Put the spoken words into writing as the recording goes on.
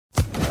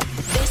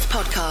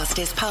podcast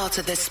is part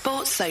of the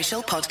Sports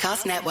Social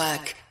Podcast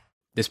Network.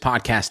 This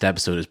podcast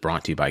episode is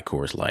brought to you by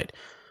Coors Light.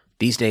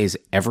 These days,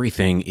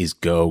 everything is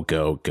go,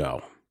 go,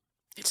 go.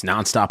 It's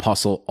nonstop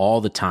hustle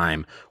all the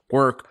time.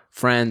 Work,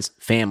 friends,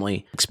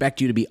 family expect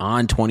you to be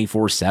on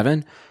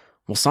 24/7.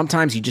 Well,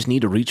 sometimes you just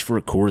need to reach for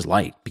a Coors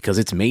Light because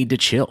it's made to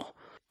chill.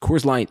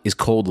 Coors Light is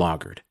cold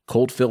lagered,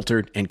 cold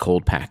filtered, and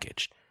cold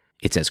packaged.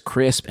 It's as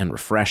crisp and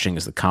refreshing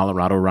as the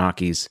Colorado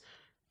Rockies.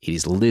 It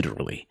is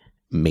literally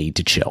made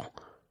to chill.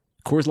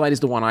 Coors Light is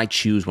the one I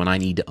choose when I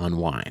need to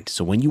unwind.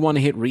 So when you want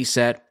to hit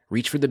reset,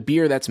 reach for the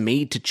beer that's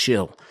made to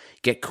chill.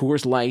 Get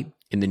Coors Light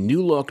in the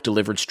new look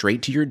delivered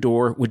straight to your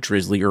door with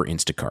Drizzly or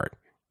Instacart.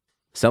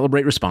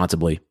 Celebrate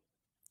responsibly.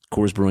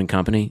 Coors Brewing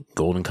Company,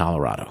 Golden,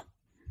 Colorado.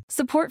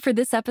 Support for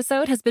this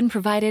episode has been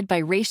provided by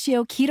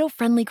Ratio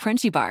Keto-Friendly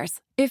Crunchy Bars.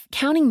 If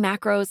counting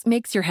macros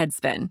makes your head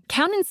spin,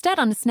 count instead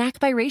on a snack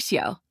by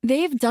Ratio.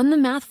 They've done the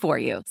math for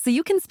you, so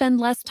you can spend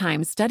less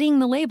time studying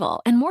the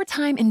label and more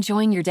time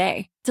enjoying your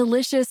day.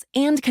 Delicious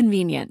and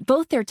convenient,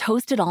 both their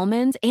toasted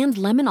almond and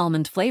lemon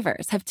almond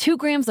flavors have 2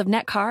 grams of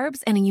net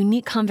carbs and a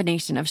unique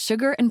combination of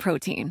sugar and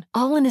protein,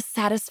 all in a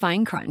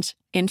satisfying crunch.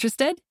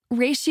 Interested?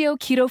 Ratio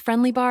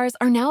Keto-Friendly Bars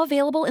are now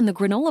available in the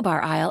granola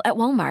bar aisle at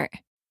Walmart.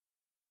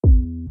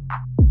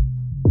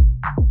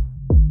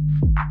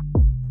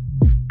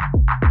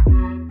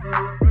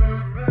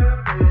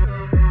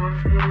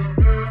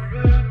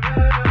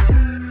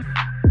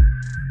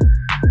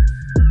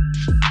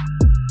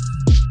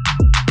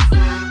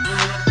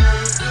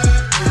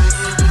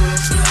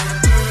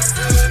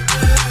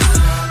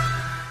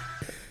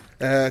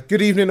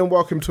 Good evening and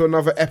welcome to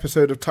another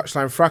episode of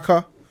Touchline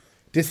Fracas.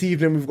 This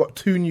evening we've got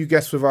 2 new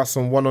guests with us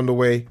and one on the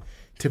way.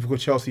 Typical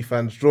Chelsea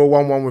fans. Draw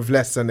 1-1 with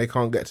Leicester and they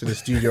can't get to the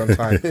studio on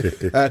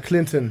time.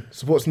 Clinton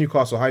supports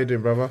Newcastle. How you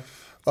doing, brother?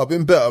 I've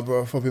been better,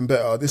 bro. I've been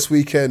better. This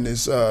weekend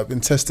has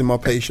been testing my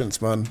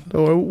patience, man.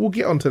 Don't worry, we'll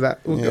get onto that.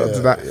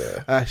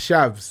 Yeah.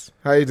 Shabs,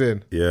 how you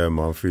doing? Yeah,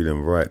 man, I'm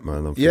feeling right,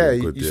 man. I'm feeling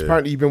good.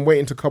 Apparently you've been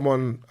waiting to come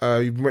on.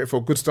 You've been waiting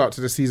for a good start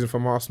to the season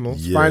from Arsenal.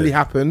 It's finally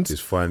happened.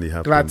 It's finally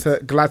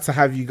happened. Glad to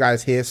have you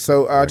guys here.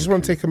 So I just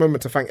want to take a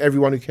moment to thank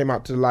everyone who came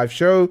out to the live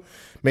show.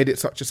 Made it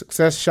such a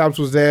success. Shabs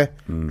was there.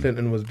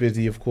 Clinton was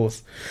busy, of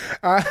course.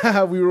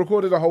 We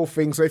recorded the whole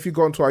thing. So if you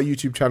go onto our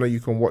YouTube channel, you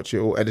can watch it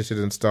all edited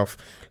and stuff.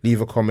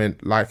 Leave a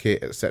comment, like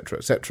it, etc.,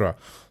 etc.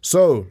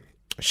 So,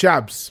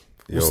 Shabs,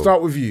 we'll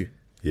start with you.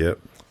 Yep.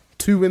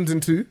 2 wins in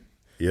 2.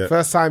 Yep.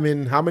 First time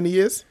in how many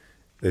years?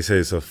 They say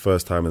it's the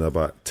first time in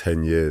about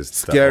 10 years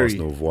Scary. that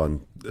Arsenal have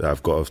won.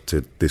 I've got off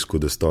to this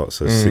good a start.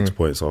 So 6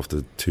 points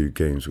after 2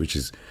 games, which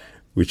is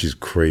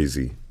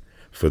crazy.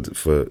 For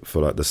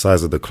like the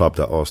size of the club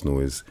that Arsenal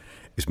is,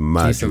 it's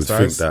mad. Decent You would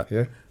size, think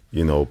that,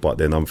 you know, but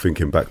then I'm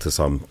thinking back to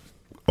some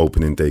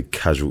opening day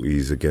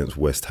casualties against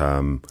West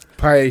Ham.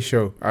 Paye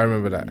show, I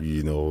remember that.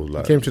 You know,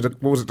 like Came to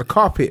the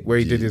carpet where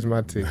he did his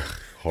mad thing.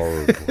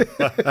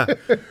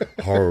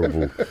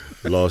 Horrible.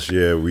 Last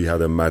year we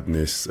had a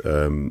madness.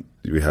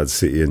 We had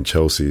City and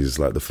Chelsea's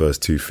like the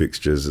first 2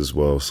 fixtures as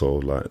well. So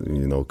like,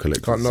 you know,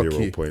 collected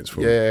 0 points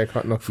from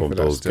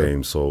those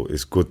games. So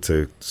it's good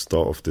to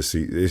start off the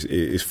season.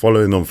 It's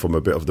following on from a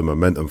bit of the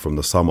momentum from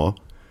the summer,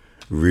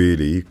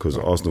 really, because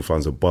Arsenal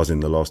fans are buzzing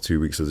the last 2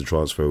 weeks of the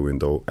transfer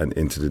window and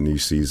into the new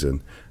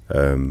season.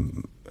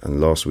 And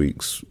last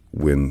week's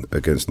win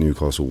against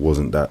Newcastle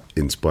wasn't that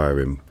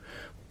inspiring,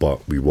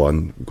 but we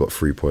won. We got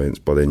 3 points.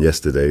 But then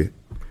yesterday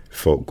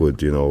felt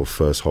good, you know,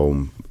 first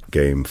home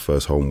game,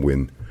 first home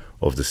win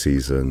of the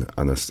season,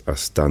 and a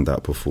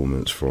standout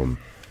performance from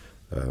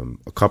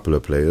a couple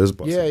of players.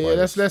 But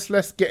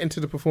let's get into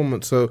the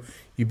performance. So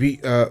you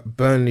beat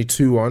Burnley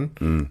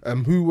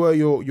 2-1. Who were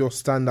your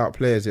standout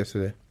players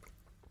yesterday?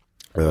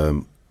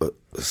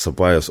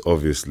 Ceballos,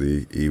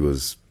 obviously, he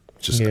was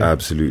just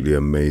absolutely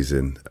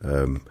amazing.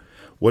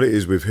 What it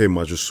is with him,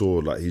 I just saw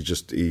like he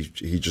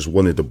just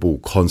wanted the ball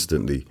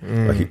constantly.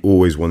 Like he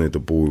always wanted the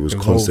ball. He was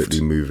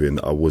constantly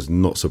moving. I was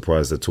not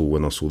surprised at all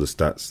when I saw the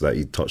stats that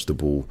he touched the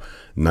ball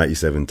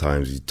 97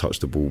 times. He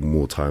touched the ball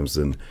more times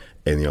than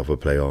any other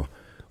player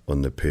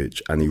on the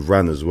pitch, and he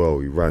ran as well.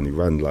 He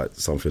ran like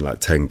something like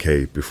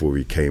 10k before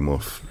he came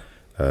off.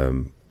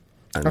 And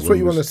that's what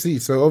you want to see.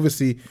 So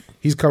obviously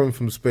he's coming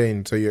from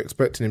Spain, so you're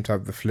expecting him to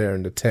have the flair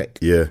and the tech.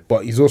 Yeah,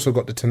 but he's also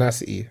got the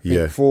tenacity.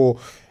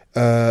 For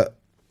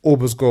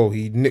Auba's goal,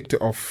 he nicked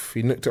it off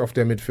their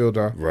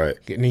midfielder. Right.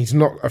 And he's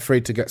not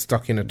afraid to get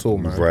stuck in at all,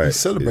 man. Right. He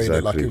celebrated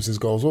it like it was his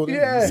goal as well.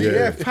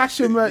 Yeah.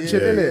 Passion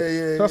merchant,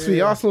 innit? Trust me,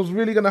 Arsenal's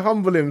really going to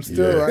humble him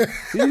still. Right?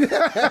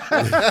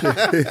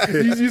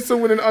 He's used to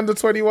winning under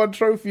 21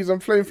 trophies and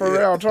playing for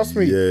Real. Trust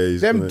me.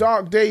 Them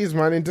dark days,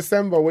 man, in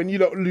December when you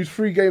lot lose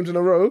 3 games in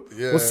a row,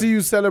 we'll see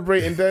you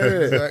celebrating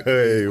there.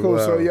 Exactly. Cool. Wow.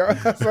 So,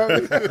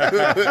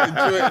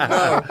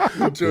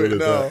 Enjoy it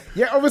now.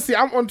 Yeah, obviously,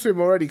 I'm onto him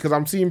already because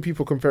I'm seeing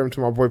people compare him to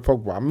my boy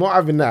Pogba. I'm not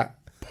having that.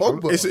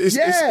 Pogba?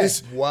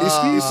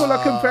 People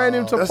are comparing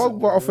him to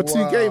Pogba for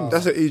 2 games.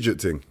 That's an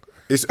Egypt thing.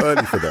 It's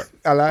early for that.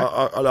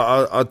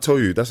 I'll tell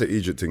you, that's an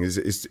Egypt thing.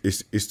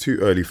 It's too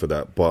early for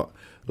that. But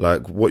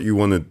Like, what you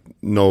want to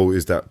know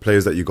is that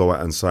players that you go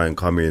out and sign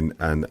come in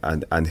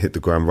and hit the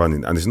ground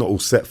running. And it's not all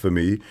set for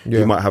me. Yeah.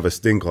 You might have a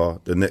stinker.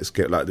 The next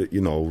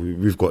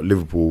we've got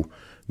Liverpool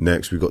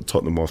next. We've got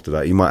Tottenham after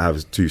that. He might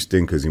have 2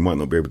 stinkers. He might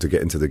not be able to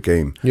get into the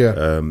game.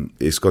 Yeah.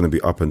 It's going to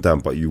be up and down,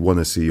 but you want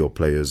to see your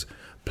players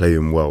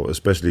playing well,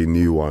 especially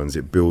new ones.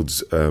 It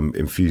builds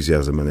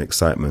enthusiasm and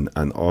excitement.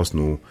 And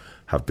Arsenal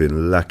have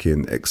been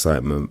lacking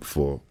excitement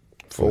for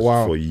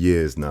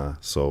years now.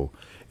 So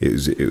it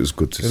was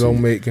good to see.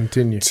 Long may it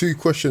continue. 2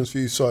 questions for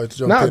you, sorry to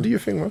jump in. Do you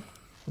think, man?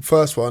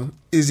 First one,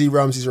 is he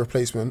Ramsey's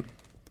replacement?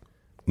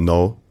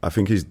 No, I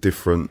think he's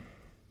different.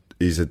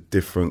 He's a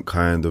different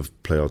kind of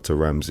player to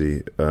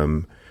Ramsey.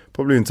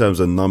 Probably in terms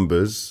of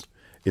numbers,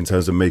 in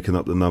terms of making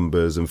up the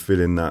numbers and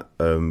filling that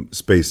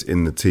space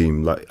in the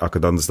team. Like, I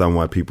could understand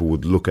why people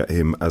would look at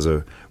him as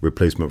a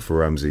replacement for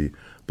Ramsey,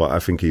 but I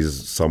think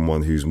he's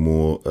someone who's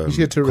more he's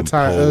here to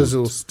retire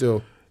Ozil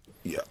still.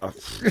 Yeah,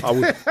 I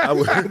would. That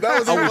was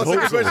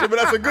a question, but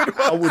that's a good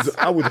one.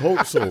 I would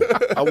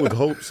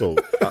hope so.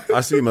 I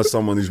see him as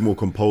someone who's more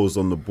composed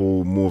on the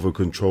ball, more of a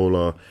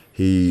controller.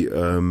 He's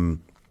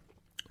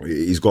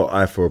got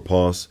eye for a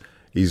pass.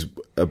 He's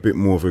a bit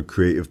more of a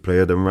creative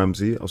player than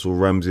Ramsey. I saw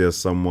Ramsey as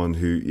someone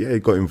who, he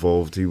got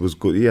involved. He was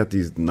good. He had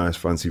these nice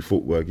fancy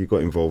footwork. He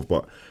got involved,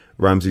 but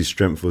Ramsey's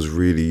strength was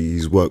really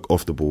his work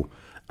off the ball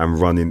and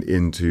running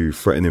into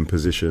threatening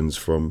positions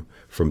from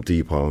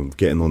deep and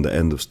getting on the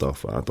end of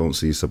stuff. I don't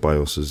see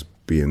Ceballos as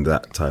being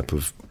that type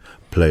of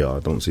player. I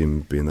don't see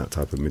him being that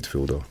type of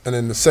midfielder. And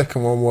then the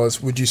second one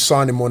was, would you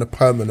sign him on a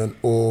permanent,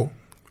 or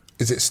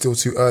is it still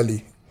too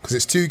early? Because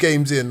it's 2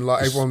 games in,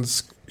 like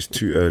everyone's... It's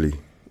too early.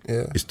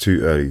 Yeah. It's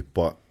too early,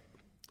 but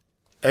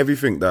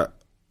everything that...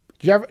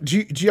 Do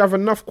you have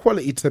enough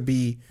quality to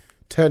be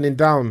turning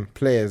down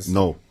players?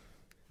 No.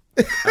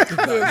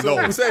 No.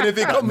 I'm saying if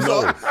it comes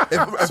up,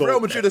 if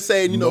Real Madrid are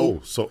saying,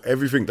 So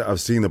everything that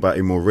I've seen about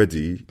him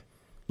already,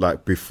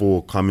 like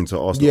before coming to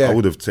Arsenal, I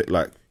would have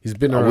he's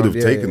been around. I would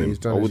have taken him.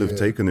 I would have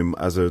taken him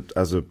as a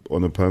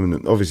on a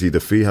permanent. Obviously, the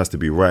fee has to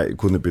be right. It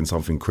couldn't have been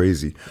something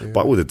crazy, but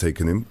I would have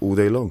taken him all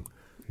day long.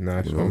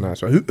 Nice one,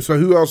 nice one. So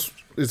who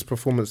else's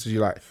performance did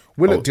you like?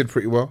 Willock did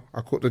pretty well. I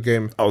caught the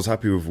game. I was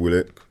happy with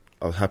Willock.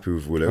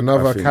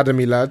 Another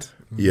academy lad.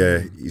 Yeah,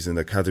 he's an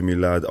academy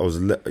lad.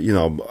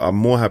 I'm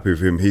more happy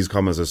with him. He's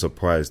come as a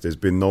surprise. There's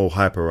been no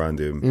hype around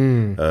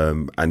him,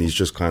 and he's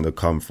just kind of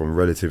come from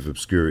relative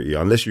obscurity.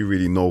 Unless you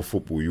really know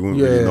football, you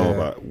wouldn't really know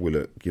about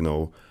Willock,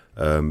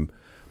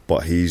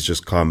 But he's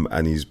just come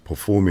and he's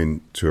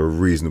performing to a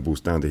reasonable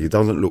standard.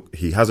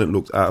 He hasn't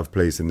looked out of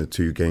place in the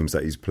 2 games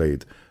that he's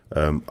played.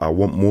 I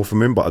want more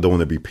from him, but I don't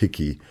want to be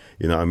picky.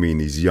 You know what I mean?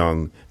 He's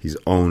young. He's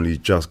only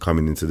just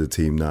coming into the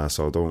team now,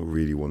 so I don't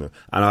really want to.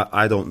 And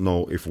I don't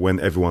know if when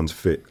everyone's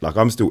fit, like,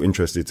 I'm still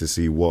interested to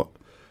see what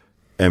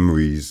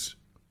Emery's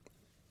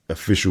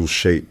official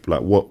shape,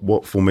 like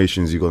what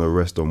formations is he going to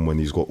rest on when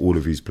he's got all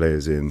of his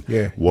players in.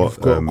 Yeah, you've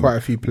got quite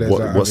a few players.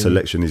 What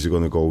selection is he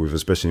going to go with,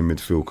 especially in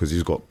midfield, because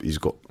he's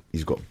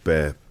got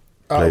bare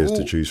players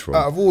to choose from.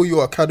 Out of all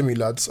your academy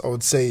lads, I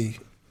would say,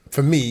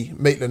 for me,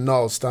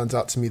 Maitland-Niles stands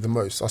out to me the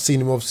most. I've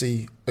seen him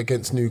obviously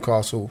against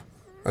Newcastle,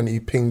 and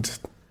he pinged.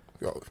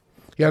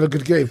 He had a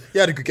good game.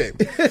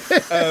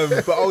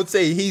 But I would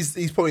say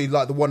he's probably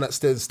like the one that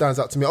stands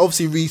out to me.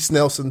 Obviously, Reece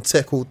Nelson,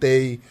 Tech all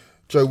day,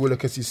 Joe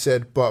Willock, as you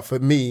said. But for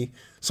me,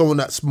 someone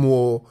that's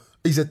more...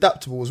 He's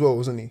adaptable as well,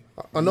 isn't he?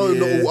 I know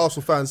not all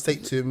Arsenal fans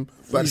take to him,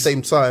 but at the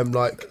same time,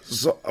 like...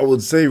 So I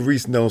would say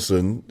Reece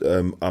Nelson,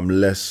 I'm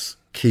less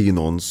keen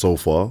on so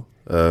far.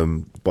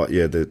 But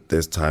yeah,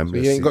 there's time. So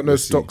you ain't got no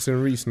stocks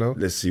in Reece, no?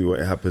 Let's see what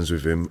happens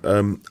with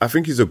him. I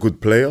think he's a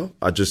good player.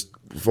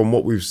 From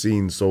what we've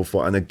seen so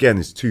far, and again,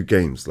 it's 2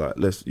 games. Like,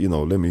 let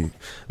me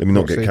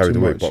not get carried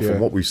away. But from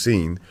what we've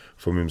seen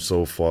from him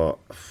so far,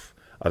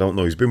 I don't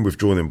know. He's been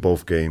withdrawn in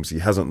both games. He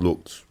hasn't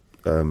looked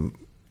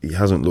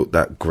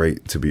that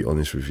great, to be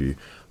honest with you.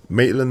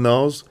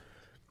 Maitland-Niles,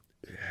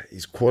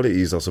 his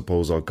qualities, I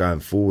suppose, are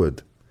going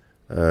forward.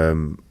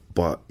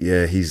 But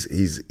yeah, he's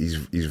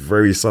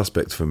very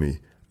suspect for me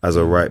as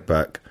a right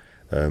back.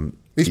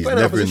 He's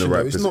never in the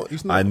right position.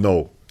 He's not. I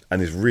know,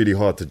 and it's really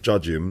hard to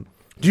judge him.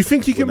 Do you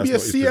think he can be a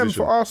CM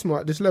for Arsenal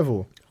at this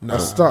level? No,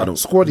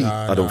 squaddy.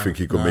 I don't think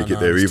he could make it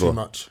there either. Too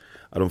much.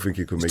 I don't think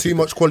he could make it. Too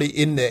much quality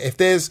in there.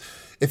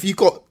 If you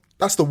got,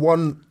 that's the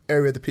one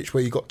area of the pitch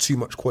where you got too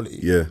much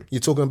quality. Yeah,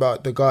 you're talking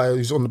about the guy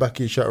who's on the back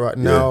of your shirt right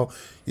now. Yeah.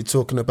 You're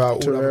talking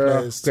about all other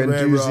players.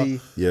 Guendouzi.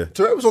 Yeah,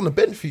 Torreira was on the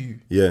bench for you.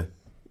 Yeah.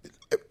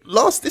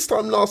 This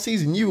time last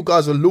season, you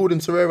guys were lauding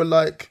Torreira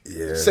like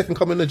second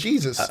coming of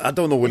Jesus. I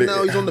don't know what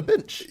now he's on the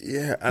bench.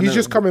 Yeah, he's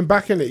just coming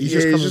back, innit? He's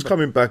just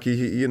coming back.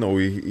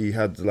 He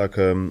had like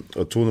a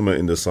tournament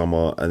in the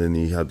summer, and then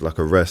he had like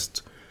a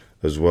rest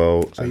as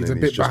well. So he's a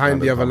bit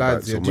behind the other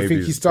lads. So do you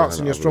think he starts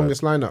in your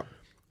strongest lineup?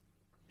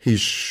 He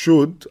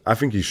should. I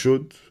think he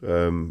should.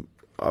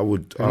 I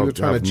would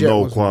have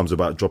no qualms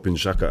about dropping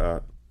Xhaka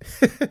out.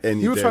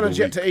 He was trying to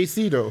jet to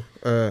AC though.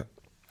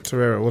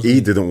 Torreira, wasn't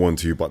he didn't want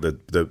to, but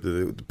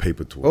the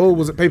paper talk. Oh,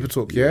 was it paper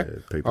talk? Yeah.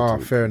 Paper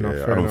talk. Fair enough.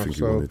 Yeah, fair I don't enough. think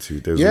he wanted to.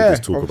 There was all this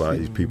talk about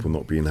his people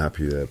not being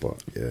happy there,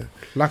 but yeah.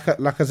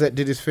 Lacazette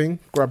did his thing.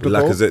 Grabbed the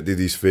goal. Lacazette did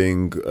his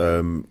thing.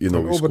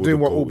 Auba doing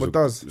what Auba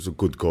does. It was a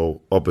good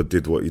goal. Auba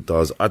did what he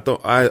does. I've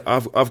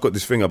got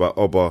this thing about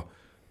Auba.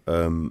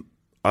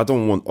 I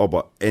don't want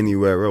Auba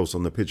anywhere else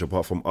on the pitch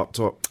apart from up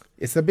top.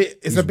 It's a bit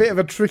of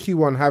a tricky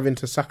one having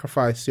to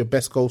sacrifice your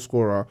best goal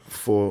scorer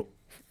for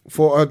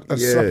a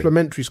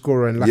supplementary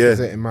scorer in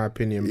Lacazette, in my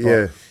opinion.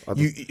 But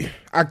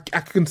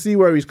I can see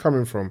where he's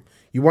coming from.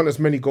 You want as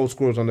many goal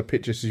scorers on the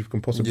pitch as you can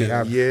possibly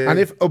have. Yeah. And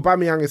if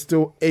Aubameyang is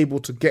still able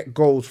to get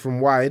goals from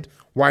wide,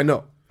 why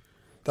not?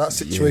 That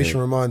situation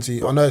reminds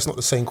me, I know it's not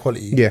the same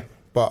quality,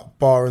 but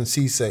Bar and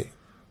Cisse.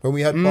 When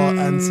we had Bar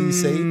and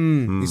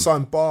Cisse, we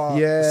signed Bar at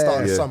the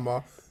start of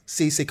summer,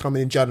 Cisse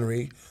coming in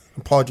January,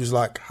 and Pardew was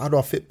like, how do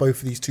I fit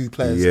both of these two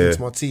players into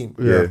my team?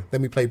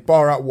 Then we played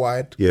Bar out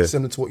wide,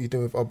 similar to what you're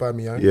doing with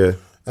Aubameyang.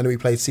 And then we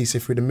played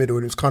Cisse through the middle,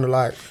 and it was kind of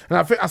like... And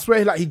I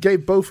swear he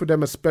gave both of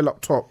them a spell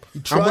up top.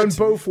 And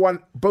when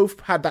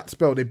both had that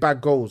spell, they bagged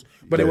goals.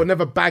 But they were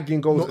never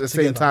bagging goals at the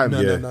same time.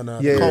 No.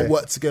 They can't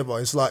work together.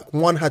 It's like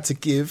one had to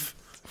give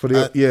for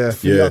the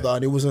other,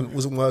 and it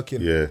wasn't working.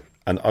 Yeah.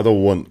 And I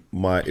don't want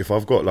if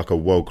I've got like a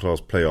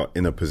world-class player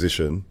in a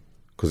position...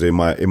 Because in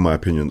my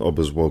opinion,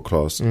 Auba's world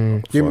class.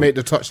 Didn't make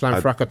the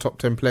touchline fracker top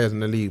 10 players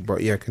in the league, but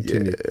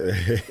continue.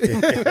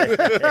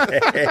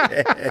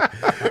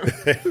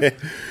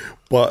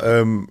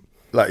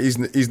 But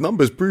his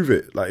numbers prove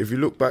it. Like if you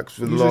look back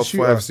for the last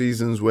 5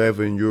 seasons,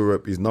 wherever in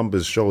Europe, his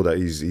numbers show that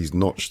he's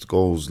notched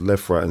goals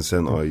left, right, and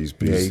centre. You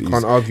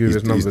can't argue with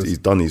his numbers. He's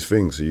done his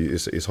thing, so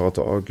it's hard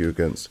to argue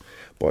against.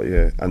 But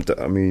yeah, and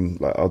I mean,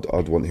 like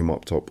I'd want him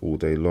up top all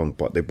day long.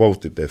 But they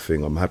both did their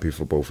thing. I'm happy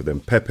for both of them.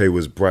 Pepe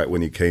was bright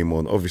when he came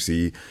on.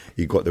 Obviously,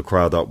 he got the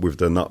crowd up with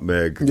the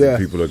nutmeg. Yeah.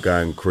 People are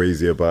going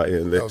crazy about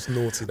it. That was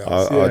naughty.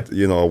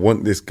 I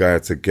want this guy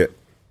to get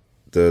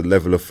the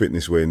level of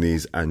fitness where he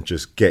needs and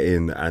just get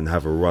in and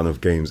have a run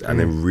of games, and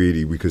then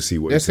really we could see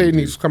what. They're saying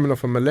he's coming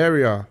off of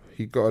malaria.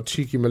 He got a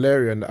cheeky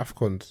malaria in the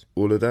AFCONs.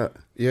 All of that.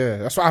 Yeah,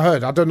 that's what I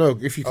heard. I don't know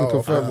if you can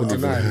confirm or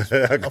deny. I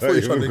thought you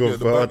were trying to get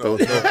the I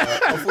thought you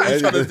were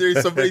trying to do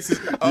some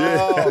racist.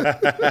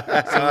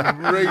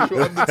 Some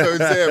racial undertones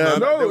there, man.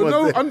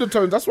 No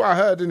undertones. That's what I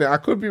heard, innit? I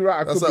could be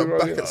right. I could be wrong.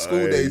 Back at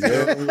school days.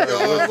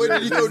 When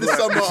did you go this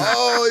summer?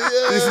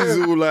 This is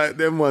all like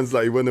them ones.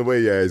 Like he went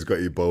away. Yeah, he's got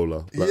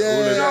Ebola. Like,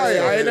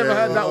 I ain't never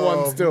heard that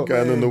one. Still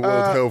going on the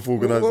World Health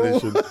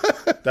Organization.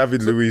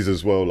 David Luiz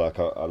as well. Like,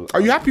 are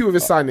you happy with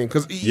his signing?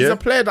 Because he's a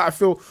player that I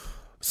feel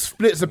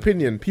splits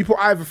opinion. People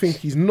either think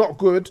he's not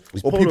good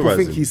or people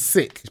think he's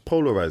sick. He's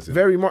polarizing.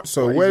 Very much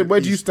so. Where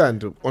do you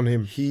stand on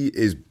him? He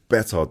is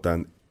better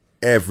than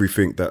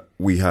everything that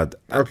we had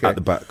at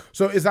the back.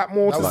 So is that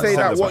more to say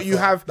that what you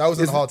have... That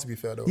wasn't hard, to be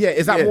fair, though. Yeah,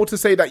 is that more to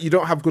say that you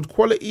don't have good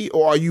quality,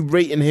 or are you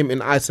rating him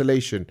in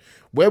isolation?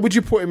 Where would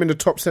you put him in the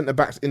top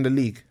centre-backs in the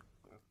league?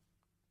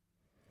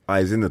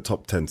 He's in the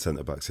top 10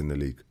 centre-backs in the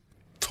league.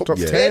 Top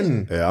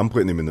 10? Yeah, I'm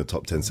putting him in the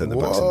top 10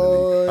 centre-backs in the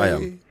league. I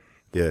am.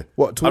 Yeah.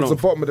 What, towards the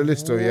bottom of the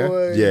list, though,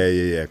 yeah?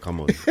 Yeah. Come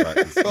on. Like,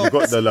 you've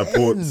got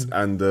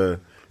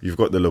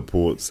the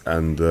Laportes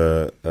and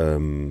Van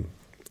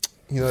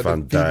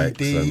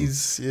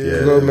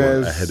Dijk,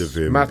 Gomez, ahead of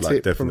him, Matip,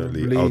 like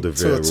definitely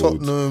Alderweireld,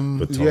 Tottenham,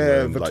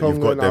 Vertonghen, like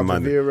you've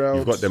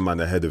got them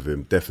man ahead of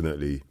him,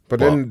 definitely. But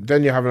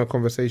then you're having a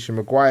conversation.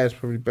 Maguire's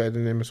probably better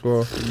than him as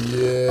well.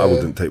 Yeah, I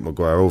wouldn't take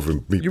Maguire over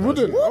him. You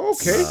wouldn't? Oh,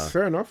 okay,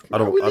 fair enough.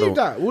 We'll leave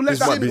that. We'll let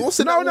that. We'll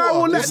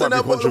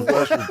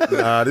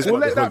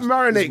let that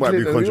marinate. This might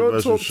be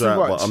controversial,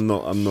 but I'm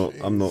not.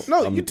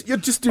 No, you're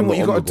just doing what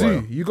you got to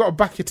do. You got to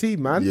back your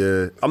team, man.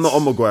 Yeah, I'm not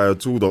on Maguire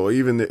at all, though.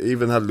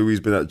 Even had Luiz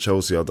been at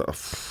Chelsea,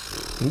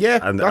 that's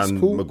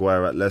cool.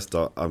 Maguire at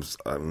Leicester,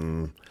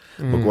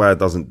 Maguire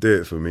doesn't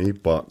do it for me,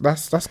 but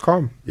that's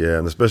calm. Yeah,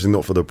 and especially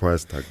not for the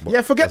price tag.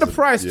 Forget the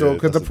price though,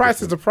 because the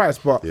price is the price.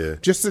 But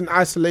just in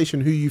isolation,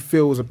 who you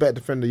feel is a better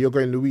defender, you're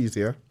going Luiz,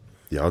 yeah?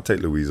 Yeah, I'll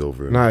take Luiz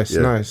over him.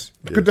 Nice.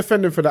 Good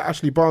defending for that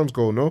Ashley Barnes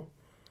goal, no?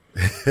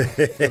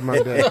 Don't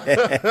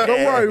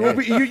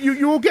worry,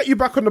 you will get you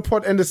back on the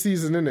pod end of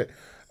season, innit?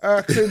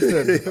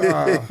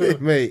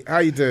 Clinton, mate, how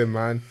you doing,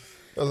 man?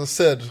 As I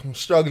said, I'm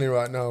struggling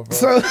right now,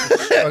 bro.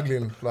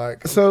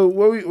 So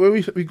where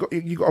we got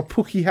you got a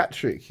Pookie hat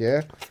trick,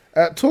 yeah?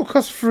 Talk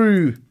us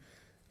through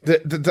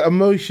the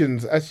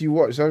emotions as you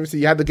watch. Obviously,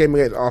 you had the game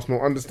against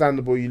Arsenal.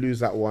 Understandable, you lose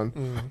that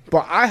one.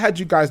 But I had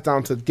you guys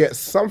down to get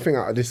something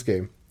out of this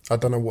game. I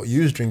don't know what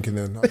you was drinking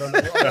then. I don't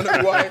know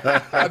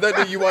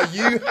why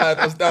you had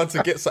us down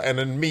to get something,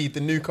 and me,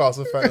 the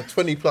Newcastle fan of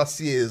 20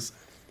 plus years,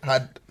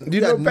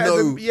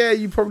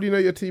 you probably know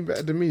your team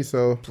better than me.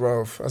 So,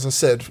 bro, as I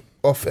said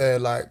off air,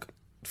 like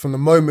from the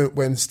moment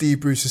when Steve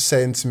Bruce is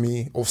saying to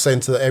me or saying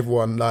to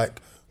everyone, like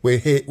we're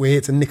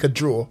here to nick a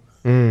draw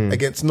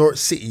against Norwich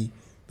City,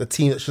 the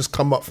team that's just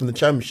come up from the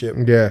Championship.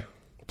 Yeah,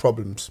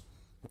 problems,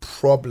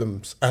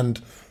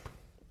 and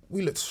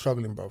we looked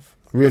struggling, bruv.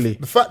 Really,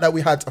 the fact that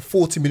we had a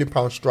 £40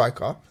 million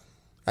striker,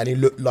 and he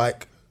looked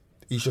like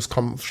He's just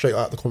come straight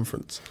out of the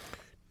conference.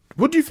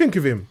 What do you think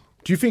of him?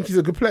 Do you think he's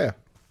a good player?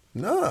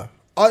 Nah.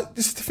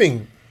 This is the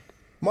thing.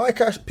 Mike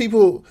Ashley,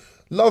 people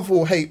love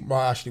or hate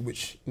Mike Ashley,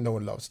 which no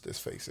one loves, let's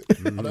face it.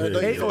 I don't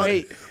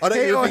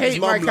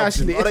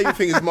even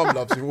think his mum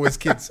loves him, or his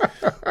kids.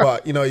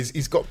 But, you know,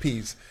 he's got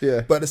peas.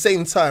 Yeah. But at the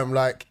same time,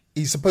 like,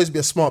 he's supposed to be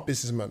a smart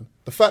businessman.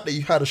 The fact that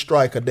you had a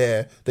striker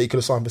there that you could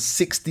have signed for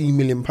 £16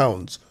 million,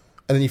 and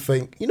then you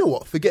think, you know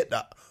what, forget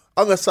that.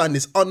 I'm going to sign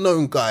this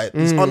unknown guy,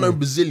 this unknown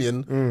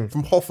Brazilian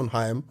from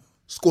Hoffenheim,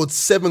 scored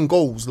 7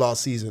 goals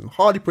last season,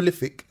 hardly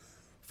prolific,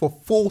 for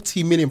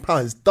 £40 million,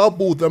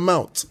 double the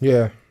amount.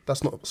 Yeah.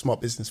 That's not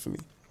smart business for me.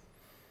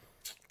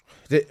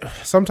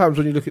 Sometimes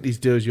when you look at these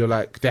deals, you're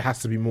like, there has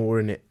to be more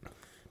in it.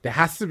 There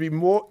has to be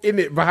more in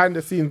it behind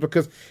the scenes,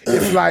 because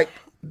it's like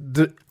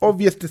the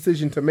obvious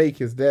decision to make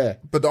is there.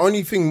 But the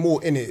only thing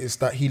more in it is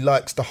that he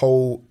likes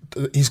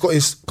he's got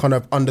his kind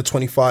of under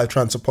 25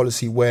 transfer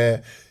policy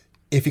where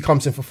if he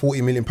comes in for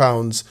 £40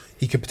 million,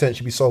 he could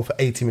potentially be sold for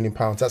 £80 million.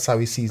 That's how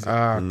he sees it.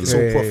 It's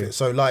all profit.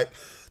 So like,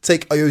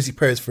 take Ayoze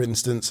Perez, for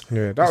instance.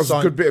 Yeah, that was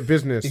a good bit of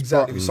business.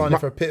 Exactly. We signed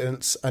him for a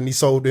pittance and he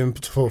sold him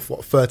for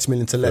 £30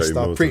 million to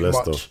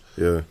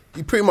Leicester.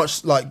 He pretty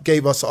much like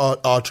gave us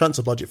our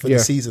transfer budget for the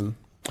season.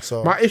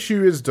 So my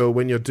issue is, though,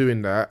 when you're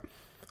doing that,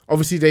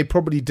 obviously they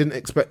probably didn't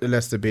expect the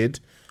Leicester bid,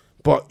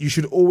 but you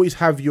should always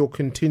have your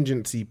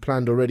contingency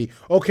planned already.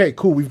 Okay,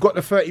 cool. We've got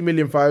the 30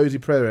 million for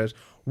Ayoze Perez.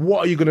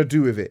 What are you going to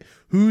do with it?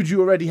 Who do you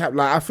already have?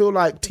 Like, I feel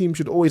like teams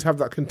should always have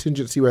that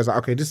contingency where it's like,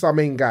 okay, this is our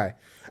main guy.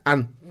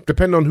 And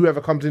depending on whoever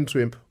comes in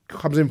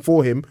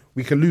for him,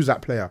 we can lose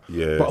that player.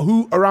 Yeah. But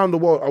who around the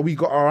world are we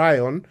got our eye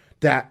on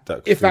that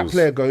if that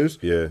player goes,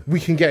 we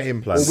can get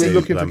him. Or we're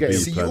looking to get him.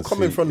 See, you're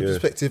coming from the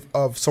perspective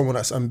of someone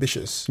that's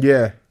ambitious.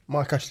 Yeah.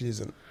 Mike Ashley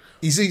isn't.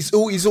 He's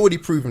already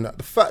proven that.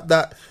 The fact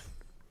that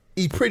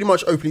he pretty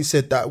much openly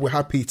said that we're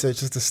happy to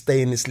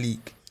stay in this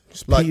league.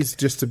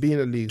 Just to be in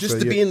the league. Just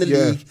to be in the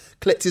league,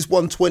 collect his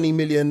 120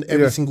 million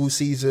every single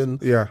season,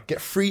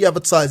 get free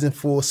advertising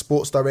for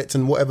Sports Direct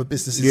and whatever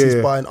businesses he's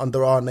buying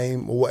under our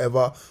name or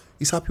whatever.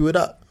 He's happy with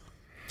that.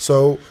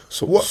 So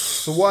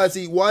why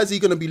is he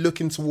going to be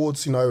looking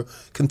towards, you know,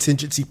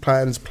 contingency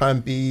plans,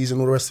 plan Bs and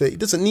all the rest of it? He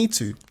doesn't need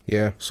to.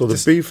 Yeah. So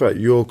the beef at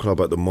your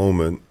club at the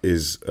moment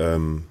is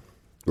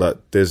like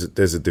there's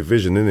a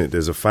division in it.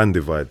 There's a fan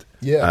divide.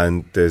 Yeah.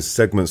 And there's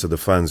segments of the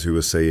fans who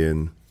are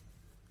saying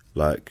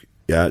like,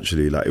 yeah,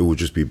 actually, like it would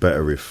just be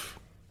better if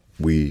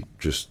we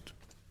just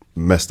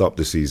messed up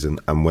the season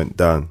and went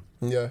down.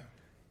 Yeah.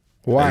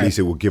 Why? At least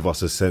it will give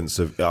us a sense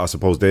of, I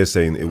suppose they're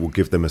saying it will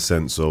give them a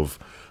sense of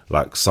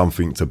like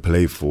something to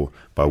play for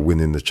by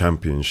winning the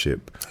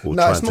championship or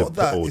trying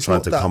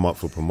to come up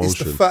for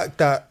promotion. It's the fact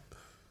that,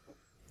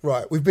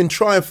 right, we've been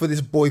trying for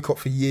this boycott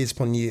for years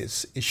upon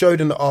years. It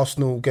showed in the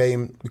Arsenal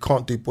game, we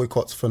can't do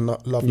boycotts for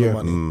love nor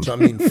money. Do you know what I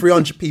mean?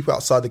 300 people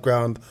outside the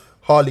ground,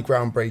 hardly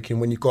groundbreaking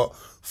when you've got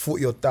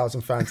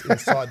 40,000 fans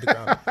inside the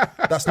ground.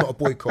 That's not a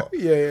boycott.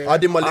 Yeah. I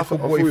did my little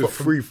boycott.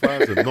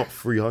 3,000, not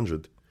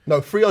 300. No,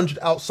 300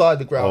 outside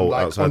the ground. Oh,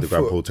 like outside the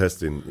ground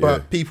protesting.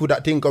 But people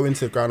that didn't go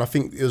into the ground, I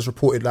think it was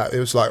reported that it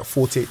was like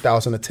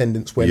 48,000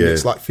 attendance when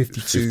it's like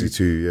 52.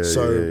 52,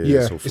 So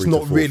it's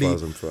not really.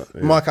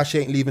 Mike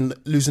Ashley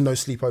ain't losing no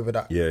sleep over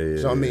that. Do you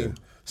know what I mean?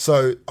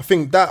 So I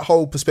think that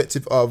whole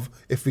perspective of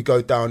if we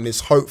go down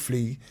is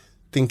hopefully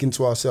thinking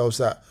to ourselves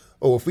that,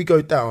 if we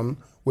go down,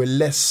 we're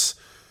less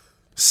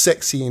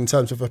sexy in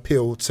terms of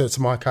appeal to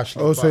Mike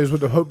Ashley. Oh, so it's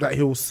with the hope that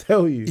he'll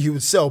sell you. He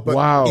would sell,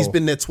 but he's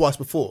been there twice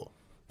before.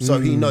 So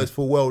he knows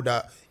full well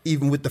that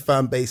even with the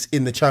fan base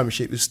in the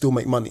championship, he'll still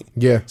make money.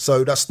 Yeah.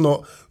 So that's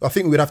not, I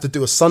think we'd have to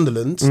do a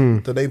Sunderland,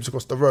 the neighbours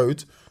across the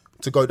road,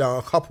 to go down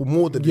a couple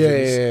more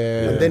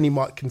divisions. And then he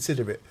might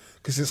consider it.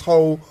 Because this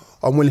whole,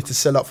 I'm willing to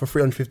sell up for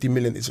 350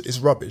 million is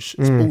rubbish.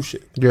 It's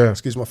bullshit. Yeah.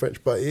 Excuse my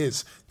French, but it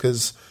is.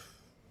 Because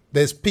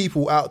there's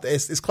people out there,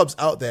 there's clubs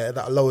out there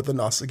that are lower than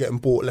us are getting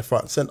bought left,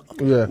 right and centre.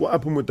 Yeah. What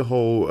happened with the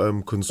whole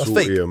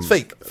consortium? It's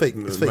fake. It's fake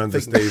news,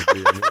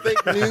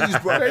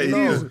 bro. Fake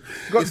news.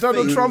 Got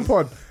Donald Trump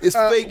on. It's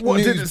fake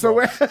news, So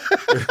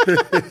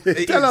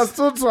tell us.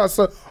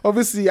 So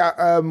obviously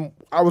I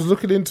was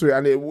looking into it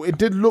and it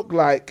did look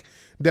like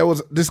there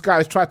was, this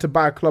guy's tried to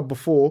buy a club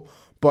before,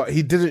 but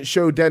he didn't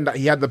show then that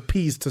he had the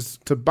P's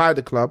to buy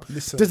the club.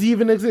 Listen, does he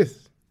even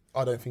exist?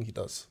 I don't think he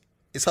does.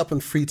 It's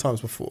happened 3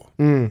 times before.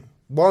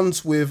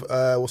 Once with,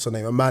 what's her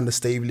name, Amanda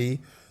Staveley,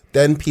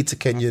 then Peter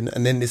Kenyon,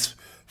 and then this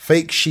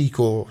fake Sheikh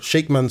or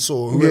Sheikh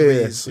Mansour, whoever he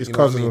is. His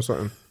cousin or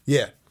something.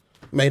 Yeah.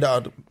 Made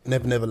out of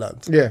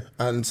Neverland. Yeah.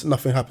 And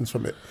nothing happens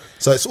from it.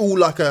 So it's all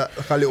like a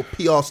little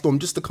PR storm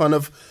just to kind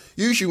of,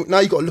 usually,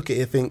 now you got to look at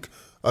it and think,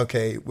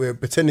 okay, we're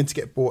pretending to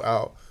get bought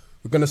out.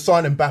 We're going to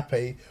sign Mbappe.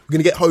 We're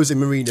going to get Jose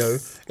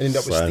Mourinho and end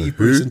up with Steve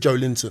Bruce and Joe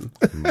Linton.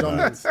 You know what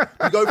I mean?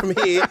 We go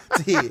from here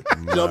to here. You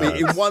know what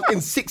I mean?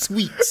 In 6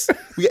 weeks,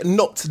 we get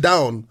knocked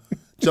down.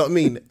 Do you know what I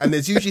mean? And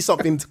there's usually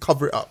something to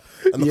cover it up.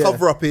 And the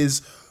cover up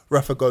is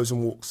Rafa goes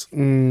and walks.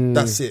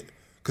 That's it.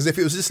 Because if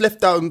it was just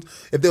left down,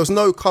 if there was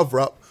no cover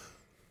up,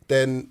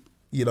 then,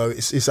 you know,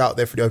 it's out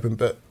there for the open.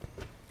 But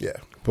Yeah.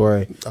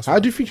 Boy, how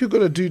do you think you're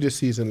going to do this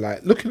season?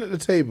 Like, looking at the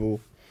table,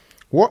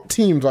 what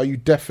teams are you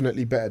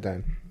definitely better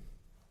than?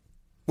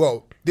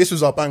 Well, this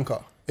was our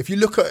banker. If you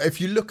look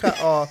at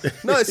our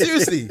no,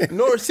 seriously,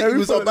 Norwich City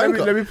was our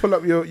banker. Let me pull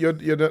up your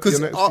next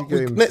few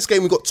games. Next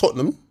game we got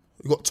Tottenham.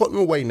 We got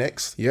Tottenham away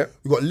next. Yeah.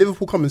 We got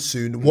Liverpool coming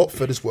soon.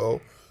 Watford as well.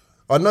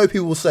 I know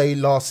people will say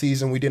last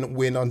season we didn't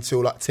win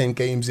until like 10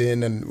 games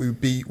in, and we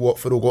beat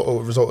Watford or got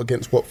a result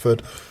against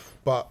Watford,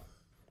 but.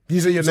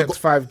 These are your next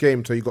 5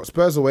 games. So you got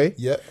Spurs away,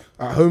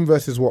 at home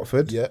versus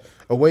Watford,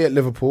 away at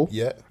Liverpool,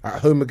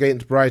 at home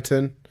against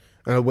Brighton,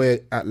 and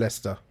away at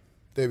Leicester.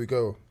 There we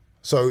go.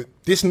 So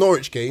this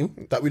Norwich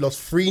game that we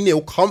lost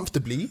 3-0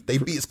 comfortably, they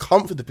beat us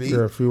comfortably.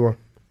 Yeah, 3-1.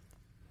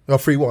 Oh,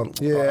 3-1.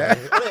 Yeah.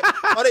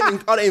 I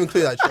didn't even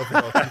clear that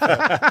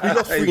shot. We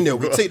lost 3-0.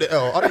 We take the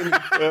L. I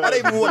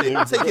didn't even want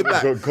it. Take it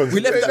back.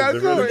 We left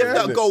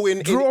that goal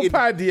in. Draw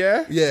pad,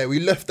 yeah? Yeah, we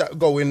left that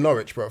goal in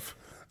Norwich, bruv.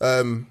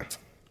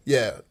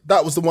 Yeah,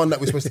 that was the one that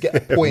we're supposed to get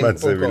a point. Man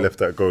said we left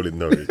that goal in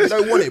Norwich. You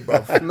don't want it,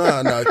 bruv.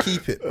 No,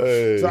 keep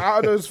it. So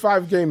out of those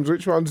 5 games,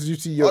 which ones did you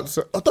see?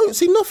 I don't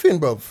see nothing,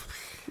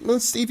 bruv.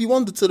 Stevie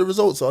Wonder to the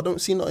results, so I don't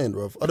see nothing,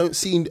 bruv. I don't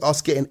see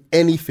us getting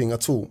anything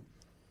at all.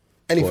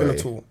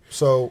 At all.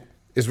 So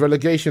is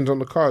relegations on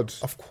the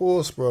cards? Of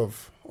course, bruv.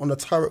 On the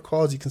tarot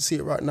cards, you can see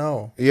it right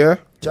now. Yeah?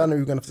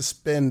 January, we're going to have to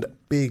spend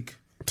big.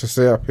 To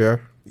stay up, yeah?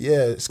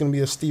 Yeah, it's going to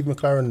be a Steve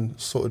McLaren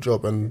sort of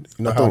job, and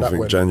you know I don't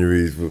think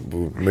January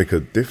will make a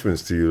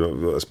difference to you.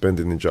 Like,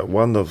 spending in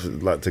one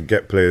of like to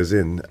get players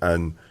in,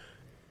 and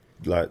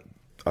like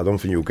I don't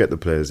think you'll get the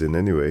players in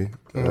anyway.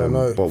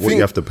 No. But what you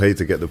have to pay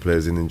to get the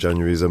players in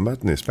January is a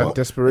madness. That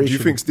desperation. Do you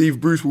think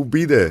Steve Bruce will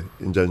be there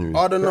in January?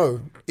 I don't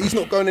know. He's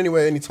not going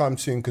anywhere anytime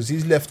soon because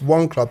he's left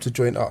one club to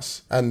join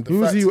us. And where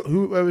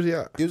was he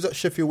at? He was at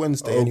Sheffield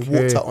Wednesday and he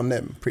walked out on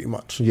them pretty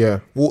much. Yeah.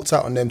 Walked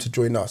out on them to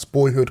join us.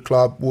 Boyhood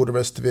club, all the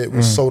rest of it.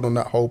 Was sold on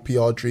that whole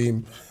PR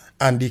dream.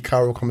 Andy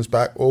Carroll comes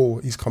back. Oh,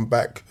 he's come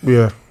back.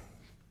 Yeah.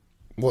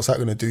 What's that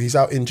going to do? He's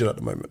out injured at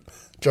the moment.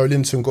 Joe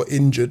Linton got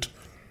injured,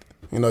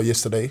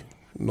 yesterday.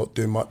 Not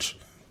doing much.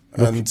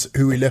 And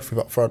who we left with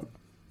up front?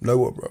 No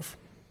one, bruv.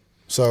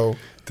 So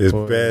there's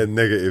bare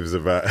negatives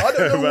about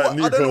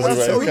Newcastle.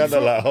 It's kind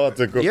of like hard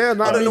to go. Yeah,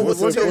 I don't know what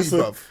to tell you,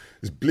 bruv.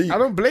 It's bleak. I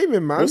don't blame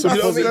him, man.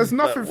 There's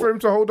nothing for him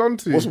to hold on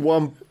to. What's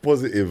one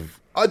positive?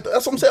 That's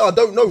what I'm saying. I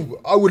don't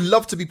know. I would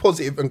love to be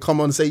positive and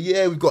come on and say,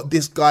 yeah, we've got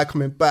this guy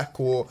coming back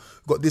or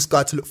we've got this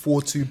guy to look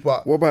forward to.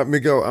 But what about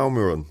Miguel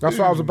Almiron? That's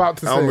what I was about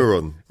to say.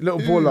 Almiron. Little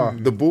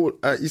baller. The ball.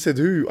 You said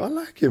who? I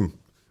like him.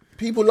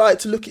 People like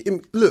to look at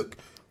him. Look,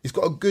 he's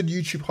got a good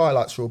YouTube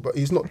highlights reel, but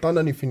he's not done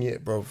anything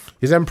yet, bro.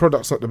 His end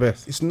product's not the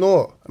best. It's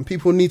not. And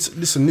people need to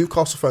listen.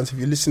 Newcastle fans, if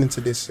you're listening to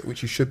this,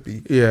 which you should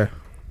be,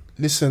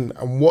 listen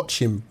and watch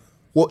him.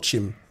 Watch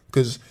him,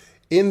 because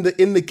in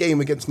the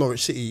game against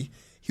Norwich City,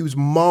 he was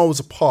miles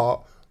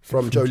apart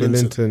from Joe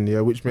Linton.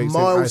 Yeah, which makes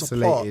him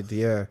isolated. Apart.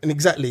 Yeah, and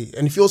exactly.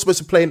 And if you're supposed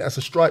to play as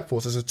a strike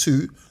force, as a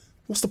 2,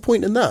 what's the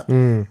point in that?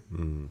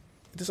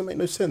 It doesn't make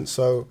no sense.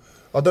 So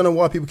I don't know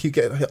why people keep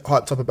getting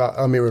hyped up about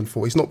Almiron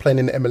for. He's not playing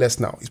in the MLS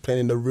now. He's playing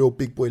in the real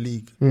big boy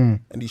league,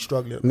 and he's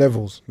struggling.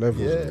 Levels.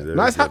 Yeah.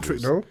 Nice hat trick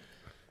though.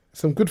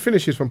 Some good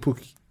finishes from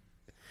Pookie.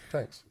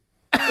 Thanks.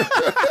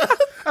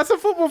 As a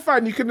football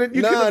fan, you can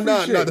appreciate.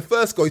 No. The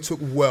first goal he took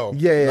well.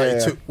 Yeah.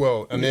 He took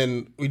well, and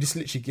then we just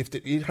literally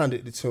gifted. He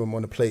handed it to him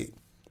on the plate.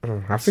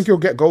 I think he'll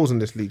get goals in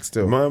this league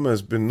still. My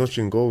man's been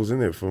notching goals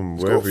in it from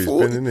wherever he's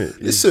been in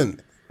it.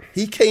 Listen,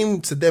 he came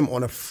to them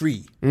on a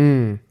free.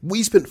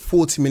 We spent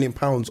 £40 million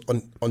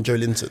on Joe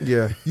Linton.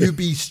 Yeah, you'd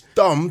be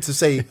dumb to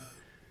say.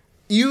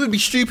 You would be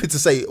stupid to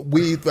say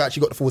we've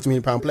actually got the £40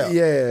 million player.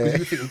 Yeah,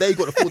 because you think they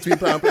got the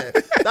 £40 million player.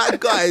 That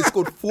guy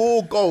scored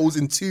 4 goals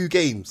in 2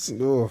 games.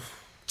 Oof.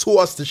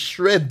 Tore us to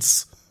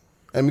shreds,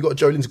 and we got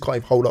Joe Linton can't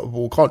even hold up a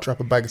ball, can't trap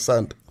a bag of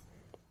sand.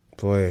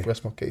 Boy,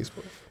 rest my case,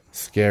 bro.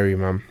 Scary,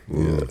 man.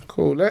 Yeah,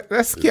 cool.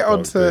 Let's get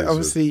on to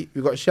obviously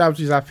we've got Shabs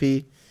who's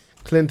happy,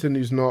 Clinton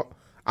who's not.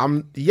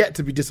 I'm yet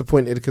to be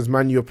disappointed because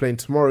Man U are playing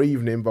tomorrow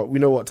evening, but we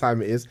know what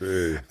time it is.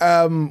 Hey.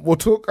 We'll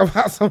talk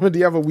about some of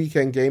the other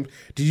weekend games.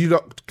 Did you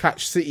not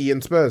catch City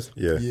and Spurs?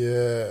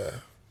 Yeah.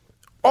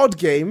 Odd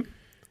game.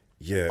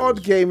 Yeah.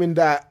 Odd game in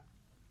that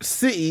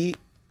City,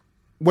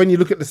 when you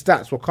look at the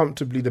stats, were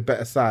comfortably the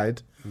better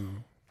side.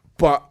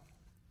 But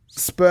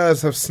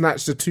Spurs have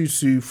snatched the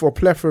 2-2 for a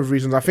plethora of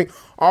reasons. I think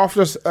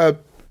after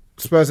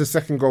Spurs'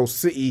 second goal,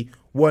 City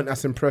weren't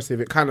as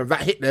impressive. It kind of,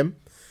 that hit them.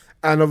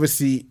 And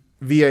obviously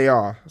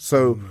VAR.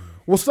 So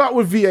we'll start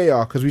with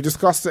VAR because we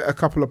discussed it a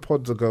couple of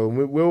pods ago and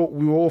we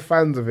were all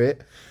fans of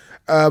it.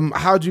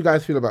 How do you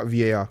guys feel about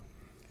VAR?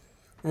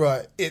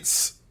 Right.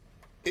 It's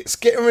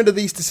getting rid of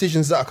these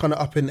decisions that are kind of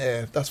up in the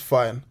air. That's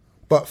fine.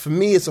 But for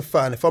me as a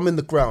fan, if I'm in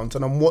the ground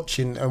and I'm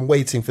watching and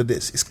waiting for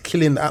this, it's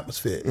killing the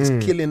atmosphere. It's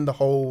killing the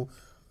whole...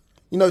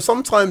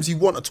 sometimes you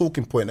want a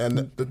talking point,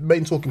 and the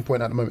main talking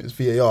point at the moment is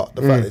VAR.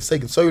 The fact that it's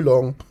taken so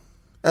long,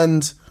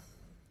 and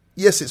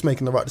yes, it's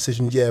making the right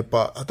decision,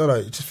 but I don't know,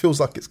 it just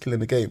feels like it's killing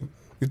the game.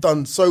 We've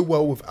done so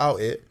well without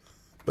it,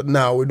 but but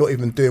now we're not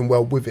even doing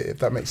well with it, if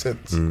that makes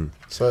sense.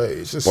 So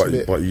it's just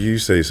but you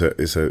say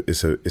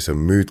it's a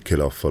mood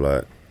killer for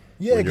like,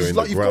 yeah, because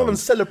like you've gone and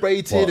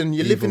celebrated and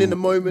you're living in the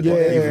moment.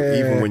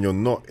 Even when you're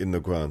not in the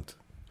ground.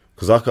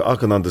 Because I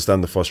can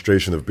understand the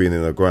frustration of being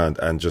in the ground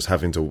and just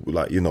having to,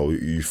 like, you know,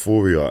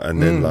 euphoria,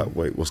 and then like,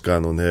 wait, what's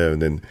going on here?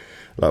 And then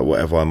like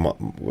whatever.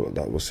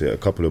 A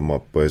couple of my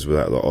boys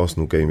were at the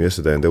Arsenal game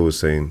yesterday, and they were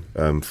saying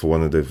for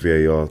one of the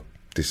VAR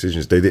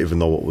decisions, they didn't even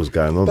know what was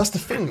going on. That's the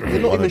thing; they're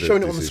not even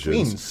showing it on the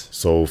screens.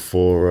 So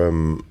for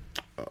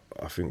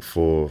I think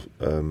for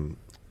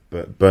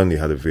Burnley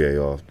had a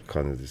VAR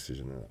kind of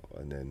decision,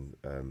 and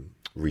then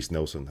Reece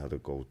Nelson had a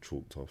goal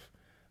chalked off,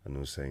 and they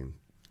were saying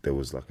there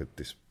was like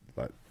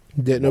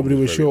yeah, nobody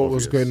was sure what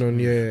was going on.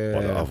 Yeah,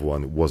 but the other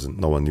one, it wasn't.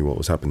 No one knew what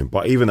was happening.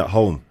 But even at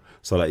home,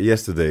 so like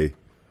yesterday,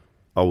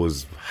 I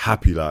was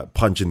happy, like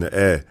punching the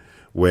air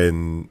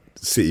when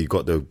City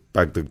got the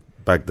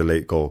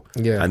late goal.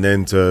 Yeah, and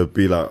then to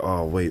be like,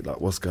 oh wait, like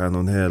what's going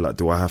on here? Like,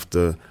 do I have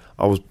to?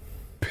 I was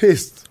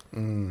pissed.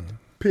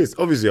 Pissed.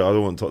 Obviously, I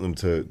don't want Tottenham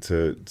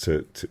to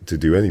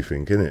do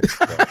anything, innit?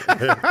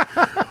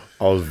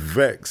 I was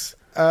vexed.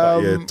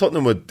 Yeah,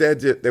 Tottenham were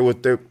dead. They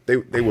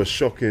were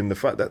shocking. The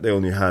fact that they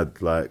only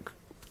had like,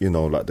 you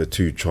know, like the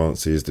 2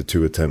 chances, the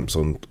 2 attempts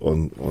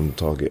on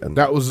target, and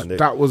that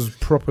was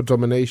proper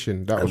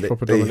domination.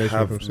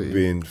 Domination from City.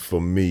 Been for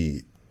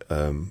me.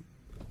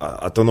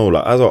 I don't know.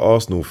 Like as an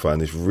Arsenal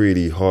fan, it's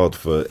really hard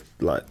for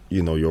like,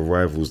 you know, your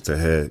rivals to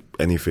hear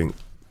anything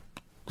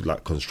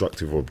like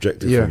constructive or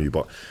objective from you,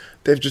 but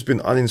they've just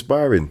been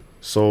uninspiring.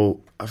 So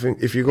I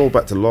think if you go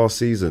back to last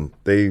season,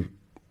 they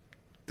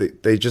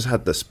just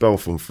had the spell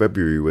from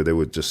February where they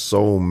were just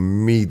so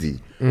meaty.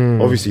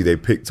 Obviously, they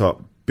picked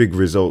up big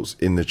results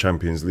in the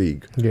Champions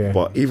League. Yeah.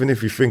 But even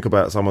if you think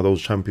about some of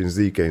those Champions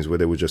League games where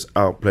they were just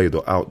outplayed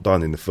or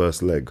outdone in the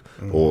first leg,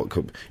 or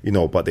you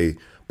know, but they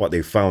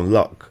found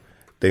luck.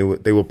 They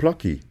were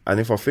plucky. And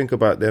if I think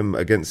about them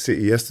against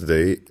City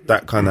yesterday,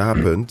 that kind of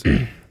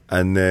happened,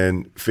 and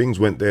then things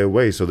went their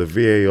way. So the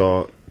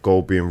VAR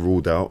goal being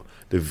ruled out,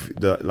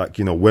 like,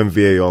 you know, when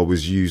VAR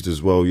was used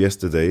as well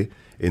yesterday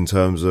in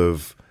terms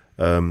of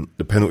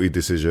the penalty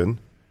decision,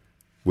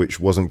 which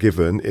wasn't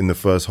given in the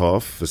first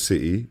half for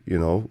City, you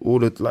know,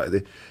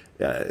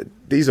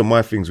 these are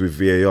my things with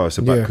VAR. It's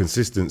about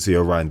consistency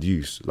around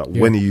use. Like,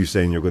 when are you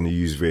saying you're going to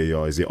use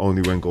VAR? Is it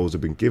only when goals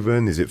have been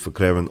given? Is it for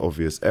clear and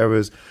obvious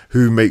errors?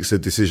 Who makes a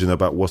decision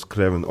about what's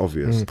clear and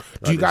obvious? Like,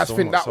 do you guys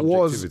think that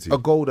was a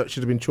goal that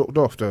should have been chalked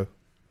off, though?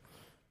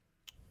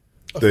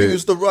 I think it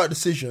was the right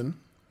decision,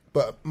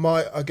 but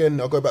I'll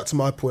go back to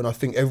my point. I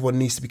think everyone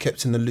needs to be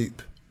kept in the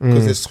loop.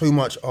 Because there's so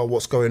much,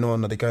 what's going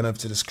on? Are they going over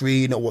to the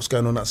screen? Or what's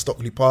going on at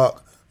Stockley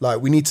Park?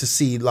 Like, we need to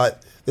see, like,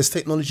 there's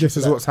technology. This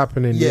is what's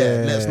happening.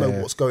 Yeah, let us know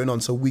what's going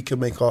on so we can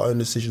make our own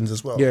decisions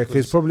as well. Yeah, because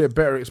it's probably a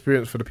better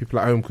experience for the people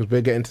at home because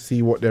we're getting to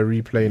see what they're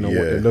replaying or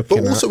what they're looking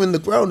at. But also in the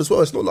ground as well.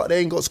 It's not like they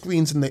ain't got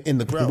screens in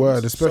the ground.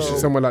 Word, especially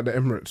somewhere like the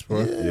Emirates,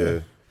 bro. Yeah.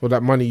 Well,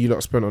 that money you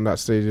lot spent on that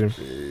stadium,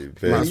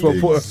 might as well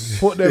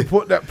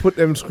put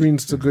them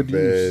screens to good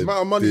use. The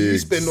amount of money you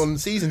spend on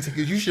season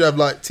tickets, you should have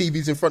like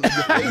TVs in front of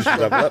your face. You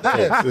have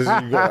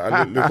laptops. You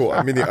got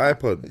a mini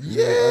iPod.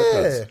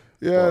 Yeah.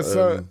 Yeah,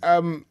 so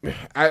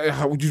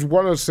I would just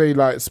want to say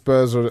like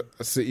Spurs are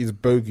City's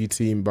bogey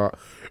team, but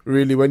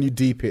really when you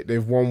deep it,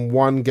 they've won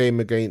 1 game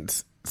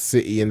against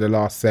City in the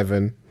last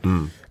 7.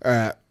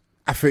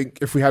 I think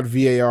if we had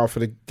VAR for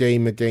the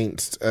game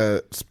against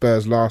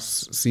Spurs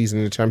last season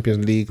in the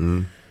Champions League,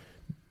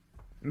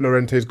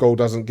 Llorente's goal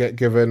doesn't get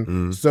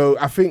given. So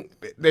I think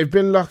they've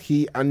been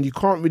lucky, and you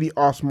can't really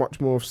ask much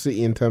more of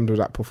City in terms of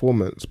that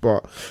performance,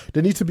 but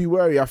they need to be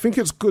wary. I think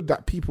it's good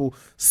that people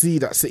see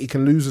that City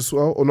can lose as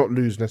well, or not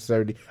lose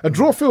necessarily. A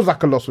draw feels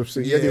like a loss with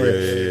City anyway.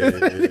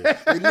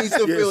 It needs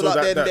to feel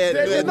like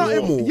they're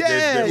normal.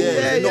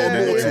 Yeah, not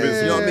immortals.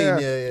 You know what I mean?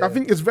 Yeah. I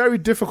think it's very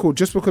difficult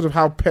just because of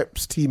how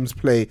Pep's teams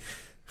play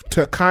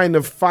to kind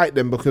of fight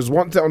them, because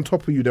once they're on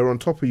top of you, they're on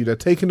top of you. They're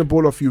taking the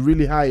ball off you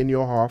really high in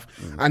your half,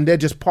 and they're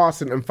just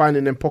passing and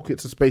finding them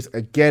pockets of space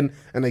again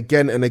and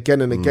again and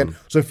again and again.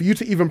 So for you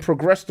to even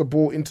progress the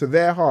ball into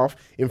their half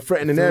in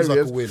threatening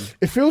areas,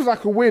 it feels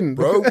like a win.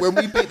 Bro, when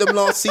we beat them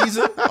last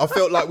season, I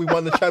felt like we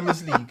won the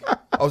Champions League.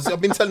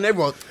 I've been telling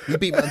everyone, we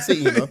beat Man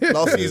City,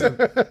 last season.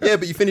 Yeah,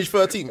 but you finished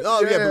 13th.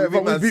 Oh, yeah,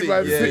 but we beat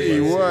Man City.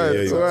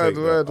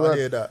 Word. I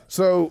hear that.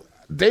 So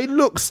they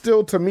look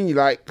still to me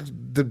like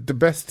the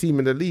best team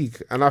in the league,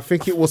 and I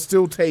think it will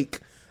still take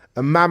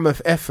a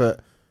mammoth effort,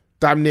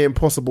 damn near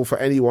impossible for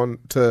anyone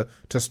to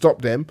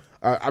stop them.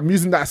 I'm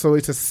using that as a way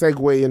to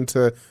segue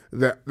into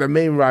the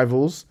main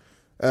rivals.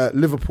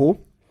 Liverpool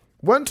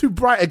weren't too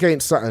bright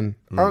against Sutton.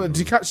 Did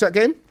you catch that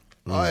game?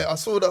 I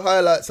saw the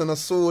highlights, and I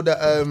saw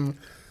that.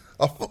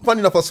 Funny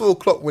enough, I saw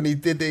Klopp when he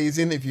did his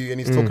interview, and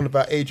he's talking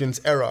about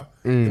Adrian's error,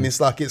 and it's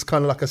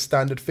kind of like a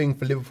standard thing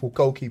for Liverpool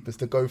goalkeepers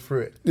to go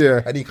through it.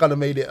 Yeah, and he kind of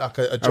made it like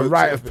a joke,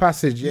 rite of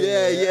passage.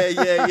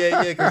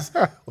 Yeah. Because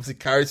obviously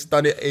Carrick's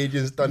done it,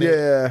 Adrian's done it.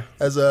 Yeah,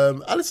 has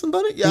Alisson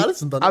done it? Yeah,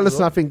 Alisson done it.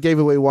 Alisson, I think, gave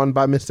away one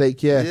by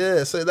mistake.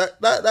 Yeah. So that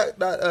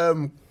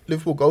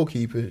Liverpool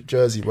goalkeeper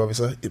jersey, bro.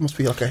 It must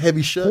be like a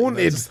heavy shirt.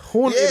 Haunted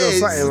or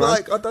something.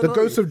 Like, I don't know.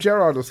 Ghost of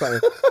Gerrard or something.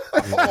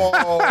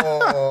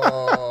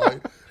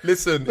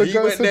 Listen, he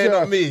went there,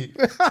 not me.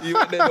 He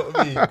went there,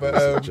 not me.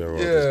 But Gerrard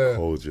is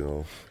cold, you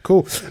know.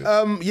 Cool.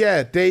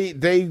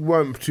 They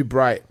weren't too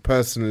bright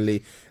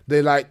personally.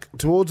 They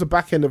towards the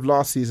back end of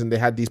last season, they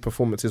had these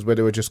performances where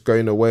they were just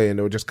going away and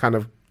they were just kind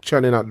of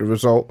churning out the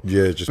result.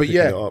 Yeah, just picking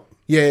it up.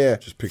 Yeah.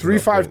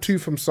 3-5-2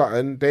 from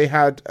Sutton. They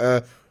had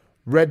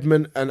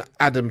Redmond and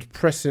Adams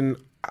pressing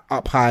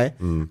up high,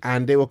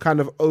 and they were kind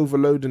of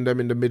overloading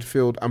them in the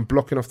midfield and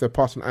blocking off their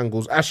passing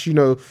angles. As you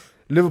know,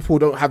 Liverpool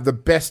don't have the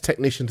best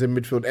technicians in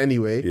midfield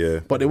anyway,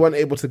 but they weren't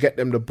able to get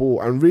them the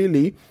ball. And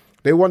really,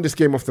 they won this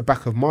game off the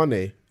back of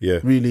Mane. Yeah.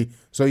 Really.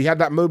 So he had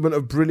that moment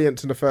of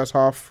brilliance in the first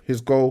half, his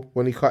goal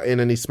when he cut in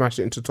and he smashed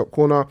it into top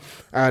corner.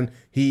 And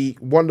he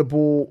won the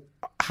ball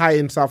high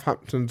in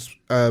Southampton's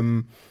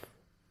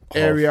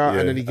area,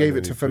 and then he gave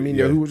it to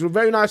Firmino, who was a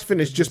very nice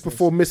finish just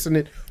before missing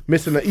an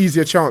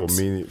easier chance.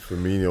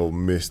 Firmino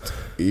missed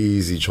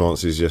easy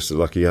chances yesterday.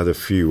 Like, he had a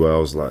few where I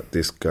was like,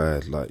 this guy,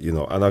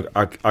 and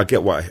I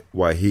get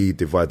why he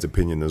divides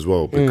opinion as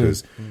well,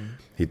 because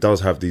he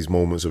does have these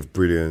moments of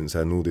brilliance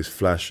and all this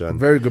flash, and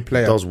very good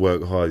player. He does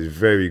work hard. He's a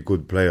very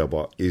good player,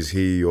 but is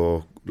he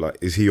your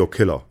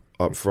killer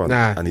up front?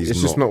 Nah, and it's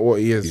just not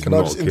what he is. Can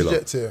I just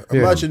interject here?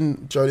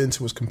 Imagine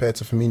Joelinton was compared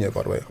to Firmino,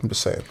 by the way. I'm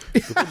just saying.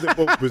 Because they're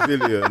both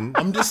Brazilian.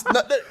 I'm just...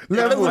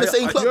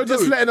 You're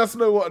just letting us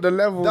know what the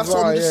levels are. That's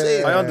what I'm just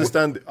saying. I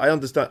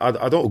understand.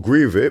 I don't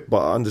agree with it, but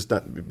I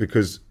understand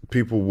because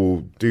people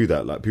will do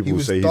that. Like, people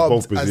will say he's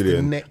both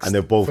Brazilian and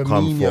they've both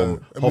come from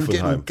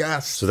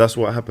Hoffenheim. So that's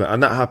what happened.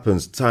 And that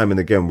happens time and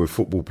again with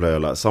football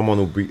player. Like, someone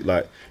will be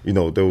like,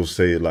 they'll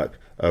say like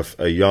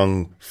a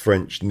young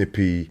French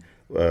nippy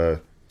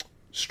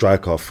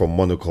striker from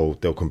Monaco,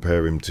 they'll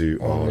compare him to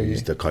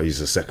he's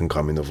the second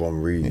coming of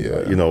Henry,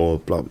 all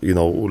of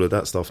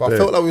that stuff. But I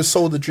felt like we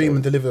sold the dream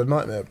and delivered a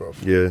nightmare, bro.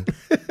 Yeah,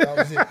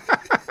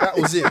 that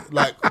was it.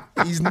 Like,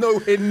 he's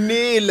nowhere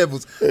near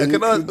levels. And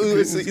can I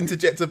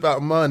interject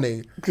about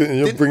Mane?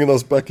 You're bringing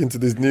us back into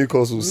this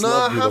Newcastle snub. No,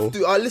 I have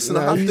to. I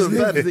have to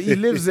rant. He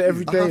lives it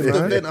every day,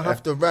 man. I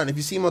have to rant. If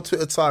you see my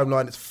Twitter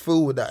timeline, it's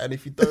full with that. And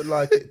if you don't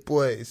like it,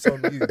 boy, it's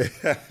on you.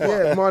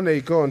 Yeah,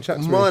 Mane, go on,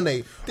 chat to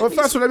me. Well,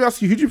 first of all, let me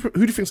ask you, who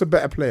do you think's a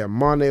better player,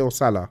 Mane or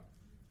Salah?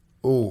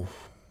 Oh.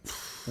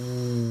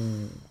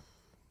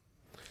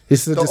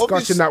 This is a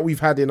discussion that we've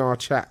had in our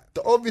chat.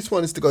 The obvious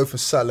one is to go for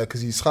Salah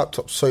because he's hyped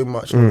up so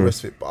much and all the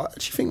rest of it. But I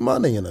actually think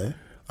Mane,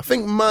 I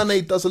think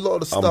Mane does a lot of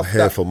the stuff. I'm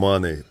here for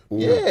Mane all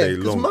day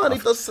long. Because Mane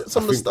does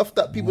some of the stuff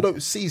that people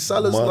don't see.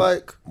 Salah's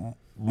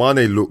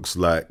Mane looks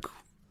like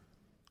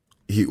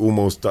he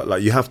almost,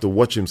 like, you have to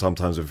watch him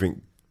sometimes and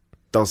think,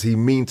 does he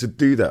mean to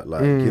do that?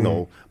 Like,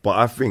 but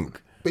I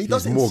think... But he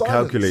does he's more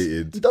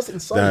calculated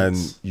than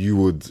you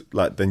would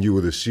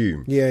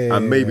assume.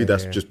 And maybe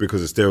that's just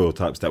because of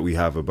stereotypes that we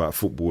have about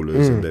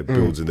footballers and their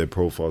builds and their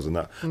profiles and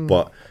that.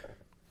 But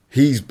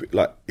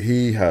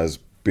he has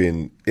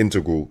been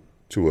integral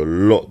to a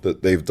lot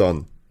that they've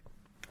done,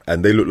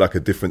 and they look like a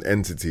different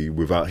entity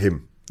without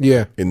him.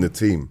 In the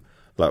team.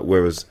 Like,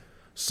 whereas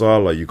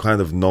Salah, you kind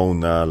of know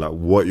now like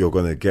what you're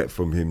going to get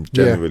from him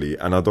generally.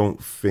 And I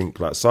don't think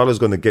Salah's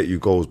going to get you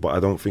goals, but I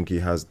don't think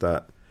he has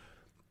that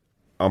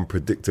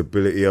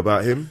unpredictability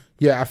about him.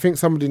 Yeah, I think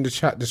somebody in the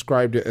chat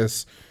described it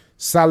as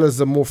Salah's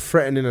a more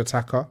threatening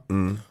attacker,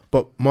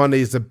 but Mane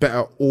is a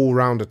better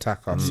all-round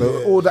attacker.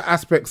 So all the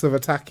aspects of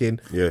attacking,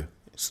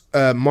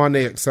 Mane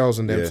excels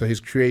in them. So his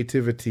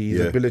creativity,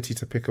 his ability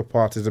to pick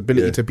apart, his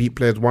ability to beat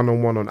players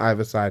one-on-one on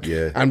either side.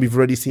 And we've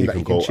already seen that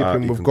he can chip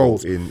in with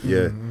goals.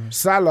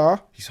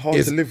 Salah, he's hard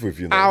to live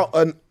with, out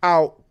and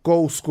out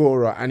goal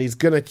scorer, and he's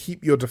going to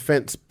keep your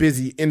defence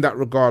busy in that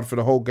regard for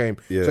the whole game.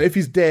 So if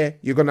he's there,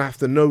 you're going to have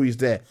to know he's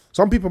there.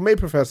 Some people may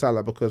prefer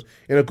Salah because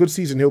in a good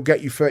season, he'll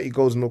get you 30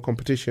 goals in all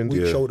competition.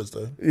 Weak shoulders,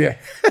 though. Yeah.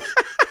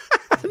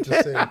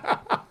 Just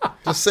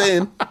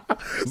saying.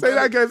 Say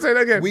that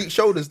again. Weak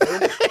shoulders, though.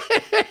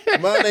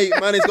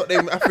 Mane's got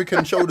them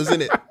African shoulders,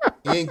 innit?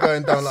 He ain't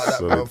going down like that,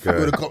 bro.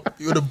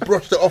 You would have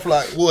brushed it off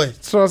like, boy.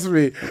 Trust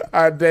me.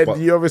 And then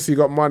you obviously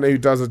got Mane, who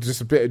does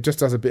just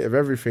does a bit of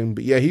everything.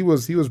 But yeah, he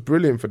was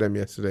brilliant for them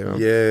yesterday, man.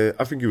 Yeah,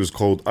 I think he was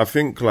cold. I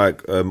think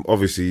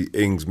obviously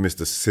Ings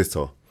missed a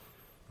sitter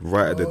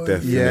right at the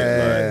death.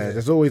 Yeah,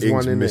 there's always Ings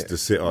one in missed a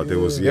sitter. There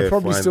was they're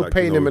probably still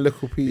paying him a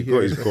little He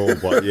got his goal,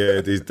 but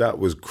that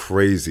was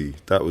crazy.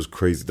 That's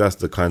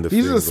the kind of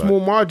these are the small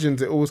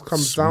margins it always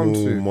comes down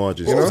to. Small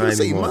margins. I was going to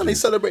say, Mane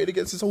celebrated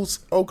against his whole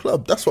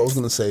club. That's what I was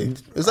going to say.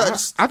 Is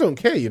that I don't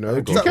care, Do you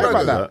care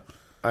about that?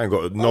 I ain't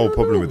got no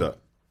problem with that.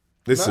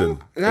 Listen,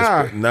 you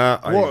out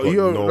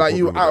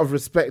of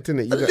respect,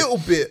 innit? A little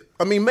bit.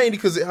 I mean, mainly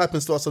because it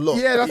happens to us a lot.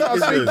 Yeah, that's what I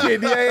was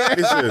thinking. Yeah.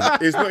 Listen,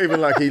 it's not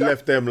even like he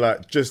left them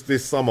like just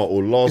this summer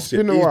or last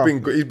year.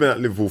 He's been at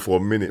Liverpool for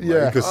a minute, man.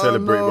 Yeah. He could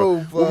celebrate.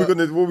 What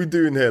are we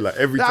doing here? Like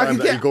every time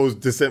that he goes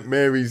to St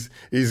Mary's,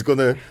 he's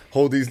gonna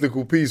hold his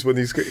little piece when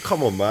he's.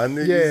 Come on, man.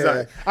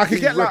 Yeah, I could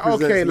get like,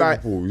 okay,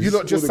 like you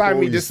lot just signed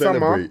me this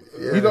summer.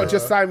 You lot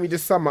just signed me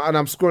this summer, and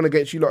I'm scoring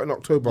against you lot in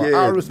October.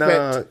 Out of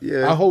respect,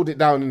 I hold it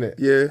down, innit?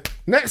 Yeah.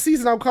 Next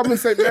season, I'm coming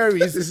St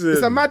Mary's.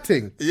 It's a mad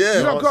thing. Yeah,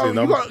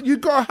 you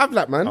gotta have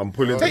that, man. I'm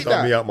pulling the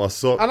dummy out my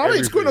sock. And I know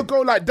it's gonna go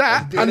like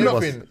that.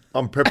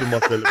 I'm prepping my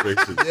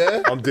celebrations.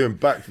 Yeah, I'm doing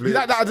backflips. You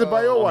like that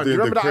Adebayo one? You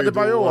remember that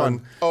Adebayo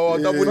one? Oh,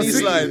 double knee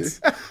slides.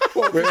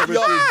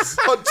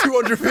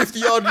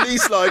 250-yard knee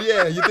slide.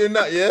 Yeah, you doing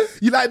that? Yeah,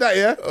 you like that?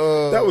 Yeah,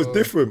 that was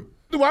different.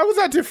 Why was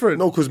that different?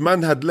 No, because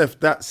man had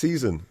left that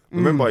season.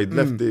 Remember, he'd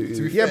left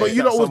it. Yeah, but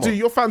you lot was doing.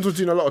 Your fans was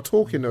doing a lot of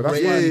talking though.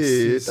 That's why.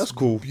 That's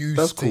cool.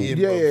 That's cool.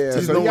 Yeah.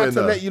 So he had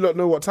to let you lot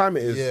know what time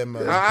it is. Yeah,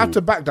 man. I have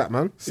to back that,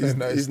 man.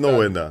 He's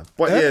nowhere now.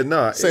 But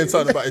saying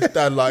something about his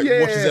dad, like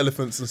watches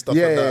elephants and stuff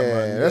like that,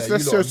 man. Let's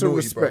show some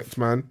respect,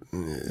 man.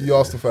 You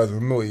asked the fans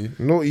were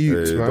naughty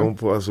youths, man. Don't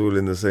put us all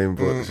in the same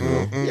box, you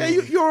know. Yeah,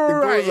 you're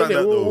alright.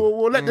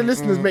 We'll let the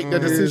listeners make their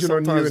decision on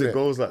you. Sometimes it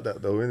goes like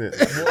that, though, innit?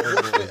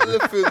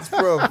 Elephants,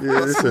 bro.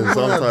 Yeah, listen.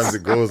 Sometimes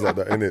it goes like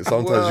that, innit?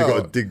 Sometimes you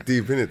got to dig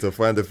deep in it to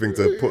find a thing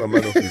to put a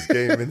man off his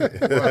game,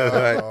 innit?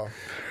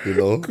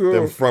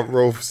 Them front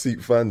row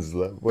seat fans.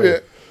 Like, yeah.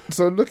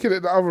 So looking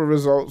at the other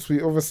results,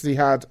 we obviously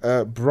had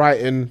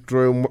Brighton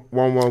drawing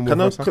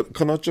 1-1.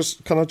 Can I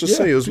just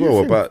say as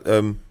well about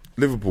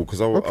Liverpool? Because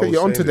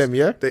you're onto them,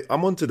 yeah?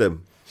 I'm onto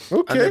them.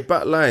 Okay. And their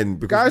back line.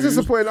 Guys are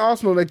supporting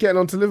Arsenal, they're getting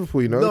onto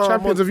Liverpool, you know,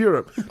 champions of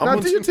Europe. Now,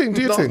 do you think?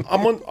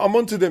 I'm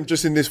onto them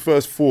just in this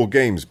first 4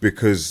 games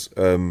because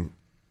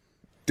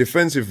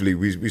defensively,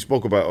 we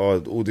spoke about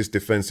all this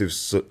defensive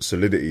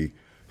solidity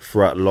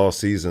throughout last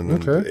season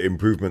and the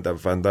improvement that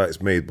Van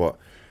Dijk's made. But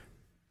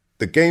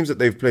the games that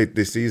they've played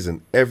this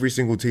season, every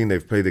single team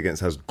they've played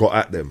against has got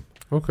at them.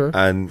 Okay.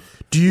 And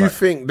do you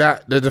think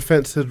that the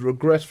defence has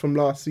regressed from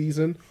last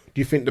season?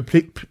 Do you think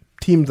the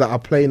teams that are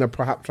playing are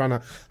perhaps trying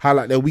to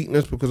highlight their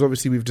weakness? Because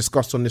obviously we've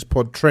discussed on this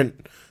pod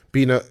Trent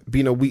being a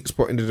weak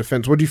spot in the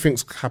defence. What do you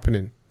think's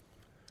happening?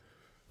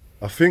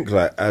 I think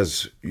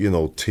as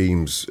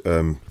teams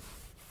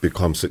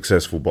become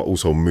successful but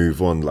also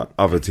move on, like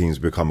other teams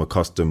become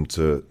accustomed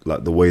to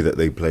like the way that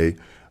they play.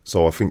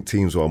 So I think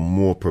teams are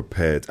more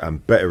prepared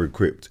and better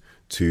equipped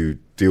to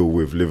deal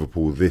with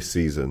Liverpool this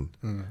season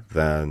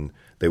than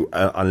they,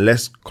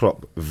 unless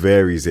Klopp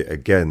varies it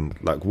again,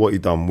 like what he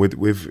done with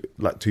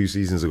like 2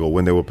 seasons ago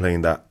when they were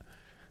playing that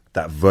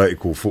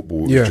vertical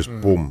football, it was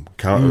just boom,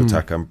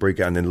 counter-attack and break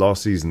it. And then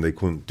last season they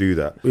couldn't do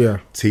that. Yeah.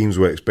 Teams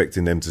were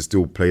expecting them to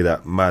still play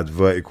that mad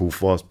vertical,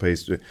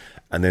 fast-paced,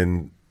 and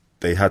then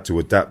they had to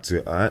adapt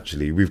to,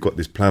 actually, we've got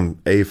this plan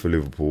A for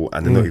Liverpool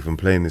and they're not even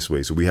playing this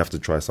way, so we have to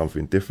try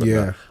something different.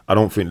 Yeah. Now, I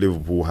don't think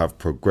Liverpool have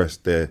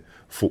progressed their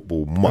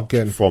football much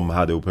from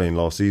how they were playing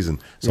last season.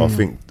 So I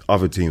think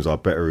other teams are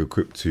better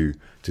equipped to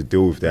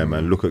deal with them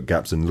and look at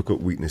gaps and look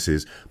at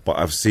weaknesses. But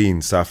I've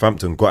seen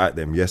Southampton got at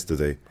them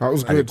yesterday. That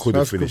was good. It could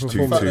have finished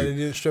 2-2. They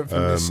didn't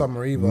strengthen this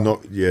summer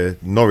either.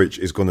 Norwich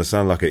is going to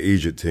sound like an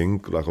Egypt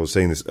thing. Like I was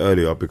saying this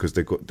earlier, because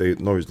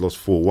Norwich lost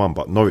 4-1,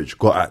 but Norwich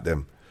got at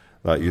them.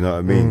 Like, you know what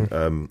I mean?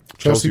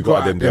 Chelsea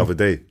got at them the other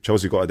day.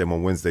 Chelsea got at them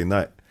on Wednesday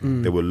night.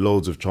 There were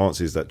loads of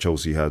chances that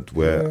Chelsea had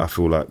where I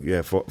feel like,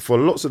 for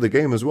lots of the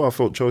game as well, I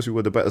felt Chelsea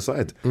were the better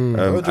side.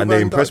 And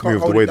they impressed me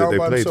with the way that they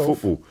played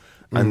football.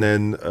 And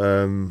then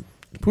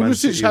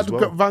Pulisic had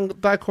Van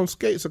Dijk on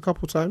skates a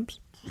couple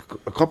times.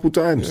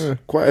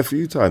 Quite a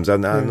few times.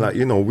 And like,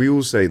 we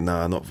all say,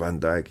 not Van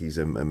Dijk, he's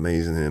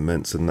amazing and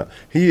immense and that.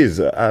 He is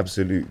an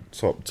absolute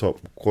top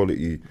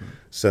quality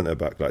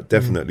centre-back. Like,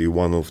 definitely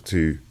one of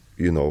 2,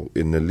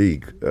 in the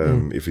league.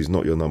 If he's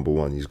not your number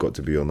 1, he's got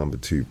to be your number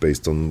 2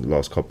 based on the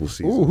last couple of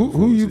seasons.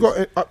 Who you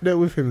got up there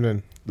with him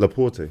then?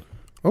 Laporte.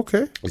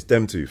 Okay. It's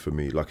them 2 for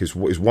me. Like, it's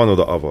one or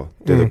the other.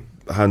 They're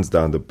hands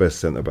down the best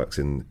centre-backs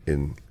in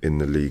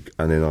the league.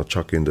 And then I'll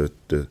chuck in the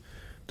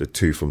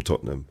 2 from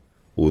Tottenham.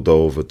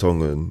 Although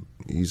Vertonghen,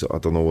 I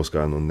don't know what's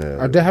going on there.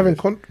 Are they having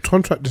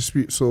contract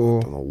disputes or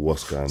I don't know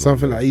what's going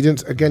something on like? He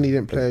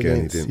didn't play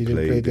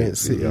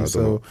against City. Yeah,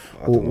 so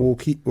we'll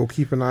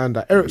keep an eye on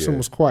that. Eriksen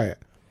was quiet.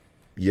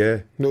 Yeah,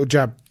 little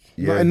jab.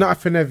 Yeah, not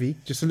for Nevi,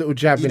 just a little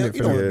jab in it. He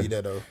don't want to be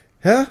there though.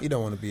 Huh? He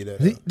don't want to be there.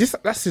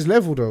 That's his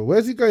level though.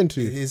 Where's he going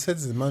to? His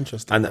head's in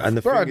Manchester. And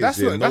the thing is, that's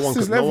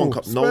his level.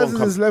 Spurs is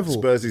his level.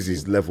 Spurs is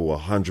his level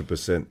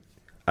 100%,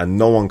 and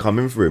no one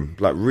coming for him.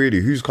 Like, really,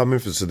 who's coming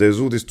for? So there's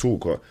all this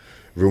talk.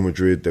 Real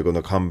Madrid, they're going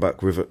to come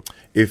back with it.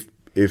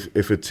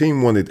 If a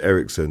team wanted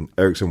Eriksen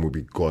would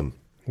be gone.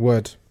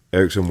 Word.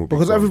 Eriksen will be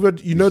because gone.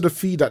 everybody, the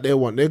fee that they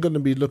want, they're going to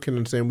be looking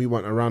and saying we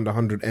want around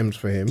 100 M's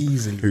for him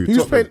easily.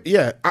 Who's paying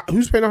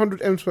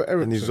 100 M's for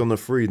Eriksen? And he's on a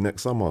free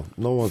next summer.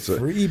 No one's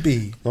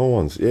freebie. No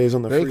one's. Yeah, he's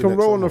on the free. They can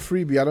roll on a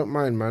freebie. I don't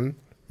mind, man.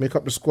 Make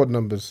up the squad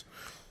numbers.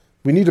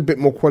 We need a bit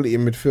more quality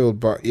in midfield,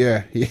 but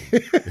yeah.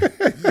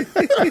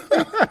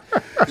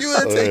 You would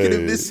have taken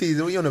him this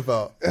season. What are you on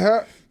about?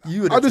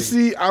 You would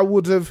honestly, I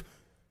would have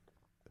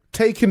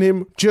taken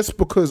him just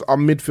because our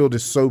midfield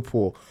is so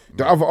poor.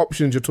 The other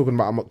options you're talking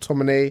about are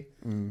McTominay,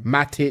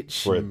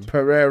 Matic,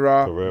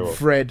 Pereira,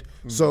 Fred.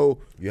 So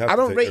I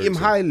don't rate him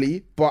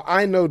highly, but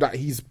I know that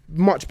he's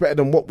much better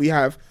than what we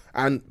have.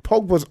 And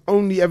Pogba's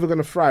only ever going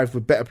to thrive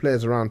with better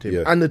players around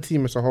him and the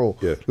team as a whole.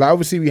 Yeah. Like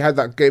obviously we had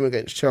that game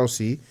against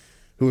Chelsea,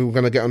 who we're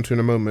going to get onto in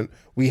a moment.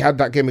 We had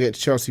that game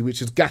against Chelsea, which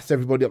has gassed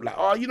everybody up like,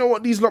 oh, you know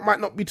what? These lot might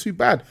not be too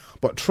bad.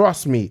 But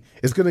trust me,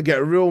 it's going to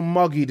get real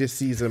muggy this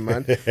season,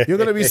 man. You're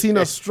going to be seeing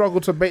us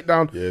struggle to break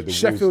down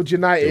Sheffield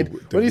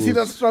United. When you see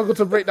us struggle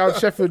to break down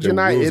Sheffield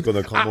United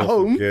at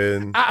home,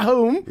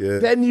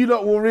 then you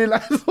lot will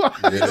realise why.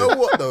 You know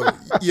what, though?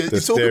 You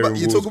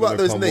talk about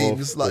those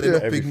names, like they're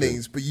not big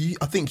names, but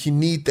I think you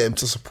need them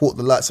to support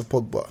the likes of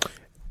Pogba.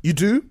 You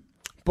do,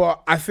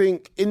 but I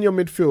think in your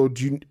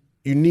midfield,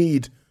 you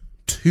need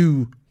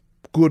two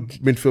good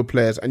midfield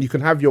players, and you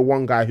can have your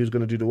one guy who's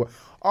going to do the work.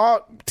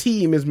 Our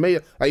team is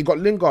made like you got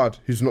Lingard,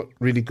 who's not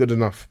really good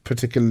enough,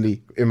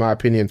 particularly in my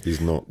opinion.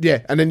 He's not.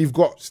 Yeah, and then you've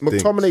got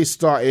McTominay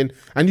starting,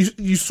 and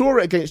you saw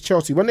it against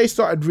Chelsea when they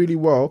started really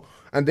well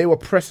and they were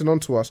pressing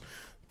onto us.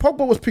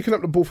 Pogba was picking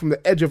up the ball from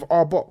the edge of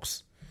our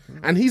box,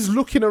 and he's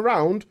looking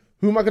around.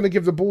 Who am I going to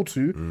give the ball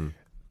to?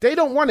 They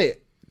don't want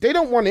it. They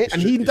don't want it,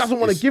 and he doesn't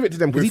want to give it to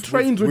them because he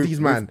trains with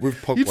these man.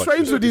 He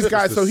trains with these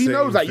guys, so he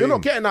knows that you're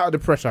not getting out of the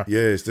pressure.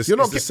 Yeah, it's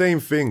the same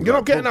thing. You're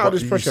not getting out of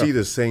this pressure. You see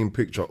the same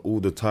picture all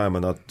the time,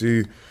 and I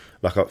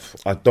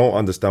don't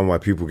understand why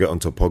people get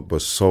onto Pogba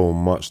so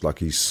much. Like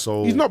he's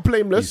not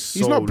blameless.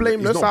 He's not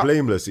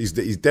blameless. He's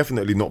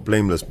definitely not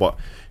blameless, but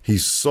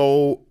he's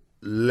so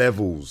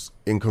levels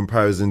in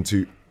comparison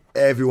to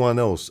everyone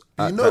else.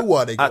 At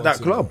that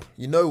club.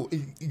 You know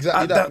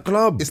exactly at that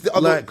club. It's the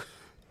other.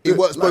 It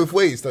works both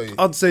ways, don't you?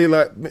 I'd say,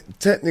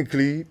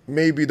 technically,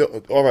 maybe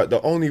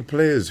the only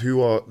players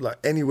who are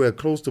anywhere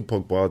close to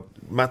Pogba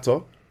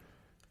Mata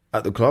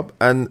at the club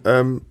and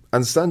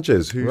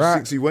Sanchez, who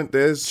since he went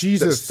there,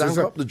 stank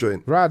up the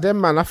joint. Right,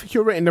 them man. I think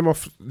you're rating them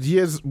off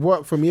years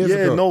work from years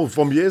ago. Yeah, no,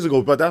 from years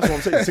ago. But that's what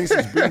I'm saying. Since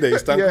he's been there, he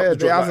stank up the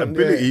joint.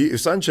 Ability. If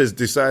Sanchez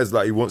decides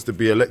he wants to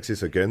be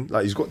Alexis again,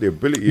 he's got the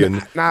ability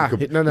and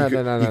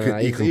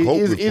he can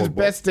cope with his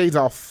best days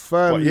are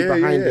firmly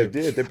behind him.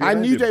 Yeah, I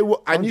knew they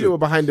were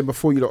behind him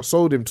before you lot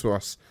sold him to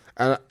us.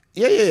 And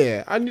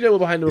I knew they were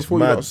behind him before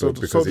you lot sold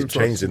him to us. Because it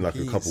changed in a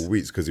couple of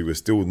weeks because he was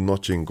still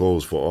notching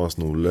goals for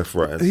Arsenal left,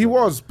 right, and he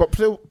was, but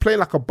playing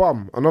like a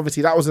bum. And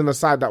obviously that was in a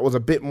side that was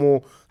had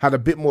a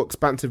bit more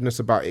expansiveness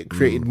about it,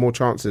 created more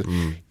chances.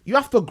 You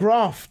have to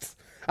graft.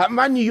 At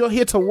Man U, you're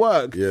here to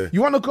work. Yeah.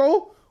 You want to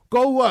go?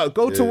 Go work.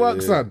 Go to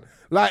work, son.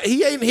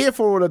 He ain't here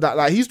for all of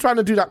that. He's trying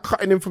to do that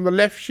cutting in from the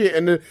left shit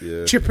and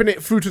chipping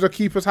it through to the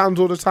keeper's hands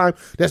all the time.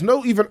 There's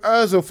no even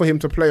Ozil for him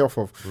to play off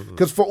of.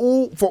 Because for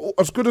all,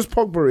 as good as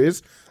Pogba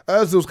is,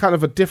 Ozil's kind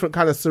of a different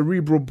kind of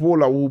cerebral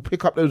baller who will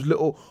pick up those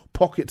little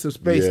pockets of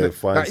space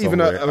that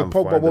even a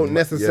Pogba won't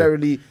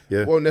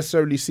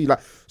necessarily see.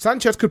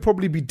 Sanchez could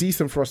probably be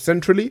decent for us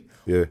centrally,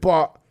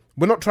 but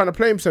we're not trying to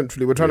play him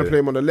centrally. We're trying to play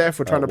him on the left.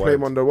 We're trying to play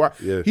him on the right.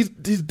 Yeah. His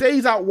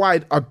days out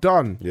wide are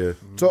done. Yeah.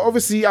 So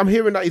obviously I'm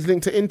hearing that he's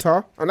linked to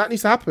Inter, and that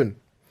needs to happen.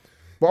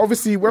 But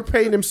obviously we're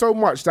paying him so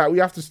much that we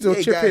have to still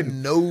chip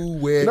in.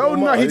 Nowhere.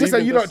 No, he just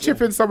said you're not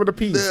chipping some of the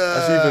piece.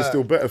 That's even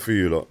still better for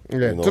you lot. Yeah.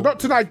 You know?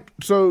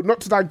 So not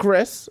to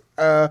digress,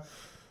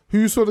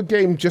 who saw the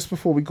game just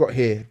before we got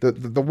here? The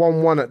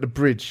 1-1 at the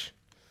bridge.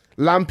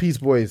 Lampy's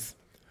boys.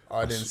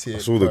 I didn't see it. I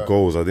saw the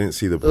goals. I didn't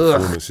see the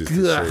performances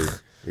to say.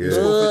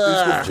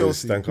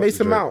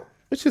 Mason Mount,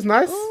 which is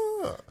nice.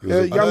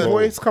 Young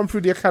boys come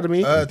through the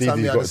academy.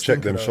 Ndidi's got to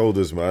check them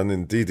shoulders, man.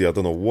 Ndidi, I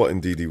don't know what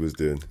Ndidi was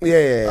doing.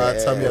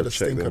 Tammy had to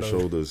check them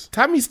shoulders.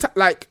 Tammy's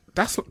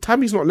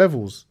Tammy's not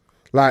levels.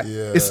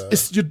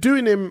 It's you're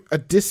doing him a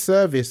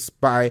disservice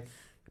by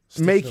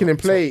making him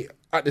play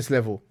at this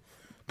level.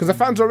 Because the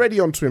fans are already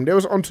onto him. They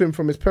was onto him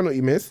from his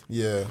penalty miss.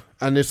 Yeah.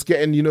 And it's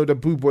getting, the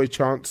boo boy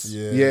chance.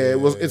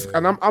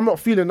 And I'm not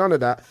feeling none of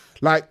that.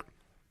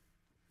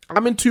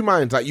 I'm in two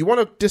minds. You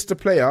want to diss the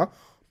player,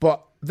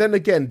 but then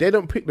again, they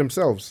don't pick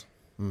themselves.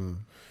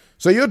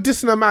 So you're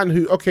dissing a man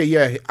who,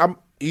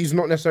 he's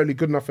not necessarily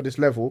good enough for this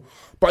level,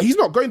 but he's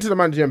not going to the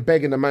manager and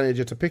begging the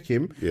manager to pick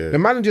him. Yeah. The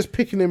manager's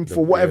picking him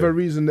for whatever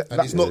reason.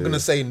 And he's not going to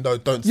say, no,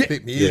 don't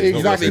pick me.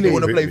 Exactly. They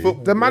want to play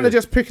football. The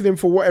manager's picking him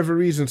for whatever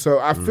reason. So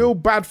I feel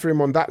bad for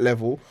him on that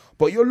level,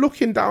 but you're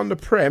looking down the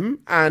Prem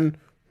and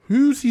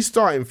who's he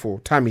starting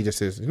for? Tammy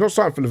just is. He's not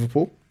starting for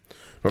Liverpool.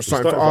 Not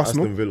starting for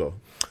Arsenal. Aston Villa.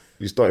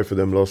 He started for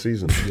them last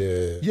season.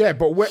 Yeah,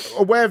 but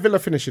where are Villa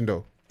finishing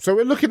though? So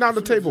we're looking down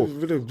the table.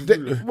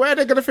 Where are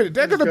they going to finish?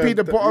 They're going to be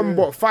the bottom,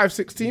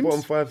 5-6 teams?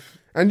 Bottom 5.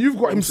 And you've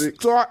got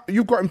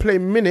him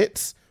playing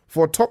minutes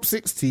for a top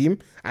 6 team,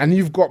 and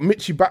you've got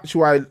Michy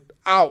Batshuayi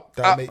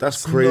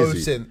That's crazy. No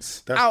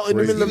sense. That's out in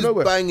the middle of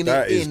nowhere. Banging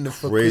it in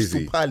for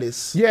Crystal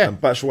Palace. Yeah, and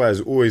Batshuayi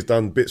has always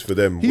done bits for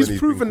them. He's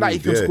proven that he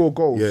can score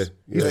goals. Yeah.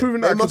 He's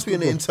proven that there must be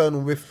an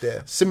internal rift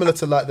there, similar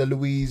to like the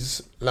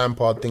Louise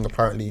Lampard thing.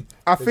 Apparently,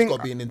 I think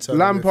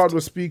Lampard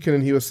was speaking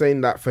and he was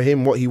saying that for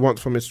him, what he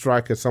wants from his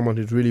striker is someone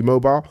who's really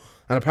mobile.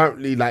 And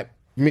apparently, like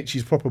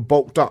Mitchie's proper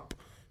bulked up,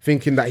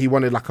 thinking that he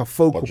wanted like a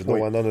focal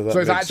point. So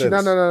it's actually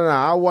no.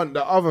 I want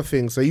the other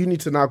thing. So you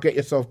need to now get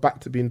yourself back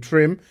to being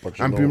trim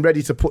and being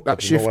ready to put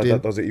that shift in.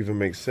 That doesn't even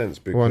make sense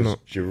because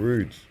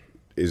Giroud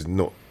is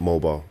not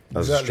mobile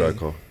as a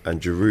striker,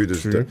 and Giroud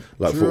is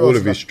for all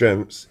of his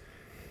strengths.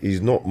 He's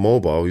not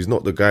mobile. He's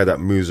not the guy that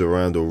moves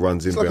around or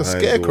runs in behind. He's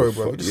like a scarecrow,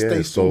 bro. He just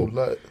stays still.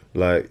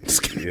 I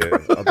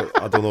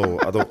don't know.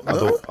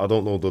 I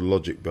don't know the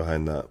logic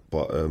behind that,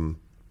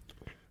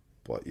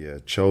 but yeah,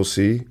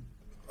 Chelsea.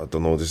 I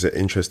don't know. This is an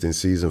interesting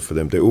season for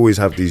them. They always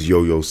have these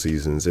yo-yo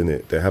seasons,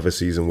 innit? They have a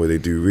season where they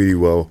do really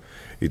well.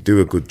 They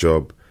do a good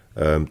job.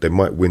 They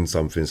might win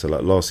something. So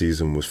like last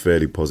season was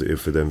fairly positive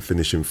for them,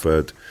 finishing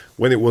third.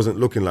 When it wasn't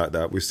looking like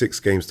that, with 6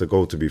 games to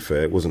go, to be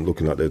fair, it wasn't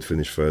looking like they'd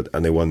finish third,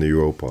 and they won the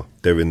Europa.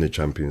 They're in the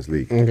Champions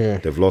League. Okay.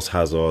 They've lost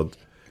Hazard.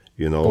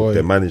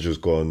 Their manager's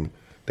gone.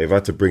 They've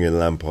had to bring in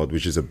Lampard,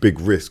 which is a big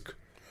risk,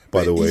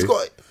 by the way.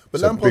 But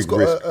Lampard's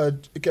got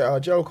to get a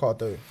jail card,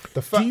 though.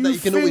 The fact that he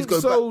can always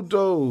go back.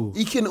 Though?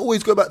 He can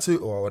always go back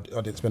to,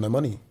 I didn't spend no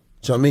money. Do you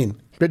know what I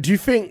mean? But do you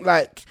think,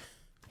 like,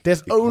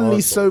 there's only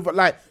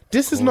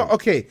this is not,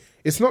 okay,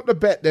 it's not the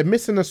bet. They're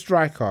missing a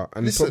striker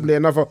and probably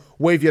another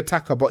wavy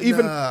attacker. But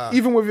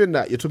even within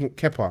that, you're talking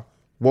Kepa,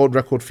 world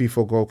record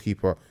FIFA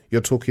goalkeeper. You're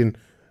talking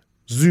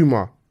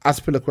Zuma,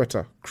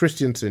 Azpilicueta,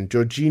 Christensen,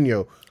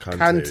 Jorginho,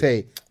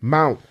 Kante,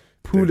 Mount,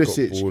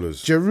 Pulisic,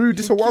 Giroud.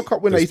 This is a World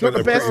Cup winner. He's not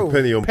the best.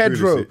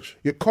 Pedro,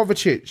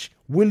 Kovacic,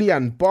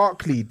 Willian,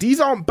 Barkley. These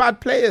aren't bad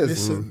players.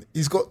 Listen,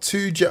 he's got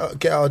 2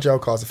 get out of jail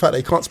cards. The fact that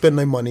he can't spend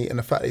no money and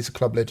the fact that he's a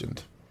club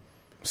legend.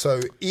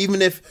 So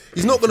even if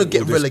he's not going to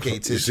get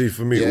relegated, you see,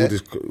 for me,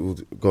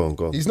 go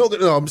on. He's not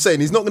going. No, I'm saying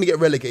he's not going to get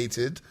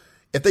relegated.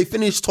 If they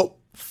finish top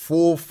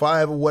 4,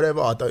 5 or whatever,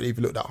 I don't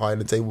even look that high in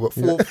the table, but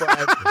 4,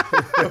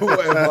 5 or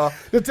whatever.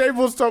 The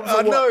table stops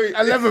at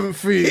 11th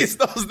for you. It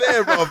starts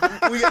there, bro.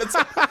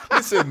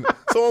 Listen,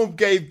 someone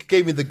gave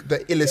me the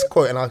illest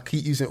quote and I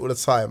keep using it all the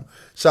time.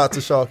 Shout out to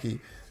Sharky.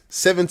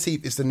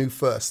 17th is the new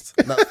first.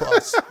 And that's for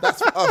us. That's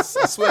for us.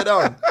 I swear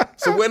down.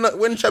 So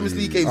when Champions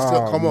League games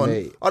come on,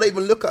 I don't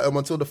even look at them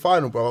until the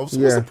final, bro. What's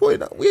the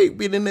point? We ain't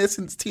been in there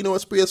since Tino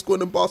Asprilla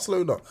scored in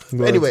Barcelona.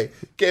 But anyway,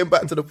 getting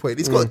back to the point.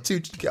 He's got 2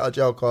 get out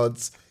jail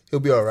cards.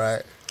 He'll be all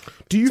right.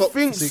 Do you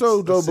think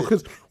so, though?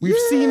 Because we've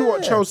seen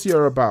what Chelsea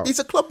are about. He's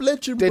a club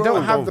legend, bro. They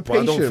don't have the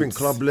patience. I don't think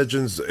club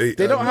legends... They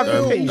don't have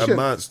the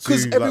patience.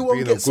 Because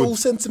everyone gets all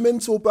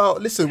sentimental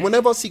about... Listen,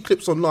 whenever I see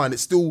clips online,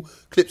 it's still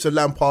clips of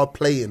Lampard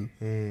playing.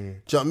 Do you know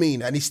what I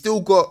mean? And he's still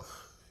got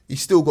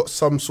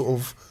some sort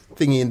of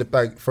thingy in the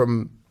bank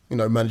from,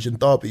 managing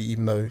Derby,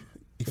 even though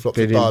he flopped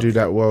at Derby. They didn't do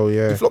that well,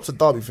 yeah. He flopped at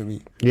Derby for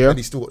me. Yeah. And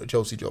he still got the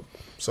Chelsea job.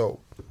 So,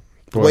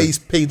 the way he's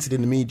painted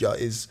in the media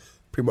is...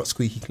 pretty much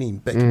squeaky clean,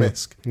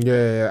 Beckham-esque.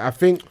 Yeah, I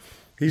think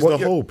he's the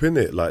hope,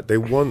 innit? Like they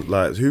want,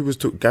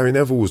 Gary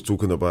Neville was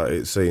talking about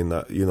it, saying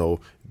that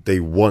they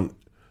want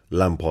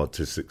Lampard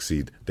to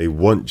succeed, they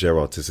want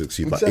Gerrard to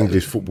succeed. Exactly. Like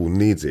English football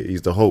needs it.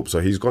 He's the hope,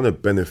 so he's gonna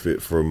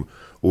benefit from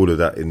all of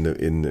that in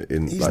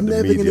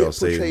the media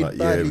saying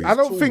like, I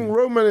don't think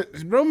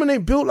Roman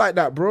ain't built like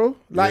that, bro.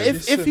 Like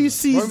if he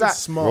sees that,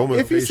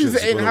 if he sees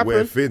it ain't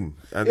happen,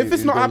 if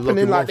it's not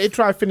happening, like they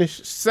try to finish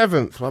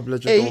 7th, club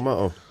legend don't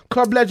matter.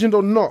 Club legend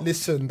or not.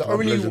 Listen, they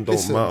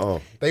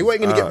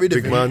weren't going to get rid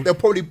of him. Man. They'll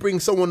probably bring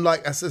someone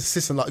like as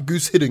assistant, like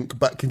Goose Hiddink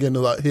back again.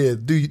 Like, here,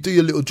 do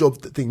your little job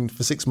thing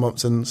for 6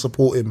 months and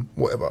support him,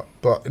 whatever.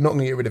 But they're not going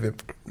to get rid of him.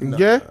 No.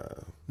 Yeah.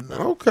 No.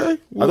 Okay.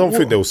 I don't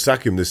think they'll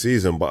sack him this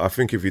season, but I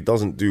think if he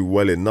doesn't do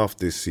well enough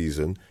this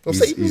season,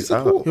 he's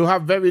out. He'll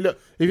have very little.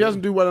 If he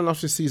doesn't do well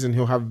enough this season,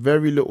 he'll have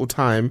very little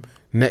time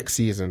next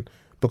season.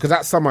 Because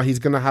that summer he's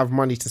going to have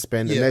money to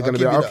spend, and they're going to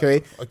be like,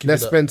 okay,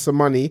 let's spend some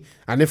money.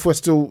 And if we're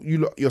still,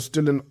 you're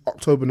still in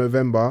October,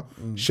 November,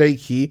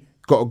 shaky,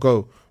 got to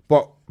go.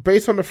 But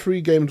based on the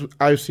 3 games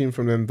I've seen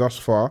from them thus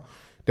far,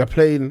 they're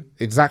playing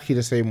exactly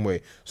the same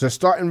way. So they're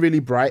starting really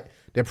bright.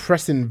 They're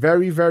pressing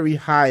very, very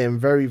high and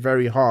very,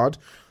 very hard.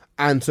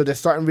 And so they're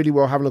starting really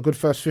well, having a good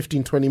first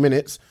 15, 20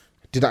 minutes.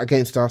 Did that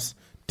against us.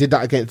 Did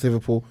that against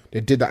Liverpool.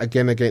 They did that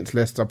again against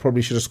Leicester.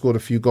 Probably should have scored a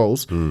few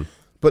goals.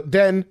 But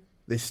then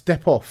they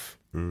step off.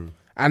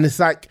 And it's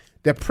like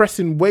they're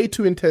pressing way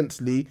too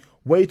intensely,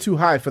 way too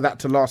high for that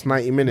to last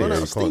 90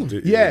 minutes. So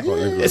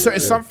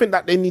it's something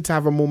that they need to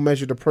have a more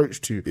measured approach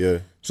to.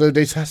 Yeah. So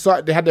they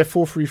had their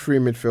 4-3-3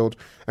 in midfield,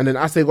 and then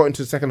as they got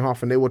into the second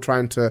half and they were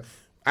trying to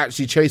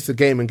actually chase the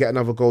game and get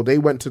another goal, they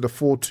went to the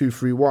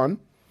 4-2-3-1,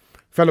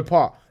 fell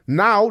apart.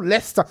 Now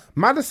Leicester,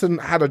 Maddison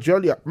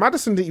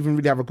didn't even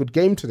really have a good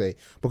game today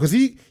because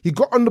he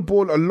got on the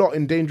ball a lot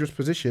in dangerous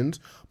positions,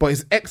 but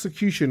his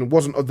execution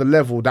wasn't of the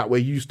level that we're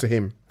used to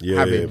him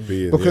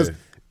having.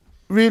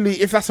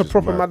 really, if that's a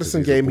proper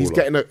Maddison game, he's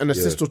getting an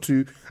assist or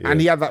two, and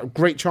he had that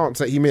great chance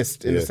that he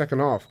missed in the second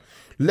half.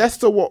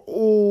 Leicester were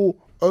all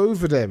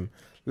over them.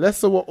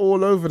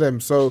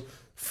 So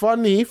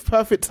funny,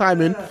 perfect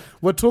timing.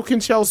 We're talking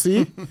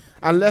Chelsea,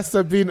 and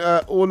Leicester been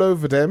all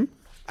over them.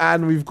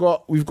 And we've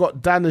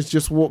got Dan has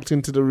just walked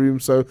into the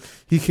room, so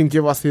he can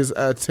give us his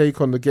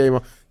take on the game.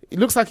 It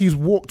looks like he's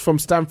walked from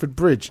Stamford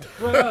Bridge.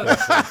 That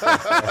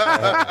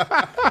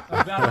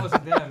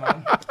wasn't there,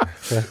 man.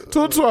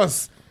 Talk to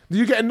us.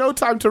 You getting no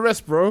time to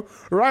rest, bro?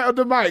 Right on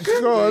the mic.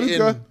 Go on.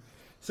 Go.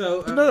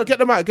 So no, get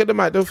the mic.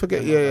 Don't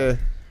forget. Yeah.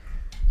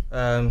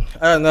 I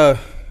don't know.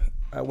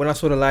 When I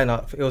saw the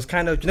lineup, it was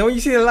kind of, when you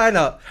see the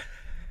lineup,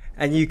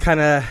 and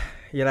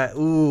you're like,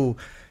 ooh.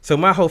 So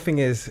my whole thing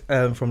is,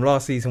 from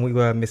last season we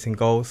were missing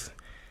goals,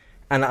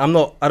 and I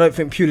don't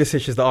think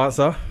Pulisic is the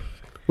answer.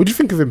 What do you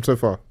think of him so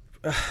far?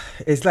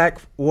 It's like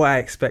what I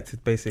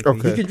expected, basically.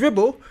 Okay. He can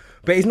dribble,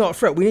 but he's not a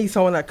threat. We need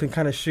someone that can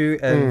kind of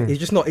shoot, and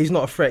he's not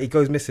a threat. He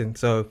goes missing.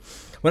 So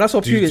when I saw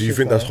Pulisic, do you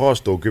think that's harsh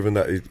though, given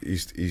that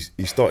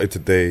he started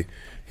today,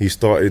 he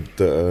started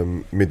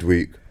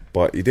midweek,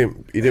 but he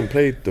didn't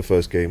play the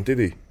first game, did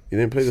he? He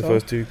didn't play the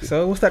first two.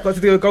 So what's that got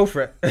to do with goal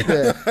threat?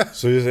 Yeah.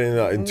 So you're saying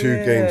that in two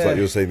games, like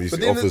you're saying, he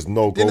offers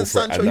no goal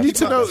threat. You need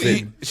to know,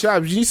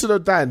 Shams. You need to know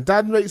Dan.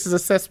 Dan makes his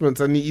assessments,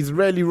 and he's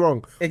rarely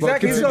wrong.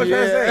 Exactly. He's not trying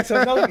to say.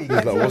 So no, he's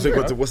like,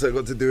 what's that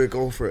got to do with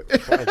goal threat?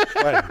 Fine.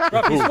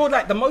 Bro, he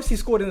scored the most he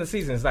scored in the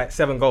season is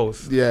 7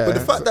 goals. Yeah. But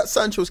the fact that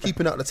Sancho's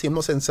keeping out the team, I'm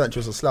not saying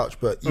Sancho's a slouch,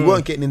 but you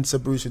weren't getting into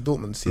Borussia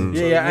Dortmund's team.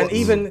 Yeah, and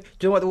even,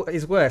 do you know what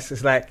is worse?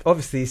 It's like,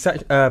 obviously,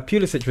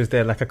 Pulisic was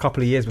there like a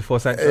couple of years before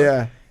Sancho.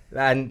 Yeah.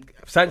 And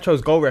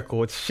Sancho's goal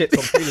record shits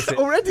on Pulisic.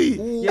 Already?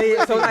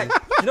 Yeah. So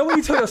when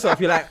you tell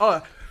yourself, you're like,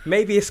 oh,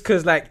 maybe it's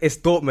because it's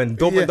Dortmund.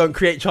 Dortmund don't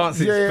create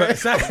chances. Yeah. But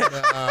it's none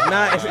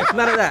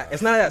of that.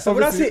 It's none of that. So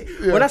when I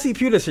see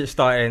Pulisic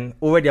starting,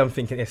 already I'm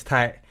thinking it's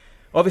tight.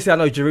 Obviously, I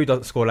know Giroud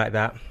doesn't score like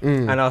that.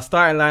 And our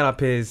starting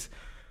lineup is,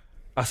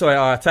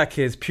 our attack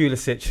is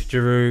Pulisic,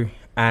 Giroud,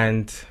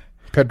 and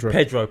Pedro.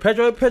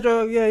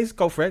 Yeah, he's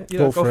goal threat.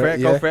 Go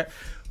for it.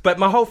 But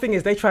my whole thing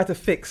is they try to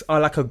fix our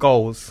lack of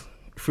goals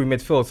through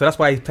midfield, so that's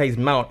why he plays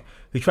Mount.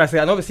 He tries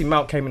to, and obviously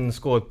Mount came in and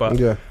scored, but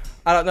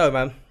I don't know,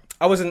 man.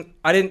 I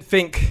didn't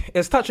think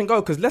it's touch and go,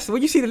 because Leicester,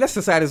 when you see the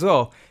Leicester side as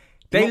well,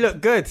 they look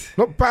good.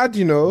 Not bad,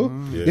 You've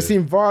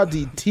seen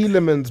Vardy,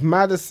 Tielemans,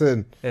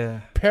 Maddison,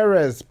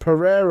 Perez,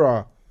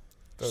 Pereira,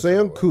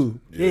 Soyuncu.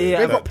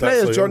 Yeah. They've got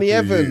players, Johnny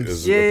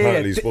Evans.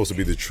 Apparently he's supposed to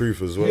be the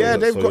truth as well. Yeah,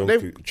 they've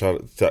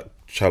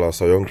Chala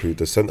Soyuncu,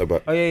 the centre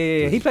back. Oh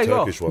yeah. He played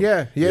well.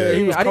 Yeah.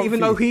 I didn't even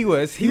know who he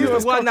was. He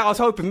was the one that I was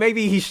hoping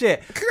maybe he's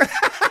shit.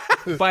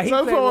 But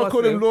so far I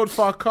call him Lord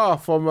Farquhar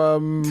from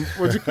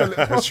what do you call it?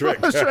 Shrek.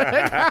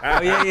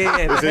 Oh yeah.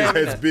 His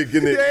head's big,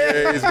 isn't it?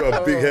 Yeah, he's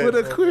got a big head with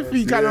a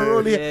quiffy kind of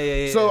rolling.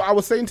 Yeah. So I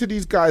was saying to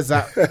these guys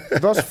that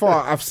thus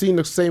far I've seen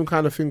the same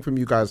kind of thing from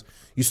you guys.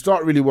 You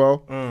start really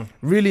well,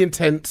 really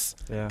intense,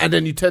 and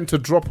then you tend to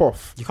drop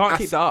off. You can't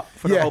keep that up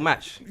for the whole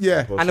match.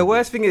 Yeah. And the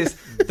worst thing is,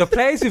 the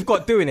players we've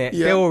got doing it,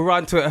 they will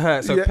run till it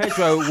hurts. So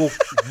Pedro will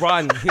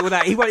run. He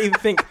won't even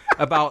think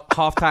about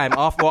half time,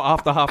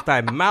 after half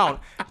time. Mount,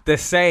 the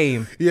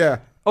same. Yeah.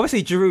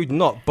 Obviously, Giroud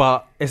not,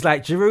 but it's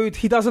like Giroud,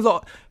 he does a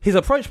lot. His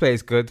approach play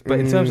is good,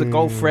 but in terms of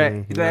goal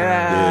threat, he's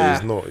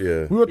not,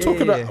 We were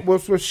talking about,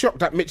 we're shocked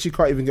that Mitchie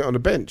can't even get on the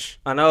bench.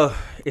 I know.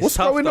 What's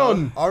going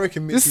on? I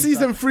reckon this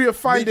season 3 of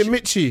finding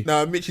Mitchie.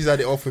 No, Mitchie's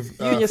had it off with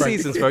you and your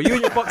seasons, bro. You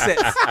and your box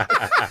sets.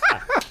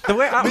 The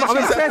way I'm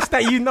impressed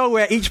that you know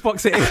where each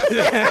box set is.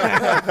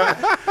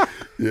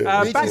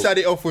 Mitchie's had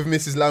it off with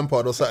Mrs.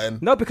 Lampard or something.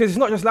 No, because it's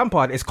not just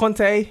Lampard, it's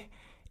Conte.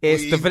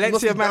 It's the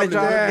Valencia manager.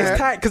 It's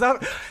tight because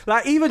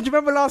even do you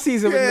remember last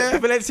season when the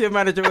Valencia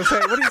manager was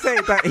saying, what did he say?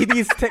 That he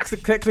needs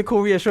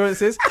technical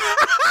reassurances.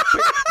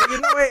 but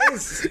you know what it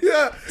is.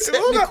 Yeah,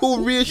 technical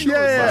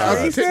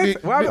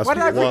reassurances. Why did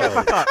I bring that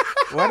back up?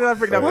 Why did I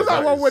bring that back up? Was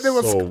that one where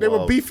they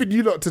were beefing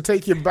you lot to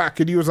take him back,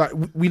 and he was like,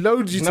 "We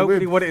loaned you to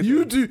win.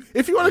 You do.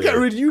 If you want to get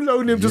rid, you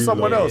loan him to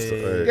someone else.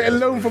 Get a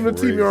loan from the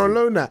team you're on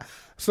loan at."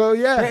 So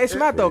it's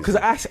mad though, because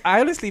I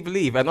honestly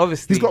believe, and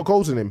obviously he's got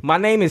goals in him. My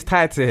name is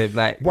tied to him.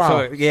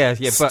 Wow.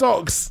 So,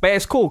 Stocks. But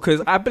it's cool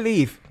because I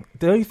believe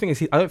the only thing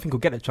is I don't think he'll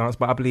get a chance,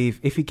 but I believe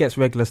if he gets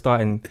regular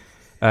starting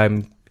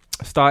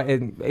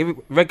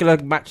regular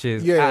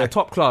matches at a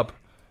top club,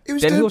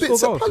 then he'll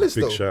score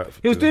goals.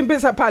 He was doing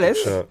bits at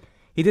Palace.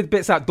 He did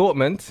bits at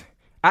Dortmund.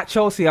 At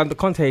Chelsea under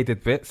Conte he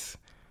did bits.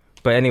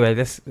 But anyway,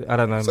 I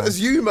don't know. So it's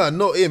you, man,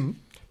 not him.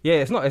 Yeah,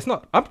 it's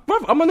not.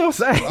 I'm on your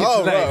side.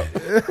 Oh, right.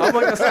 I'm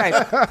on your side.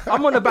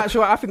 I'm on the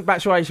Batshuayi. I think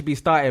Batshuayi should be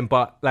starting,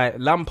 but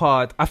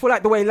Lampard, I feel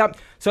like the way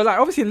so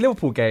obviously the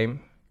Liverpool game,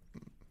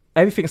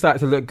 everything started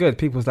to look good.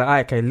 People was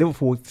like, okay,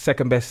 Liverpool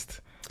second best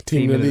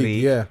team in the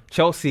league. Yeah.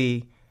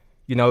 Chelsea,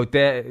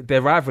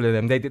 they're rivaling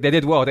them. They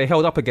did well. They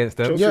held up against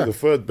them. Chelsea the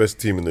third best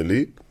team in the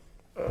league.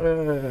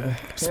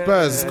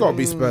 Spurs, it's got to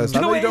be Spurs.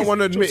 I know you don't want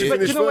to admit it. We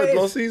finished third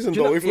last season,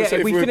 though. We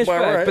finished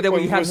third, but then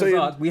we had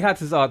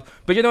Hazard.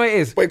 But you know what it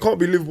is? But it can't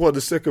be Liverpool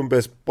the second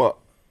best, but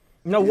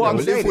No, what I'm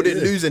saying Liverpool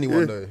didn't lose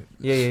anyone though.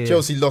 Yeah.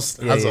 Chelsea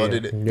lost Hazard,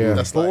 didn't it? Yeah.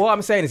 That's But what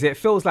I'm saying is, it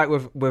feels like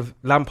with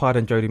Lampard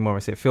and Jody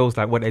Morris, it feels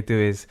like what they do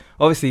is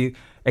obviously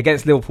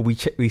against Liverpool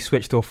we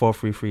switched to a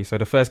 4-3-3. So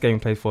the first game we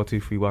played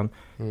 4-2-3-1.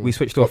 We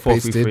switched to a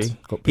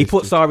 4-3-3. He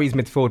put Sarri's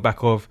midfield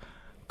back of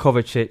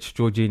Kovacic,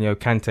 Jorginho,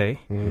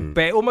 Kante.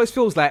 But it almost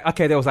feels like,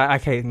 okay, they was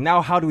like, okay,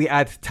 now how do we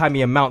add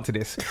Tammy and Mount to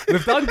this?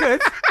 We've done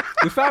good.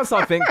 We found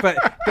something, but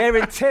they're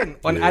intent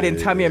on adding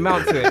Tammy and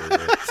Mount to it.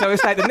 So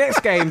it's like the next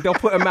game, they'll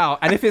put him out.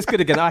 And if it's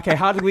good again, okay,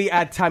 how do we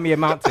add Tammy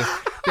and Mount to it?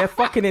 They're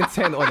fucking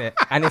intent on it.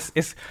 And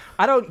it's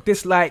I don't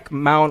dislike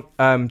Mount.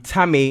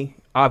 Tammy,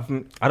 I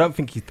don't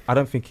think he's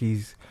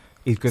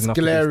good enough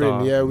to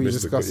start. Yeah, we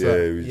discussed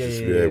that.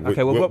 Yeah.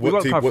 Okay, we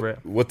won't cover it.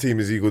 What team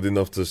is he good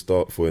enough to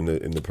start for in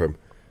the Prem?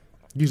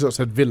 You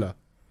said Villa.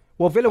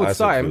 Well, Villa would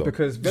start him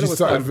because Villa would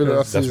start him.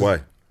 That's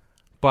why.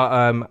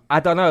 But I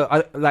don't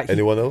know.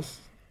 Anyone else?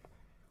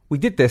 We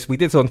did this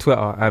on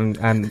Twitter,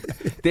 and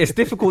it's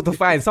difficult to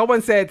find.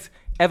 Someone said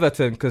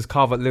Everton because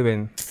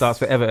Calvert-Lewin starts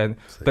for Everton,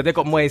 but they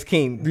got Moyes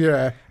Keane.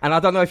 Yeah. And I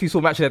don't know if you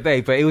saw Match of the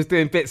Day, but he was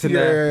doing bits in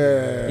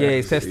there. Yeah,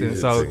 he's testing.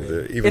 So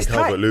even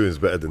Calvert-Lewin's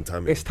better than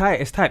Tammy. It's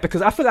tight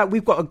because I feel like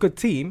we've got a good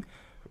team,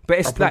 but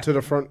it's up to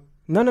the front.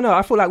 No.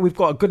 I feel like we've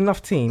got a good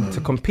enough team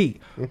to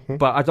compete,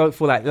 but I don't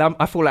feel like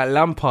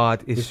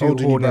Lampard is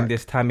holding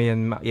this Tammy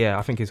and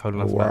I think he's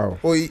holding us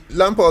back. Well,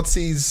 Lampard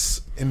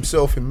sees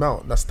himself in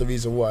Mount. That's the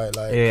reason why.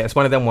 It's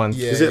one of them ones.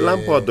 Is it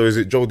Lampard though? Is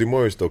it Jody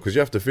Morris though? Because you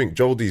have to think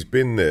Jody's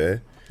been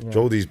there. Yeah.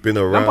 Jody's been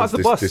around. Lampard's the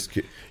boss.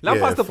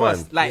 Lampard's the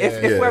boss. Like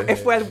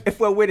if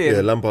we're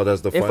winning, Lampard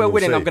has the. If we're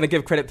winning, say. I'm going to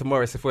give credit to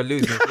Morris. If we're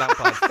losing, it's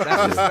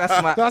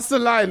Lampard. That's the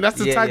line. That's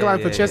the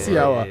tagline for Chelsea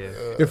Hour.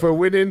 If we're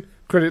winning,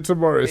 credit to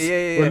Morris.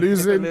 We're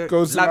losing,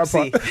 goes to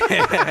Lampard.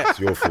 It's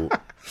your fault.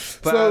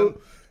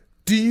 So,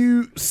 do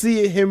you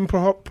see him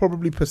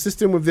probably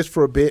persisting with this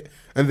for a bit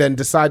and then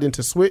deciding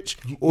to switch,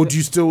 or do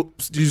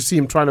you see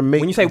him trying to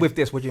make? When you say with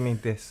this, what do you mean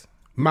this?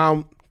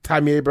 Mount,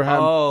 Tammy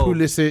Abraham,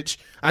 Pulisic,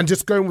 and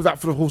just going with that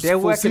for the whole season. They're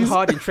working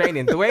hard in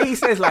training. The way he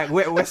says, like,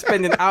 we're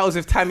spending hours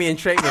with Tammy in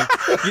training.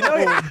 You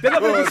know, they're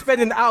not going to be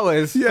spending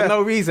hours for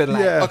no reason.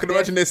 Like, I can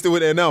imagine they're still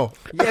there now.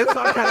 Yeah, that's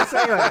what I'm trying to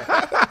say.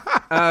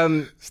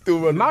 Like. Still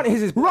running. Mount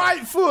is his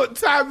right foot,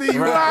 Tammy,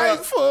 right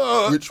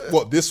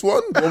foot. This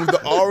one? The one with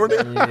the R on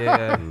it?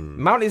 Yeah.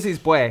 Mount is his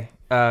boy.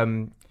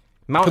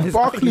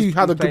 Barkley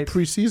had a good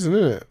pre-season,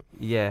 isn't it?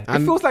 Yeah,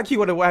 and it feels like you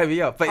want to wind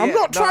me up, but I'm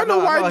not trying to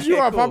wind you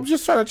up. Cool. I'm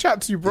just trying to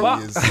chat to you, bro.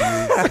 He's doing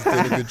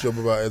a good job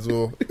about it as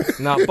well.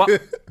 No,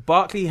 but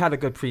Barkley had a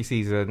good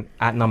pre-season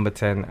at number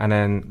 10, and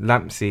then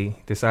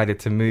Lampsey decided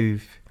to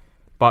move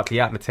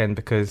Barkley out the 10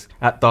 because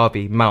at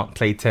Derby Mount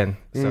played 10.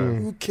 So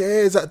who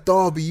cares at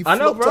Derby? You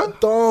flopped bro. At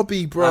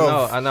Derby,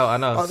 bro. I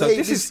know. So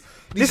this is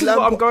what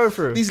I'm going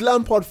through. These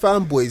Lampard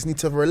fanboys need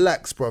to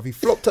relax, bro. He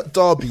flopped at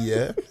Derby,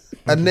 yeah.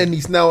 And then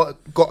he's now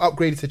got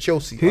upgraded to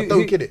Chelsea. I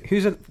don't get it.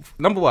 Who's a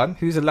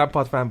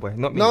Lampard fanboy?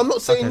 Not me. No, I'm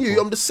not saying you.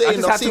 Cool. I'm just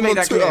saying I've seen him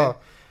on Twitter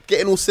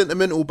getting all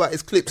sentimental about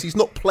his clips. He's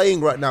not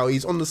playing right now.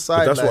 He's on the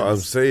side. That's what I'm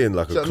saying.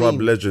 Like a club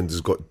legend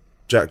has got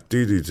Jack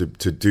Doodoo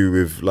to do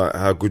with like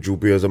how good you'll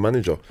be as a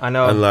manager. I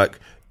know. And like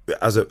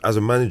as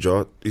a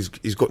manager, he's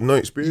got no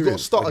experience. He's got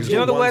to start again. You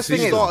know the worst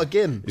thing is start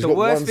again. The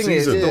worst thing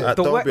is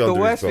the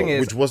worst thing is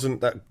which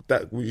wasn't that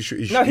you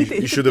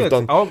should have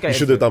done. You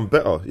should have done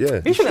better.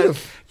 Yeah, he should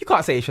have. You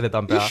can't say he should have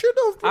done better. He should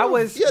have. I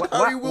was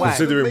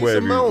considering where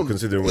they went.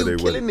 Considering where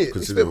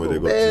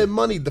they got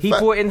money. He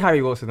brought in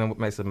Harry Wilson and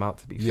Mason Mount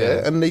to be fair.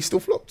 Yeah, and they still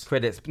flopped.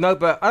 Credits. No,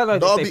 but I don't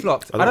know if they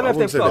flopped. I don't know if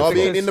they flopped.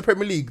 Derby in the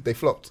Premier League, they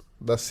flopped.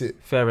 That's it.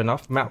 Fair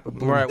enough. Matt,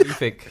 Mariah, what do you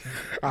think?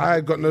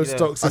 I got no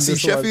stocks. I see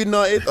Sheffield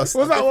United. I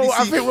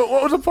think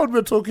what was the pod we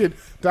were talking?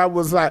 That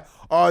was like,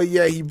 oh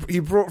yeah, he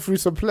brought through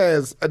some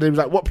players, and he was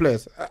like, what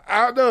players?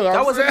 I don't know.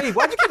 That wasn't me.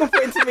 Why'd you keep on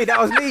putting to me? That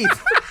was me.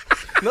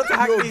 Not to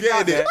hack me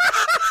down there.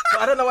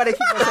 I don't know why they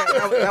keep on saying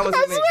that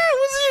wasn't me. It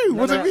was you. It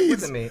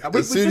wasn't me.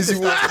 As soon as you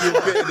walked, you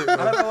were getting it.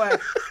 I don't know why.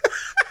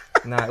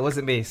 Nah, it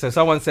wasn't me. So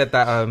someone said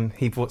that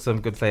he brought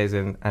some good players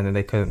in, and then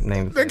they couldn't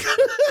name them.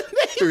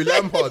 Through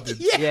Lampard did.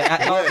 Yeah,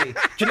 at Derby. Do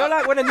you know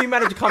like when a new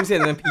manager comes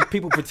in and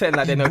people pretend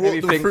like they know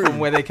everything from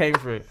where they came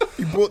through?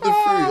 He brought them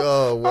through.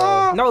 Oh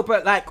wow. No,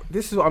 but like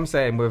this is what I'm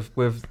saying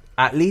with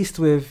at least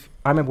with.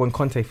 I remember when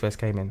Conte first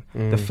came in,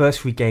 the first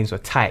 3 games were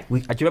tight. Do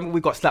you remember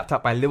we got slapped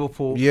up by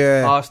Liverpool,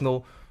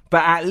 Arsenal?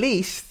 But at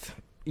least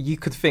you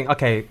could think,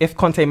 okay, if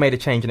Conte made a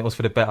change and it was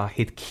for the better,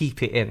 he'd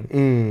keep it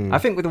in. I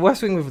think the worst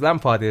thing with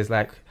Lampard is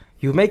like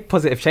you make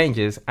positive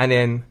changes and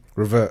then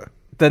revert.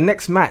 The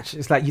next match,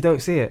 it's like you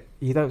don't see it.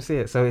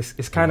 So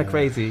it's kind of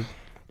crazy.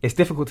 It's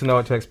difficult to know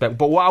what to expect.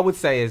 But what I would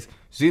say is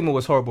Zuma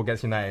was horrible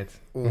against United.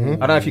 I don't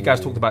know if you guys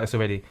talked about this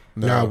already.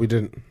 No, we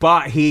didn't.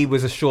 But he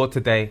was assured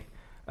today.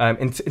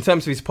 In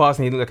terms of his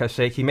passing, he didn't look as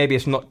shaky. Maybe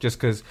it's not just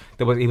because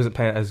he wasn't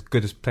playing as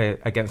good as play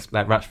against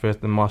like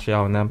Rashford and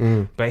Martial and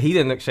them. But he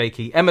didn't look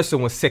shaky.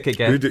 Emerson was sick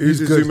again. Who's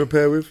the Zuma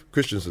pair with?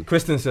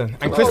 Christensen.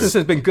 And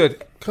Christensen's been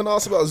good. Can I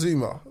ask about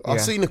Zuma? I've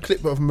seen a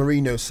clip of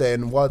Mourinho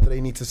saying, why do they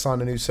need to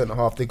sign a new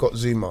centre-half? They got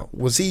Zuma.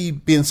 Was he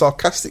being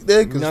sarcastic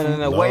there?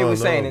 No. What he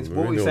was saying is,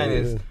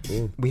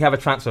 we have a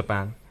transfer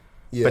ban.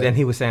 Yeah. But then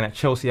he was saying that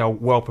Chelsea are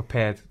well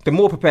prepared. They're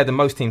more prepared than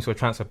most teams for a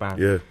transfer ban.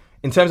 Yeah.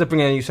 In terms of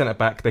bringing a new centre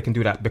back, they can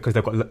do that because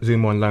they've got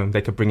Zuma on loan.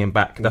 They could bring him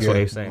back. That's what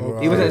he was saying.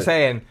 Right. He wasn't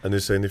saying. And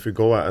they're saying if you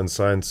go out and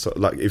sign,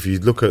 like if you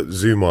look at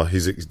Zuma,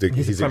 his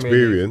experience,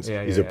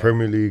 he's a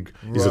Premier League,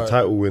 he's a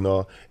title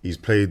winner. He's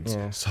played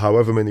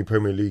however many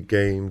Premier League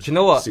games. Do you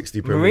know what?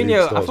 60 Premier League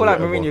starts, I feel like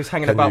Mourinho's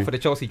hanging about for the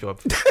Chelsea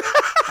job.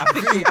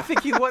 I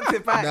think he wants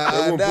it back.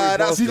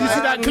 Did you see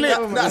that clip?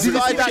 Did you see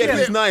that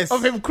clip nice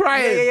of him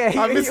crying?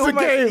 Yeah. I missed the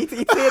game.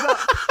 He teared up.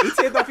 He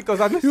teared up because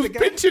I missed the game. He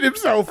was pinching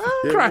himself.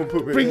 Crying.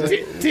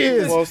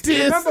 Tears.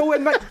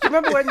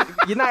 Remember when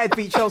United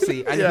beat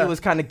Chelsea and he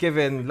was kind of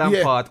giving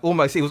Lampard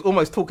he was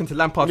almost talking to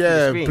Lampard through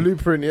the screen.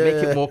 Blueprint,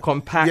 make it more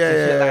compact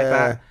and shit like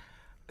that.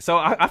 So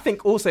I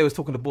think also he was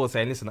talking to the board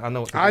saying, listen, I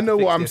know what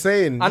I'm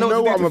saying. I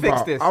know what I'm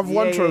about. I've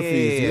won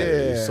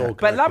trophies.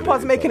 But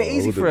Lampard's making it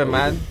easy for him,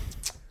 man.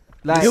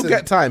 Like, he'll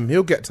get time.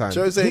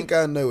 Jose ain't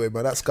going nowhere,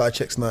 but that Sky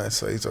check's nice,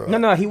 so he's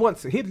alright. No,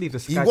 he'd leave the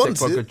Sky check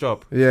for a good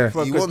job. Yeah,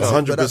 he wants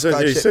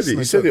 100%.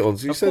 He said it on.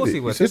 Of course he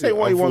would. This ain't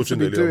what he wants to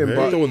be doing,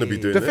 but he don't want to be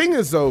doing the thing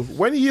is though,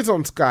 when he is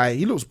on Sky,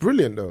 he looks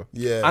brilliant though.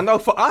 Yeah, I know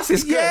for us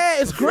it's good.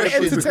 Yeah, it's great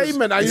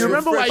entertainment. And you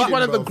remember why he's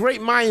one of the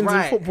great minds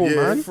in football,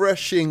 man.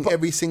 Refreshing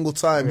every single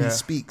time he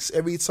speaks.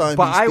 Every time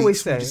but he speaks, I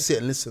always say, just sit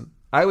and listen.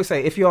 I always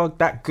say, if you're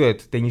that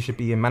good, then you should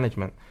be in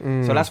management.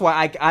 So that's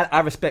why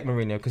I respect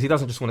Mourinho, because he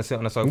doesn't just want to sit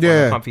on a sofa,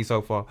 on a comfy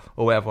sofa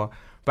or whatever.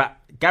 But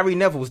Gary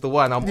Neville's the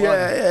one I'm on.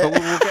 But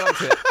we'll get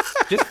onto it.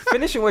 Just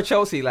finishing with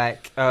Chelsea,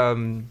 like,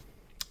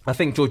 I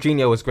think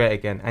Jorginho was great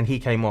again, and he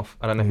came off.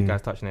 I don't know if you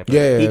guys touched on it,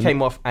 but he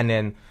came off, and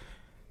then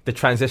the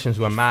transitions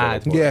were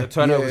mad. The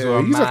turnovers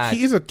were mad.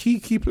 He's a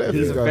key player.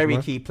 He's a very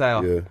key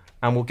player. Yeah.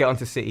 And we'll get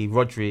onto City.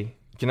 Rodri.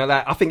 Do you know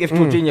that? I think if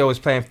Jorginho was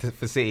playing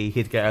for City,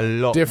 he'd get a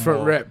lot different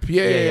more rep.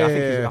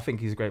 I think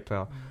he's a great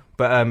player.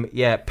 But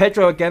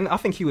Pedro again, I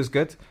think he was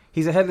good.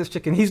 He's a headless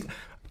chicken.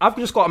 I've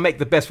just got to make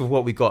the best with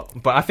what we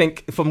got. But I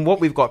think from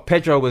what we've got,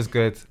 Pedro was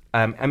good.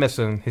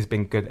 Emerson has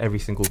been good every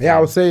single game. Yeah,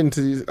 I was saying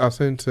to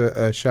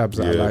Shabs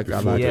that I like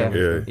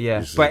him.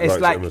 Yeah. But it's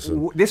like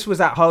this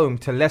was at home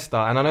to Leicester,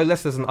 and I know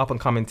Leicester's an up and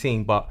coming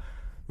team, but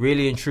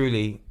really and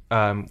truly,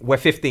 we're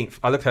 15th.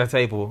 I looked at the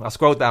table. I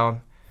scrolled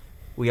down.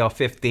 We are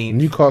 15th.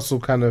 Newcastle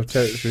kind of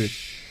territory.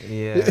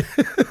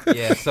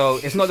 Yeah. So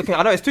it's not looking.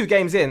 I know it's 2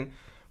 games in,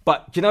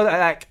 but you know that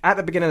like at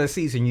the beginning of the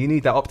season, you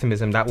need that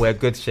optimism that we're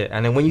good shit,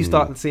 and then when you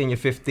start seeing your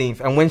 15th,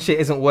 and when shit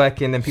isn't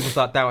working, then people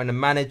start doubting the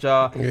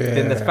manager.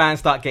 Then the fans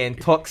start getting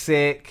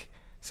toxic.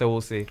 So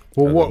we'll see.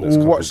 We'll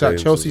watch that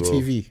Chelsea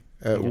TV.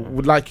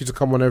 Would like you to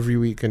come on every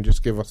week and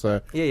just give us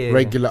a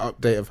regular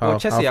update of how.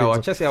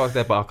 Chelsea Hour's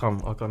there, but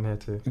I'll come here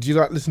too. Do you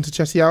like listen to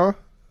Chelsea Hour?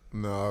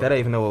 No, they don't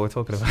even know what we're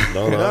talking about.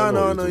 No.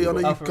 I know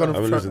you've kind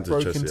of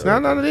broken into.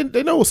 No,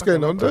 they know what's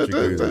going on. They're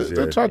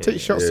trying to take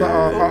shots at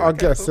our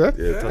guests.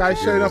 Guys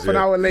showing up an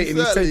hour late and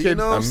he's taking.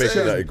 I'm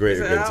making that a great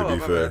event. To be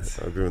fair,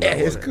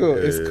 it's cool.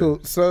 It's cool.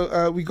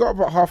 So we got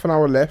about half an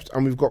hour left,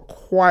 and we've got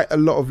quite a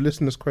lot of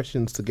listeners'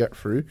 questions to get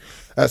through.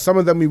 Some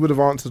of them we would have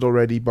answered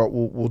already, but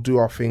we'll do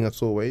our thing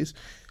as always.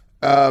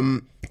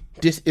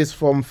 This is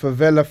from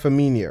Favela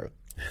Firmino.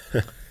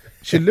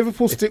 Should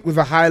Liverpool stick with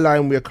the high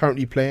line we are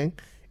currently playing?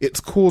 It's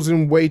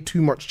causing way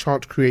too much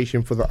chance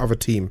creation for the other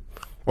team.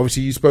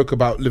 Obviously, you spoke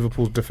about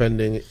Liverpool's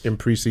defending in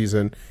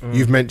pre-season.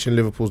 You've mentioned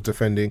Liverpool's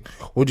defending.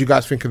 What do you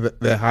guys think of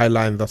their high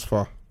line thus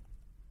far?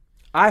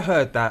 I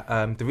heard that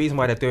the reason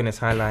why they're doing this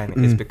high line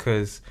is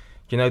because,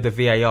 you know, the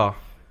VAR,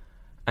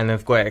 and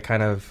they've got it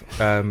kind of,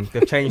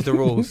 they've changed the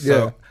rules.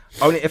 So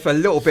only if a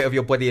little bit of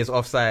your body is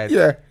offside,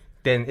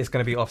 then it's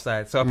going to be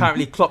offside. So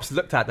apparently Klopp's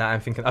looked at that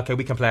and thinking, okay,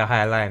 we can play a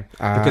higher line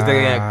because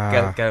they're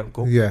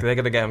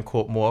going to get him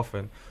caught more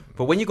often.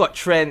 But when you got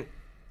Trent,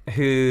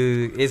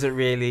 who isn't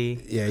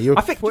really... Yeah, you're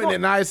putting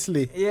it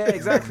nicely. Yeah,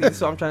 exactly.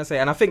 That's what I'm trying to say.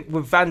 And I think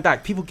with Van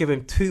Dijk, people give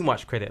him too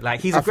much credit. Like,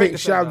 he's a great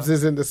defender. I think Shabs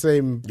is in the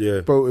same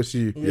boat as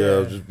you.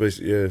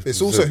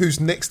 It's also who's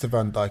next to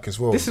Van Dijk as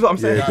well. This is what I'm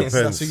saying.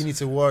 That's who you need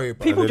to worry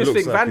about. People just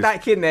think Van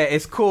Dijk in there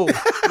is cool.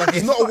 Like,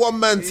 it's not a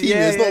one-man team.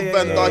 It's not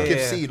Van Dijk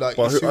FC. Like,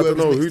 but I don't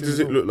know, who does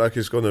it look like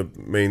it's going to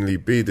mainly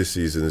be this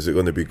season? Is it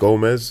going to be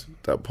Gomez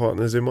that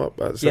partners him up?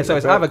 So it's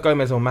either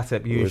Gomez or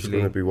Matip usually. It's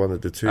going to be one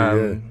of the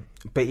two,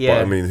 But yeah,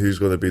 I mean, who's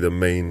going to be the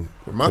main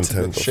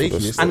contender?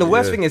 And the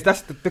worst thing is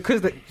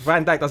because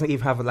Van Dijk doesn't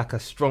even have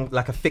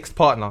a fixed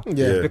partner.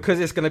 Yeah. Because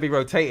it's going to be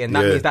rotating.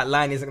 That means that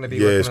line isn't going to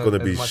be. Yeah, it's going to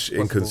be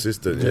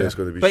inconsistent. Yeah, it's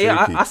going to be. But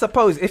shaky. I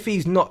suppose if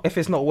it's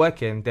not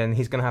working, then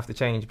he's going to have to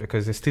change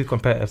because it's too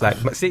competitive. Like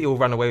City will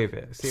run away with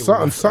it.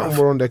 Something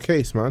were on their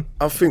case, man.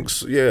 I think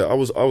I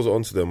was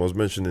onto them. I was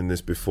mentioning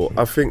this before.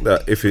 I think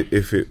that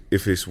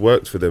if it's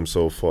worked for them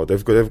so far,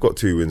 they've got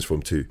 2 wins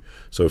from 2.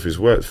 So if it's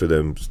worked for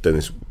them, then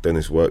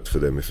it's worked for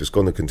them. If it's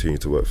going to continue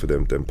to work for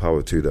them, then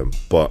power to them.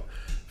 But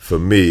for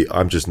me,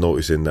 I'm just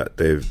noticing that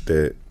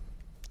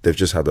they've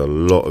just had a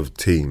lot of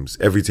teams.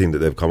 Every team that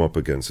they've come up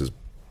against has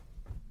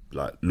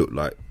looked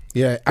like.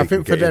 Yeah, I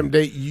think for them,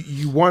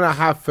 you want to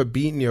have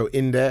Fabinho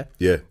in there.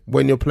 Yeah.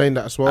 When you're playing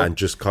that as well, and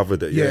just cover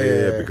that.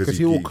 Yeah, because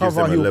he will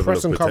cover, he'll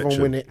press and cover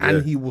and win it,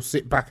 and he will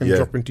sit back and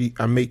drop into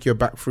and make your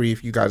back free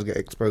if you guys get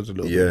exposed a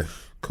little bit. Yeah,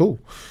 cool.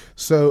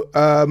 So,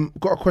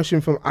 got a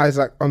question from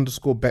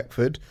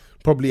Isaac_Beckford,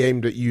 probably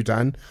aimed at you,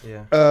 Dan.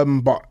 Yeah.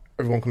 But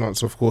everyone can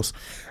answer, of course.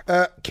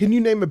 Can you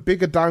name a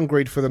bigger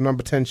downgrade for the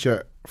number 10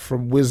 shirt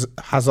from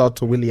Hazard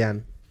to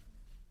Willian?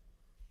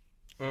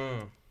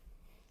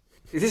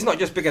 Is this not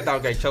just bigger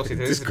downgrade Chelsea?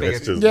 This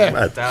is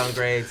bigger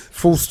downgrade.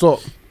 Full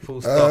stop.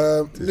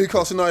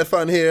 Newcastle United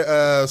fan here.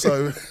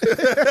 So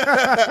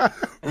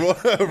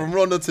from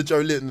Rondon to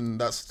Joe Linton.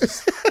 That's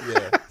just,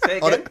 Say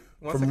it again.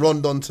 From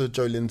Rondon to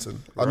Joe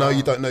Linton. I know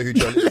you don't know who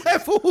Joe Linton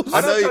is.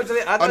 I know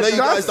you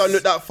guys don't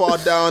look that far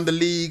down the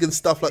league and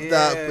stuff like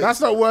that.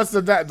 That's not worse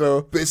than that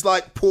though. But it's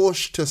like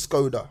Porsche to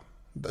Skoda.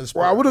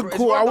 Well, I wouldn't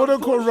call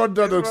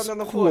Rondon a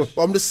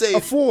Porsche. I'm just saying.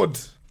 A Ford.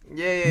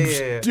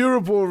 Yeah.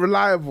 Durable,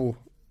 reliable.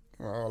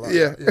 All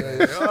right,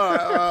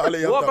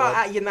 what about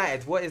at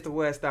United? What is the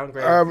worst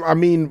downgrade? I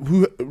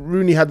mean,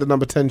 Rooney had the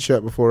number 10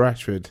 shirt before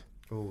Rashford.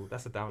 Oh,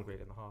 that's a downgrade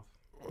and a half.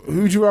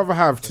 Who would you rather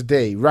have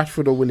today,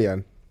 Rashford or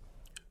Willian?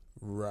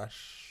 Rashford,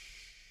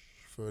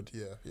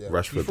 yeah.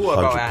 Rashford,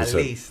 100%. At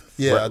least.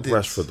 Yeah,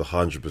 Rashford,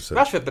 100%.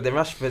 Rashford, but then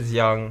Rashford's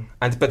young.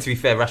 But to be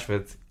fair,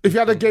 Rashford. If you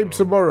had a game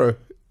tomorrow,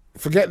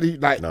 forget the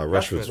No,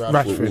 Rashford.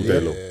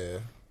 Yeah.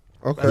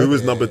 Okay. Who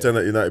was number 10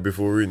 at United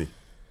before Rooney?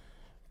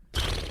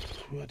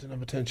 Who had the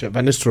number 10 shirt?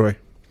 Van Nistelrooy.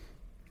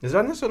 Is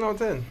Van Nistelrooy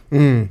number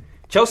 10?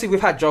 Chelsea,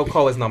 we've had Joe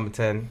Cole as number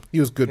 10.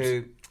 He was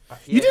good.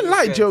 You didn't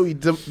like Joey.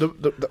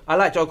 I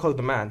like Joe Cole,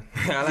 the man.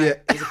 He's a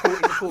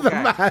cool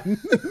guy. Man.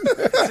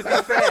 To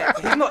be fair,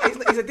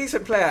 he's a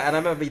decent player, and I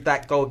remember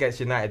that goal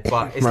against United.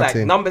 But it's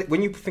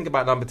when you think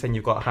about number 10,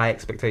 you've got high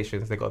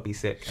expectations. They've got to be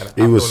sick.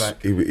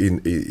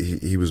 And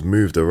he was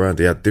moved around.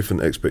 He had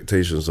different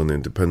expectations on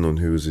him, depending on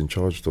who was in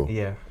charge. Though,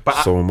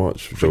 but so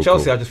much for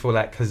Chelsea, Cole. I just feel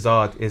like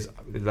Hazard is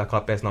like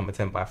our best number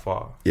 10 by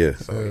far. Yeah.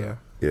 So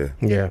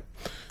yeah.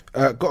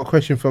 Got a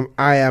question from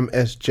I am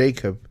S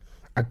Jacob.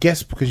 I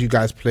guess because you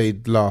guys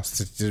played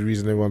last, it's the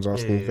reason everyone's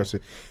asking the question.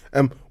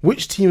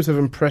 Which teams have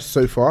impressed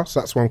so far?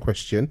 So that's one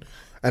question.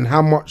 And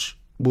how much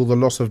will the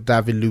loss of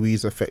David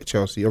Luiz affect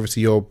Chelsea?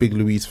 Obviously, you're a big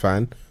Luiz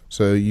fan,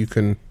 so you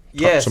can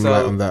touch some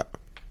light on that.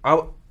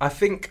 I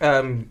think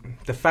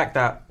the fact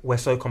that we're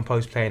so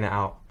composed playing it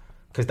out,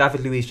 because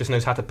David Luiz just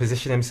knows how to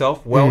position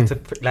himself well to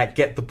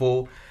get the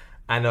ball.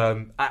 And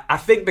I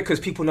think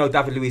because people know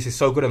David Luiz is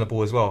so good on the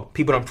ball as well,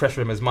 people don't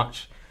pressure him as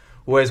much.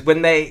 Whereas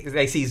when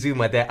they see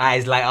Zuma, their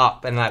eyes light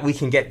up and we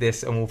can get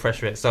this and we'll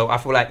pressure it. So I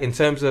feel like in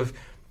terms of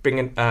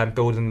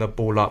building the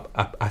ball up,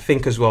 I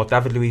think as well,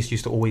 David Luiz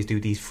used to always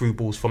do these through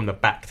balls from the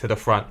back to the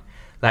front,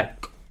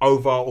 like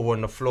over or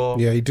on the floor.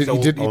 Yeah, he did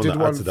one for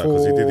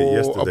because he did it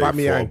yesterday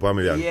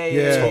Aubameyang.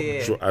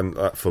 Yeah. And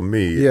for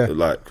me,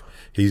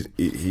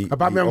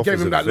 Aubameyang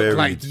gave him that look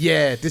like,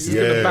 this is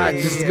gonna bang,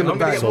 this is gonna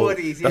bang. So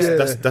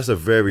that's a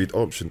varied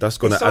option. That's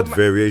gonna add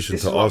variation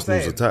to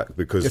Arsenal's attack,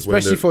 because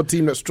especially for a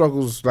team that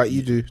struggles like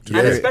you do,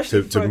 and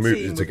especially for a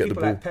team to get the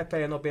ball. Like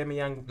Pepe and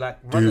Aubameyang,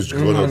 dude's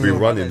gonna be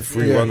running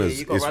free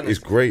runners. It's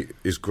great.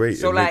 It's great.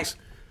 So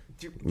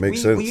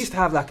makes sense. We used to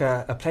have like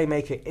a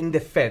playmaker in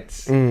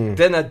defence,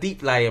 then a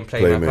deep lying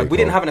playmaker. We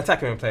didn't have an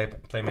attacking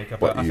playmaker,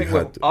 but I think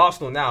with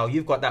Arsenal now,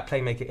 you've got that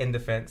playmaker in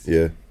defence.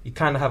 Yeah, you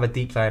kind of have a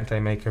deep lying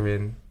playmaker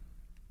in.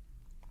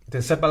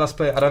 Does Ceballos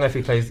play? I don't know if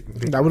he plays.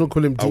 I wouldn't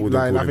call him deep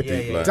line. I think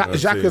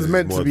Xhaka's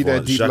meant to be their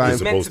deep line.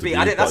 He's meant to be.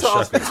 That's what I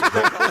was thinking.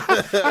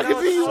 I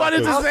can see you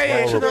wanted to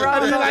say it.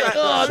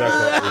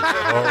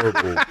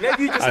 Horrible.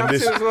 Maybe you just have to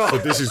as well. So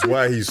this is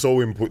why he's so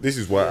important. This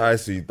is why I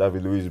see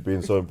David Luiz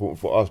being so important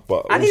for us.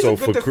 But and also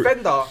he's a good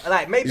defender.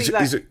 Like maybe he's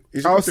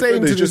I was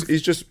saying he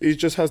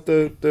just has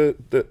the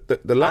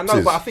lapses. I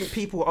know, but I think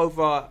people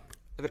overstate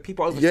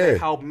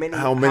how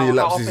many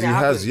lapses he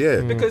has.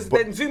 Because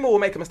then Zuma will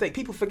make a mistake.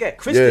 People forget.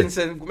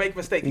 Christensen will make a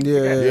mistake. People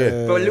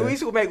forget. But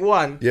Luiz will make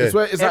one. It's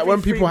like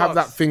when people have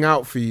that thing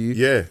out for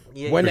you.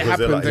 When it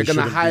happens, they're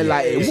gonna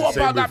highlight it. What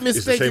about that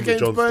mistake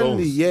against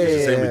Burnley?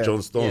 It's the same with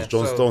John Stones.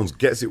 John Stones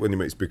gets it when he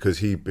makes, because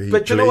he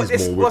but you know what?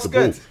 What's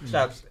good,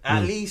 Shabs?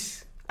 At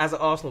least as an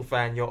Arsenal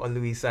fan, you're on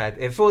Luiz side.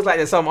 It feels like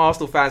there's some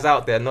Arsenal fans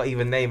out there not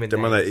even naming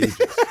them. They're on his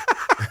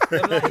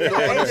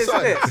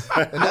side.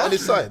 They're not on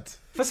his side.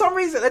 For some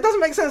reason, it doesn't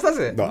make sense, does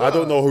it? No, I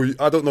don't know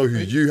who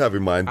you have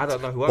in mind. I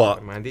don't know who I have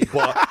in mind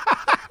either.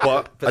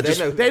 But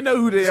they know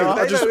who they are.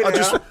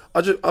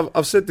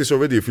 I've said this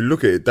already. If you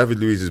look at it, David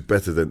Luiz is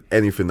better than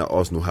anything that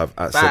Arsenal have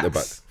at centre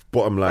back.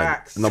 Bottom line,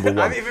 number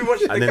one.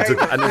 And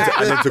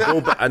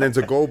then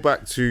to go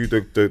back to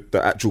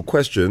the actual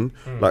question,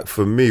 like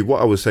for me,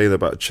 what I was saying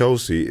about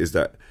Chelsea is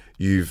that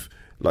you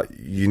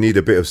need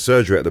a bit of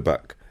surgery at the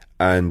back.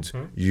 And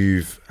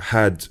you've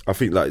had, I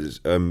think, like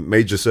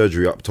major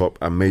surgery up top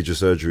and major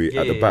surgery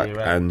at the back.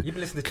 Right. And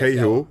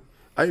Cahill,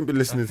 I ain't been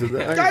listening to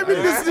that. I ain't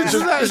been listening to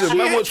that shit.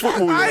 Man watch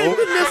football, you know. I ain't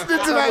been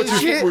listening to that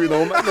shit. Football, you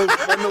know. Man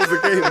knows the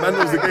game. Man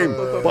knows the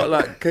game. But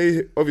like,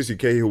 obviously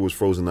Cahill was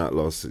frozen out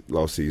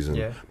last season.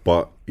 Yeah.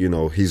 But you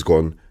know, he's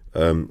gone.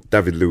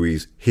 David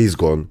Luiz, he's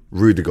gone.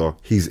 Rudiger,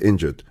 he's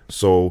injured.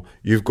 So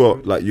you've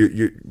got like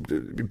you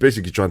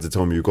basically trying to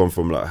tell me you've gone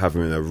from like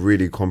having a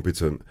really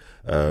competent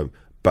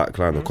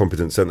backline of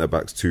competent centre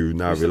backs to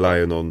now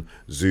relying on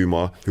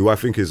Zuma, who I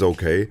think is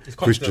okay,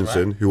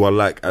 Christensen, right? Who I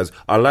like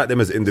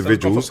them as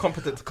individuals. So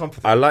competent to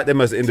competent. I like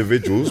them as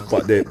individuals,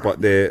 but they're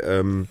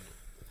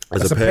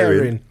as a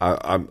pairing.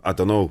 I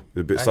don't know,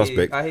 a bit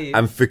suspect.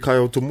 And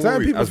Fikayo Tomori.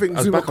 Some people think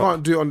Zuma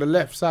can't do it on the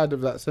left side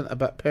of that centre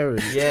back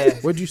pairing. Yeah.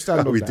 Where do you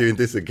stand on that? Are we doing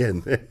this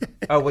again?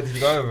 What did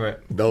you go over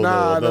it? No.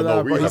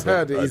 But he's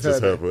heard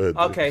it.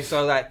 Okay,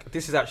 so like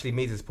this is actually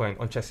Meads' point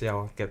on Chelsea.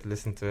 I'll get to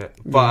listen to it,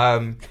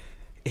 but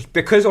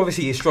because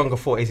obviously his stronger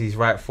foot is his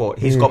right foot.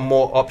 He's got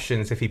more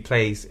options if they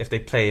play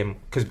him,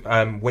 because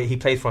when he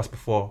played for us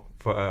before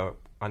for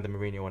under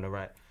Mourinho on the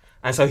right,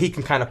 and so he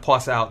can kind of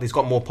pass it out. He's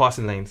got more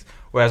passing lanes,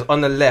 whereas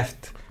on the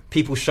left,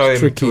 people show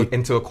him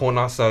into a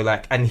corner. So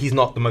like, and he's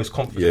not the most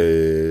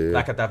confident,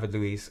 like a David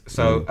Luiz.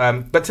 So,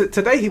 but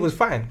today he was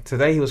fine.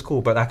 Today he was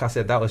cool. But like I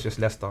said, that was just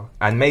Leicester,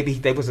 and maybe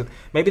they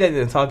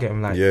didn't target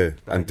him.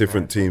 And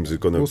different teams are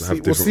going to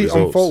have different results. We'll see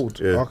unfold.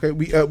 Yeah. Okay,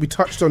 we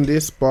touched on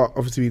this, but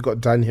obviously we've got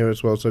Dan here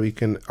as well, so we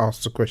can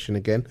ask the question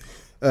again.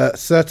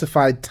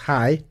 Certified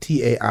Thai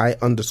TAI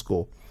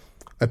 _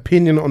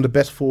 opinion on the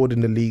best forward in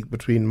the league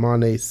between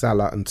Mane,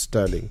 Salah, and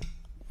Sterling.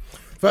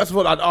 First of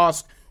all, I'd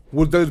ask,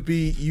 would those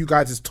be you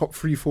guys' top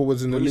 3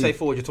 forwards in the league? When you say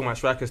forward, you're talking about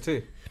strikers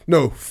too?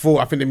 No,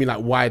 4. I think they mean like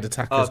wide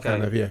attackers,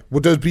 kind of. Yeah.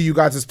 Would those be you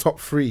guys' top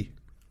 3?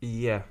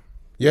 Yeah.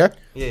 Yeah?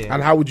 Yeah.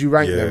 And how would you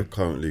rank them? Yeah,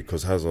 currently,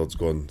 because Hazard's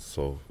gone.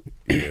 So,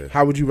 yeah.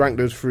 How would you rank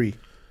those 3? Do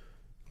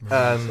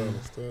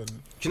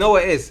you know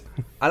what it is?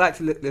 I like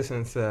to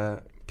listen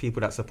to people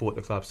that support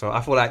the club. So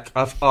I feel like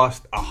I've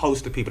asked a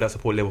host of people that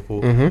support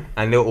Liverpool,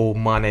 and they're all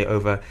Mane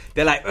over.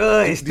 They're like,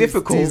 it's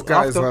difficult. These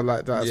guys are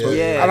like that as well.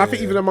 Yeah. And I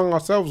think even among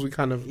ourselves, we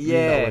kind of that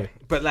way.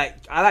 But like,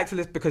 I like to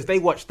listen because they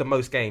watch the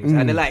most games,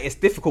 and they're like, it's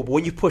difficult. But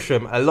when you push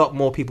them, a lot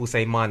more people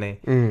say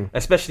Mane,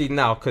 especially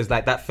now, because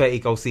like that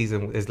 30-goal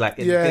season is like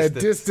in the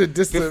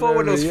distance. Before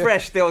when it was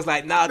fresh, they was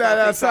like,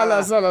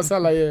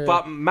 Salah. Yeah.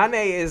 But Mane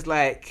is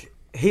like,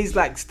 he's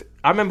like.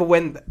 I remember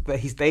when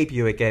his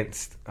debut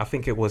against, I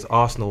think it was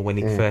Arsenal when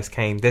he first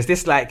came. There's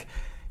this like,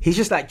 he's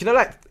just like, you know,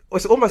 like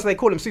it's almost like they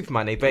call him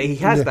Superman, but he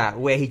has that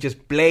where he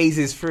just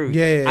blazes through.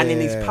 And in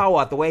his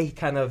power, the way he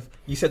kind of,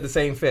 you said the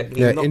same thing.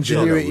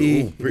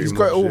 Ingenuity. He's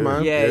got it all,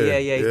 man. Yeah.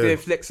 He's doing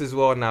flicks as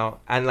well now,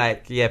 and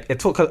like, it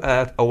took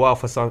a while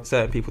for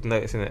certain people to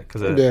notice in it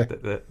because of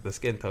the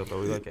skin tone. But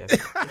we got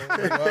it.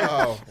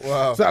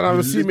 Wow. So I'm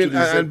assuming,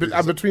 and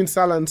between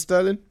Salah and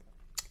Sterling,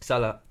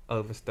 Salah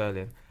over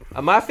Sterling.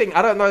 And my thing,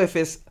 I don't know if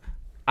it's,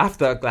 I have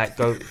to like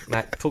go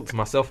like talk to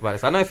myself about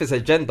this. I know if it's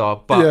agenda,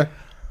 but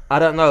I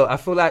don't know. I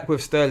feel like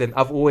with Sterling,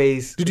 I've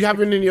always. Did you have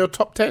him in your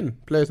top 10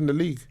 players in the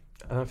league?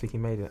 I don't think he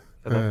made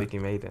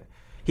it.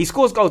 He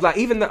scores goals. Like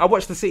even I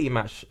watched the City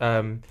match,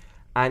 and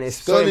it's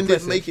Sterling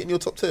didn't make it in your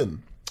top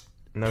 10.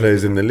 No,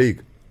 players in the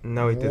league.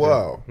 No, he didn't.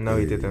 Wow. No,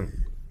 he didn't.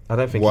 I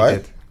don't think he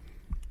did.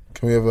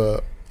 Can we have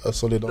a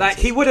solid answer? Like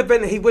he would have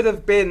been. It would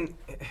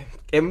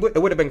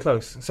have been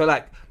close. So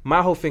like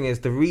my whole thing is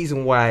the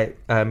reason why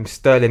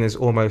Sterling is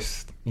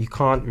almost, you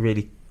can't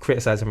really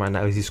criticize him right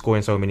now is he's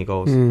scoring so many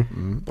goals.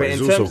 But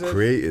he's also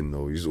creating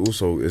though. He's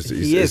also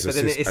he is, but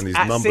then it's and his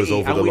numbers City,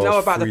 over and the we know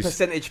about the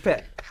percentage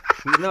bet.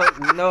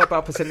 We know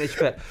about percentage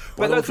bet.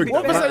 But what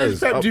percentage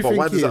bet do you think?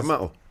 Why does that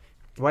matter?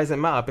 Why does it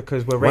matter?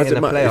 Because we're rating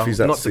the player,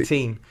 not the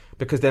team.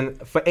 Because then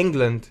for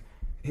England,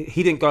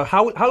 he didn't go.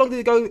 How long did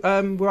he go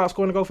without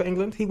scoring a goal for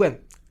England? He went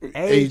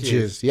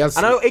ages. Yes.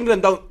 I know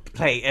England don't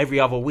play every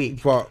other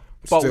week, but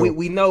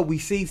we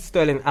see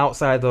Sterling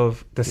outside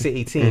of the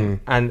City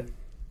team. And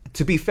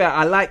to be fair,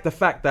 I like the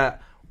fact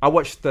that I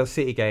watched the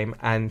City game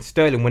and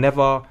Sterling,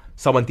 whenever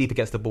someone deeper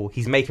gets the ball,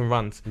 he's making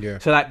runs.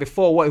 So like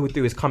before, what he would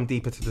do is come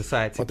deeper to the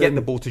side to get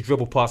the ball to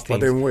dribble past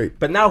teams.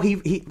 But now he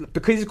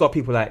because he's got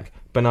people like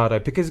Bernardo,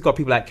 because he's got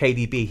people like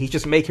KDB, he's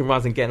just making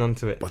runs and getting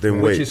onto it. But then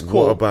which is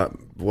cool.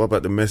 What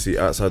about the Messi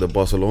outside of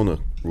Barcelona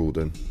rule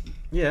then?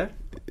 Yeah,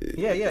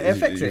 it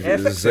affects it.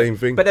 It's the same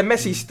thing. But then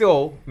Messi,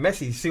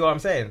 see what I'm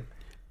saying?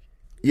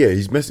 Yeah,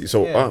 he's Messi.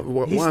 So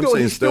what I'm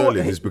saying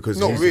Sterling is because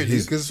not really,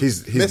 his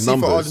Messi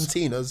numbers for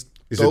Argentina's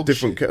is a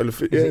different kettle of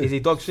fish. Is he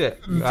dog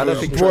shit? I don't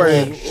think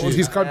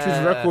his country's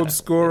record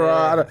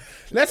scorer.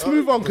 Let's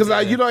move on because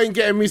you know ain't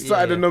getting me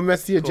started on the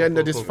Messi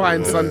agenda this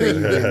fine Sunday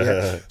evening.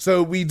 Yeah.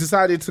 So we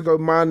decided to go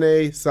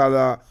Mane,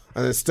 Salah,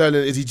 and then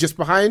Sterling. Is he just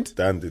behind?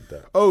 Dan did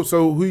that. Oh,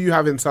 so who you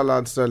have in Salah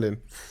and Sterling?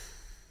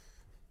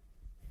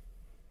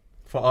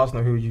 For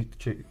Arsenal, who would you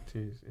choose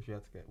if you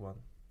had to get one?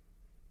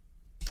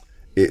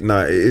 It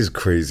is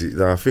crazy.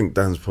 I think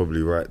Dan's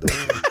probably right though.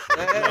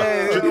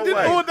 You did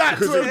all that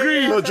to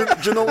agree. No, do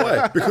you know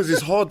why? Because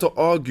it's hard to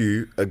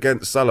argue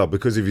against Salah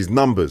because of his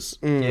numbers.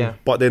 Yeah.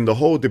 But then the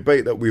whole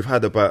debate that we've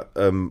had about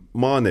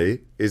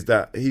Mane is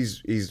that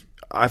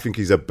I think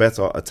he's a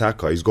better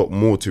attacker. He's got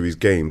more to his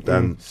game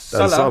than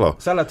Salah.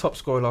 Salah top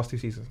scorer last 2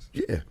 seasons.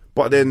 Yeah.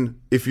 But then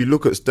if you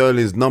look at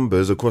Sterling's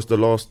numbers across the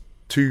last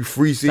 2-3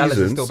 seasons,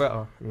 Salah's still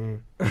better.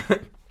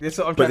 That's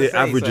what I'm but trying to it say,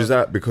 averages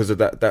out because of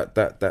that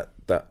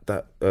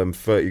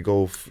 30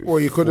 goal. Well,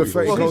 you could have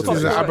 30 goals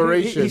is an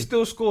aberration. He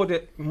still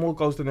scored more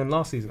goals than him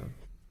last season.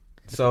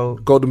 So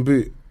Golden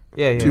Boot.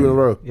 Yeah. 2 in a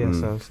row. Yeah,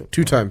 so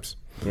 2 times.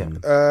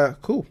 Yeah.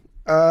 Cool.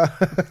 I've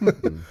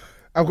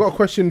got a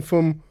question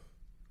from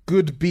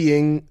Good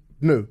Benning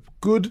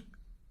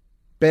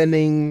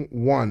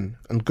 1,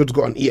 and Good's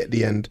got an E at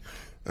the end,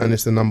 and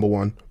it's the number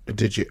 1, a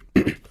digit.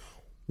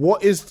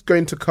 What is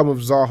going to come of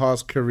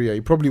Zaha's career?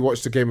 You probably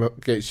watched the game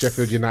against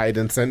Sheffield United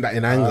and sent that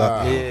in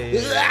anger.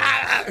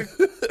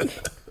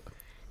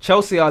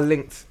 Chelsea are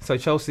linked. So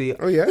Chelsea...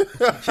 Oh, yeah?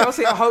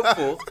 Chelsea are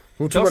hopeful.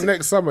 We'll talk about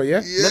next summer,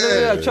 yeah?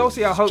 No.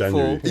 Chelsea are hopeful.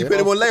 January. You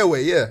put him on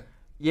layaway, yeah.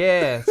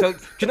 Yeah. So, do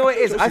you know what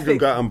it is? I think... can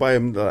go out and buy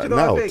him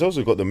now.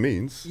 Chelsea got the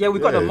means. Yeah, we've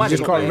got the money. You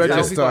just can't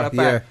register,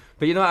 yeah.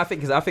 But you know what I think?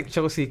 Because I think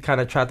Chelsea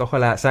kind of tried to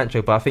holl out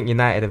Sancho, but I think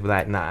United have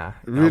like, nah.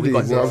 Really?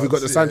 We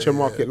got the Sancho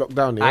market locked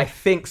down, yeah? I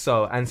think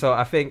so. And so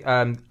I think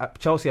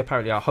Chelsea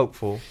apparently are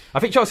hopeful. I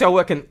think Chelsea are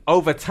working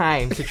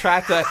overtime to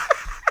try to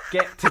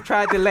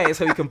delay it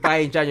so we can buy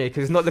in January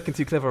because it's not looking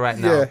too clever right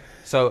now. Yeah.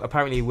 So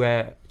apparently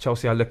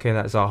Chelsea are looking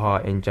at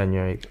Zaha in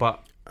January.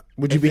 But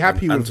would you be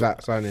happy with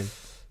that signing?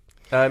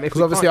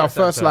 Because obviously our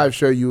first live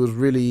show, you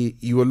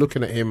were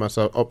looking at him as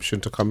an option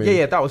to come in.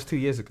 Yeah, that was 2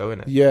 years ago,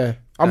 isn't it? Yeah,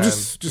 I'm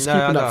just keeping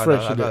that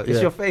fresh.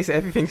 It's your face.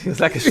 Everything feels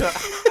like a shot.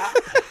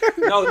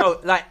 No,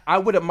 like I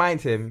wouldn't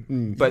mind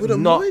him, but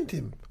not. Mind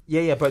him.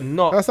 Yeah, but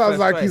not. That sounds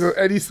like he's an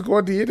Eddie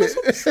Squaddy, innit?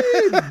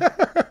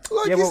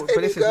 Yeah, well,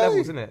 but this is levels,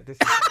 isn't it? This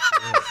is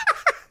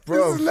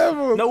bro. This is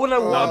levels. No,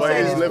 but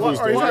his levels.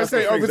 I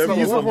say obviously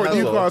you support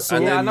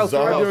Newcastle. I know.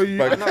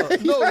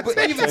 No,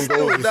 but even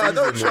still,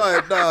 don't try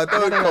it.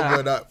 Don't come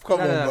with that.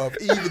 Come on, bro.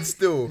 Even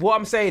still. What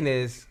I'm saying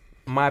is,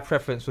 my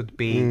preference would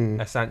be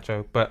a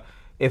Sancho, but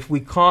if we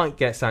can't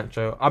get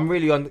Sancho, I'm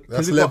really on.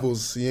 That's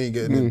levels. You ain't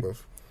getting it, bro.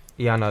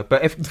 Yeah, I know.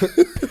 But if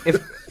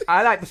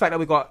I like the fact that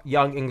we got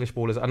young English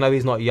ballers. I know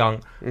he's not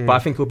young, but I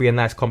think it'll be a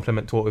nice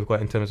compliment to what we've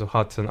got in terms of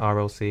Hudson,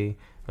 RLC,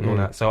 and all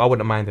that. So I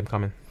wouldn't mind him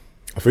coming.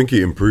 I think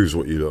he improves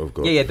what you lot have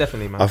got. Yeah,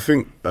 definitely, man. I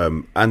think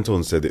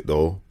Anton said it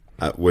though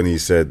when he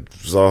said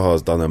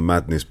Zaha's done a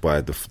madness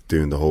by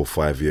doing the whole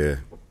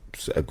 5-year,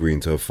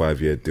 agreeing to a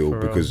 5-year deal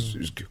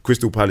because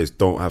Crystal Palace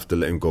don't have to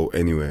let him go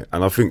anywhere,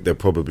 and I think they're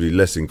probably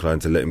less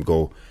inclined to let him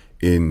go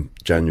in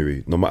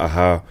January, no matter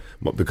how,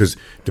 because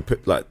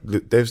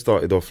they've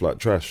started off like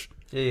trash.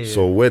 Yeah.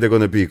 So where they're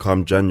going to be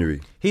come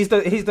January? He's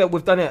the.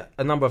 We've done it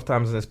a number of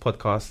times on this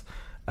podcast.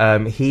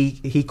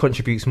 He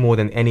contributes more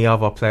than any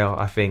other player,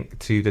 I think,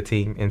 to the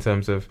team in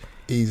terms of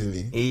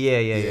easily.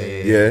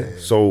 Yeah.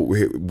 So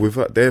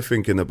they're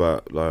thinking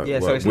about so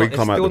it's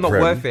still not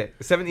worth it.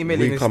 70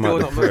 million is still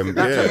not worth it.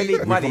 That's Premier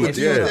League money.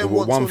 They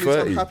want someone who's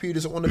unhappy who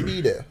doesn't want to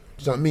be there.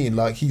 Do you know what I mean?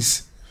 Like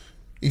he's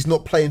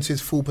not playing to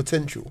his full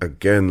potential.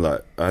 Again,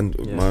 like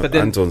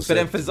Anton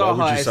said, for Zaha,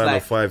 why would you sign a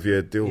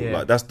 5-year deal? Yeah.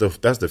 Like that's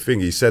the thing.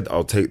 He said,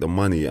 "I'll take the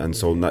money," and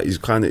so now he's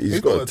got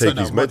to take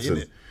his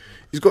medicine.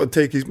 He's got to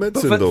take his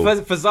medicine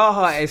though. For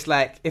Zaha, it's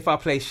like if I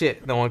play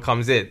shit, no one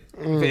comes in.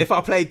 If I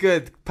play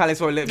good,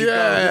 Palace won't let me go.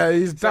 Yeah,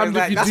 he's damned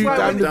if you do,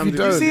 damned if you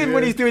don't. You see him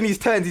when he's doing his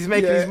turns, he's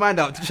making his mind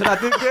up. Should I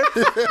do good?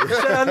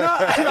 Should I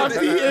not? Should I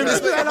beat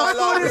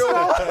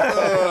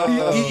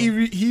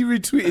him? He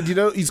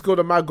retweeted, he scored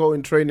a mad goal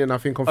in training, I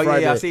think, on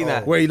Friday. Yeah, I've seen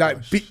that. Where he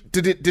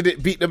did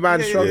it beat the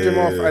man, shrugged him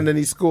off, and then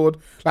he scored.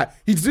 Like,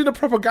 he's doing the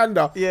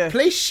propaganda. Yeah.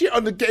 Play shit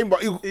on the game,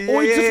 but he'll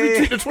always just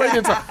retweet the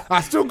training.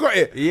 I still got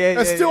it.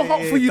 It's still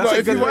hot for you,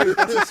 if you want.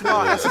 That's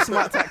a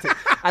smart tactic.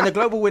 And the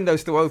global window's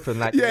still open.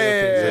 Like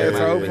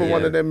so I hope for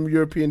one of them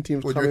European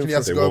teams. Well, do you reckon he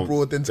has to go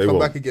abroad then to come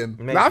back again?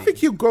 I think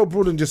he'll go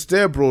abroad and just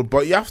stay abroad,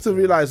 but you have to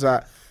realise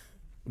that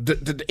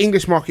the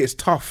English market is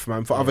tough,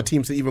 man, for other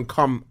teams to even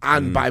come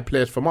and buy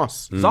players from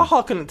us.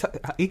 Zaha couldn't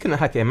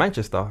hack it in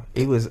Manchester.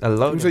 He was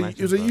alone.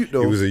 He was a youth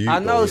though. I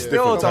know,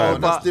 still though,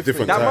 but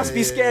that must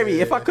be scary.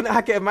 If I couldn't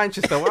hack it in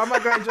Manchester, why am I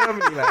going to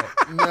Germany?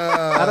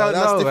 I don't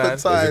know, man.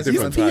 He's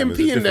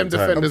PMP in them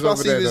defenders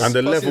over there, and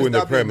the level in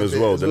the Prem as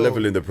well. The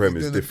level in the Prem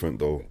is different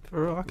though.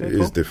 It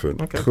is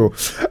different. Cool.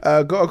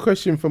 Got a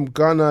question from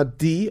Ghana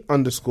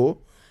D_.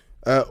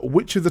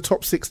 Which of the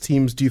top 6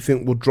 teams do you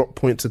think will drop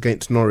points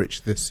against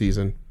Norwich this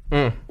season?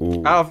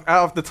 Out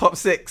of the top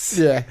 6,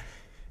 yeah,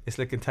 it's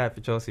looking tight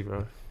for Chelsea,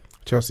 bro.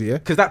 Chelsea, yeah,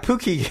 because that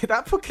Pookie,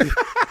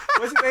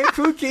 what's his name,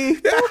 Pookie?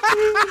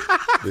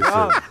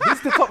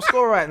 He's the top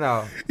scorer right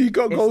now. He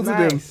got goals in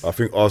him. I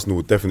think Arsenal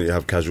will definitely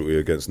have casualty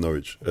against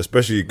Norwich,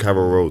 especially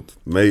Carroll Road,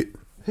 mate.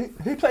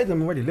 Who played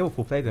them already?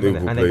 Liverpool played them,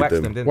 and they waxed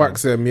them, didn't they?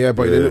 Waxed them, yeah,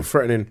 but they look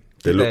threatening.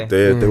 They were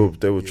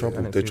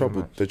troubled. They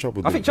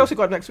troubled. I think Chelsea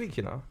got them next week,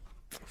 you know.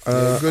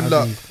 Good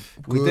luck.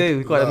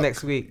 We got them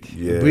next week.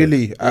 Yeah.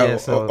 Really?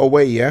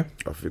 Away, yeah?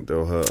 I think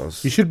they'll hurt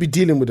us. You should be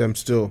dealing with them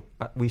still.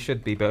 We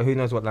should be, but who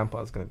knows what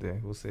Lampard's going to do?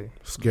 We'll see.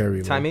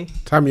 Scary, man.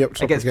 Tammy up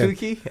top against again.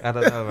 Pookie? I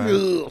don't know,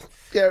 man.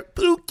 Yeah,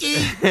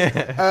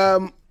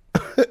 Pookie.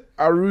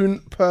 Arun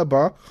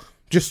Purba,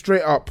 just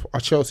straight up, are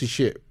Chelsea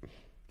shit?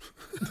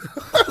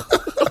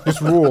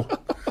 Just raw.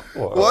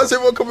 Why is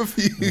everyone coming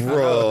for you?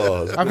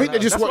 Bro. I think they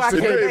just watched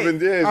the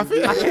game. I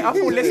thought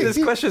listeners'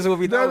 questions will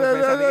be done.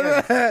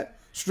 No.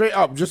 Straight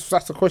up, just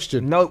that's the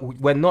question. No,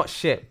 we're not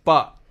shit,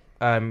 but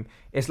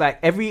it's like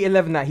every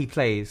 11 that he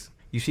plays,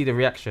 you see the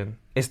reaction.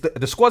 It's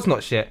the squad's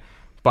not shit,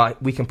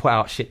 but we can put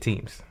out shit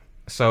teams.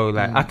 So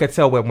like I could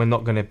tell when we're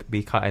not going to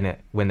be cutting it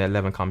when the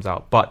 11 comes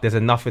out, but there's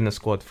enough in the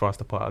squad for us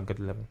to put out a good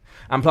 11.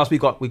 And plus we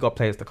got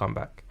players to come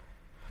back.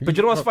 But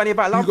you know what's funny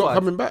about Lampard? You got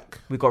coming back?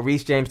 We got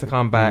Reece James to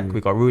come back.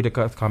 We got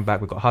Rudiger to come back.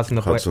 We got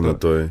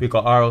Hudson-Odoi. We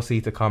got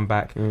RLC to come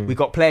back. We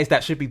got players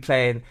that should be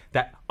playing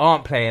that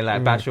aren't playing,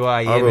 like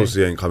Batshuayi.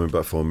 RLC ain't coming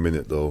back for a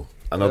minute though,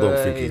 and I don't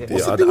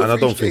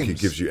think he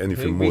gives you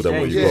anything more than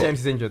what you got. Reece James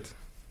is injured.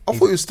 I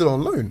thought he was still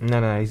on loan.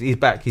 No, he's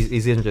back.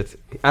 He's injured.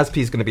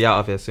 Aspie's going to be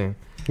out of here soon.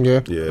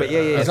 Yeah. But yeah.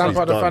 Is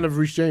Lampard a fan of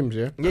Reece James,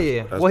 yeah?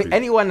 Yeah. Well,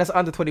 anyone that's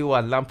under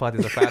 21, Lampard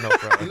is a fan of,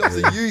 bro. He loves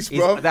the youth,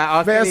 bro.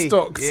 Fair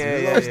stocks.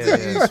 He loves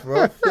the youth,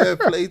 bro. Fair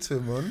play to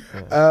him, man.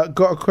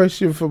 Got a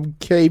question from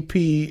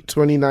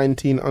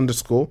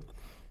KP2019_.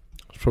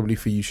 It's probably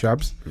for you,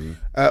 Shabs.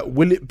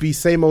 Will it be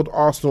same old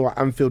Arsenal at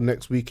Anfield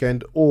next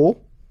weekend, or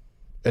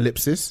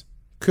ellipsis?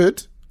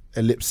 Could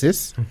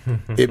ellipsis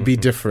it be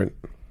different?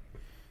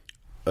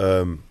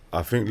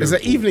 I think it's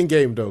an evening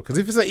game though, because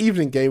if it's an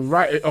evening game,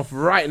 write it off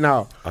right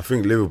now. I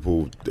think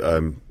Liverpool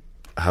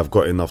have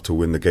got enough to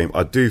win the game.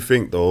 I do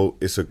think though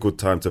it's a good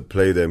time to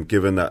play them,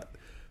 given that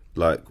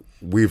like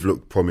we've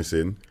looked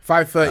promising.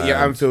 5:30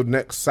 at Anfield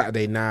next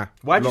Saturday.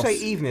 Why'd you say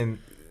evening?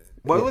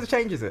 What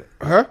changes it?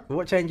 Huh?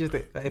 What changes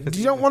it?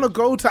 You don't want to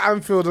go to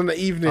Anfield in the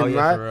evening,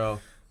 right? For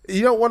real.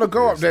 You don't want to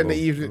go up there in the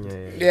evening.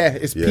 Yeah,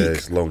 it's peak. Yeah,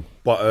 it's long.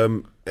 But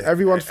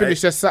everyone's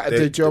finished their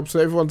Saturday job, so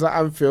everyone's at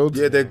Anfield.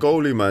 Yeah, their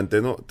goalie, man.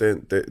 Their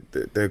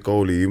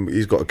goalie,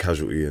 he's got a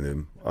casualty in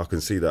him. I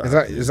can see that.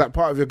 Is that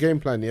part of your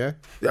game plan? Yeah.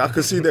 Yeah, I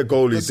can see their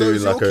goalie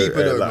doing like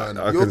man.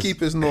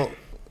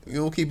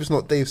 Your keeper's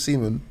not Dave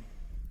Seaman.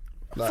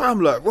 Fam,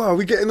 like, wow, why are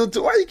you getting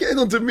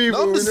onto me,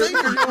 bro? I'm the same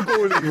with your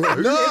goalie, bro.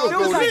 No, it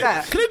feels like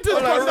that. Clinton's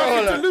got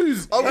nothing to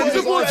lose. I'm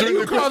just answering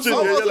the question.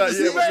 You're like,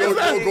 your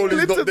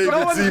goalie's not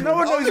David Seaman. No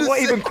one knows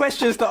what even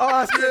questions to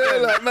ask. Yeah,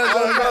 like, man,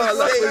 why are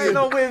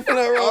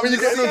you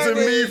getting onto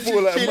me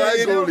for, like,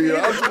 my goalie?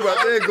 I'm talking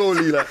about their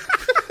goalie, like.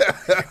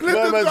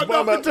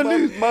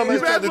 My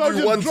man's trying to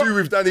do 1-2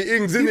 with Danny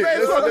Ings, innit? I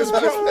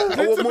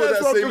want more of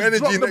that same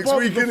energy next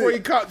week, innit? Before he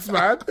cuts,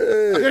 man.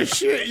 You're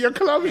shit, you're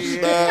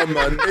clumsy. Nah,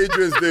 man.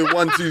 Adrian's doing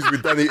 1-2s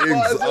with Danny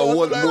Ings. I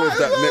want more of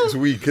that next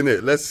week,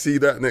 innit? Let's see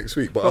that next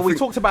week. But we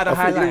talked about the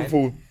high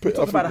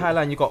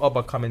line. You got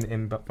Oba coming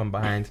in from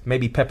behind.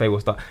 Maybe Pepe will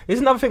start.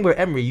 It's another thing with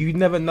Emery. You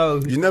never know.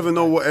 You never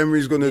know what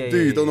Emery's going to do.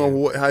 You don't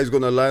know how he's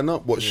going to line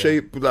up, what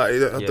shape. Like,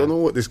 I don't know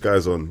what this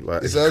guy's on.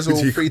 Like, is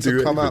Ozil free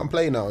to come out and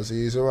play now? Is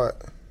he alright?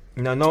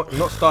 No, not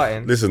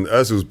starting. Listen,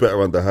 Ozil's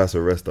better under house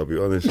arrest, I'll be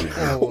honest with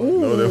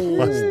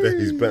you.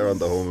 He's better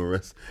under home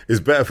arrest. It's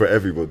better for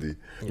everybody.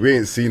 We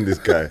ain't seen this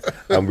guy,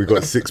 and we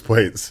got 6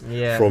 points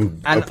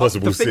from a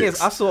possible the thing 6.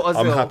 Is, I saw Ozil,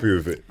 I'm happy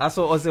with it. I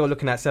saw Ozil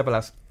looking at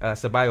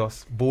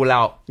Ceballos ball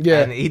out.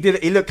 Yeah, and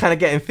he looked kind of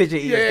getting fidgety.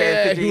 He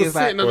was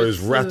like, he was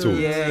rattled.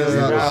 Yeah, he was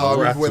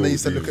rattled. When they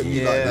used to look at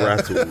me like that.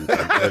 Rattled.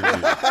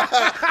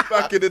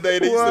 Back in the day,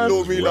 they used to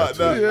know me like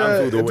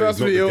that.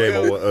 Trust me,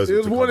 it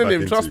was warning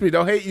him. Trust me,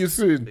 they'll hate you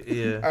soon.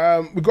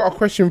 Yeah. We got a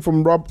question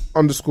from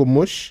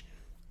Rob_Mush.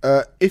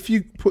 If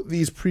you put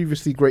these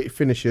previously great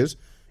finishers,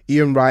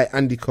 Ian Wright,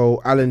 Andy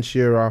Cole, Alan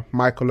Shearer,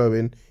 Michael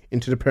Owen,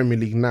 into the Premier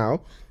League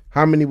now,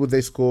 how many would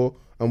they score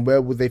and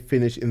where would they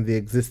finish in the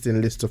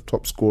existing list of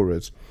top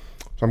scorers?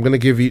 So I'm going to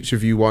give each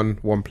of you one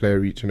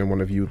player each, and then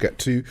one of you will get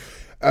 2.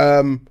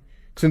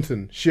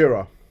 Clinton,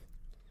 Shearer,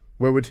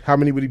 how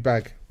many would he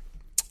bag?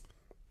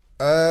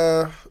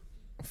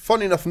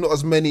 Funny enough, not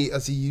as many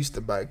as he used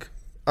to bag.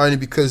 Only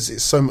because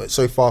it's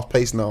so fast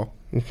paced now.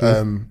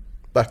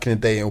 Back in the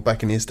day, or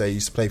back in his day, he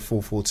used to play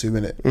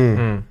 4-4-2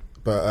 innit?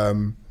 But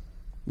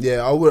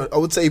Yeah, I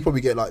would say he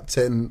probably get like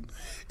 10.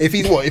 If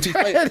he's what? If he's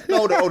playing,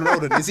 hold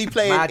on. Is he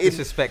playing? Mad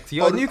disrespect.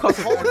 You're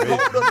Newcastle. Hold on.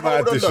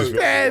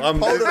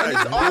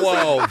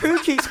 Wow.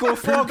 Pookie scored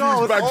 4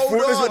 goals.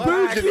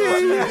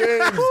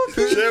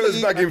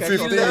 Shearer's back in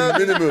 15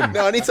 minimum.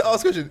 No, I need to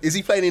ask a question. Is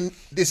he playing in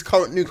this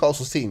current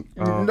Newcastle team?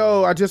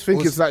 No, I just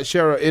think it's like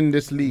Shearer in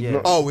this league.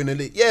 Yeah. In the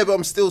league. Yeah, but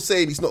I'm still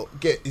saying he's not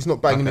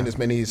banging in as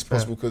many as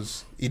possible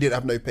because he didn't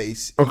have no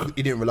pace. Okay.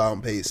 He didn't rely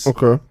on pace.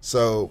 Okay.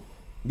 So,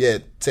 yeah,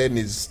 10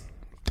 is...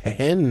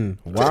 10.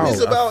 Wow. 10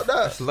 is about that.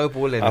 That's low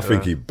balling. I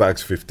think he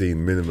bags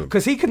 15 minimum.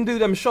 Because he can do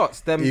them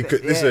shots.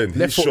 Listen,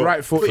 left foot,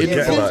 right foot. He's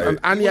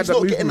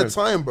not getting the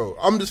time, bro.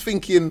 I'm just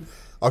thinking...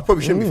 I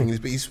probably shouldn't be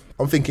thinking this,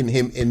 but I'm thinking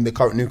him in the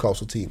current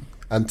Newcastle team.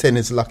 And 10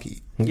 is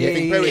lucky.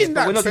 Yeah. We're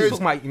not just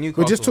talking about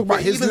Newcastle. We're just talking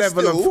about his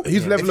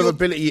level of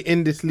ability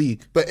in this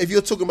league. But if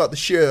you're talking about the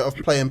sheer of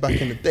playing back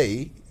in the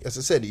day, as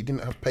I said, he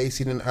didn't have pace.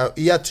 He had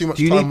too much time.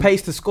 Do you need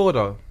pace to score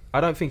though? I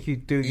don't think you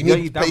do. You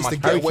need pace to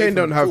get away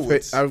from the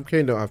forwards. Harry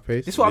Kane don't have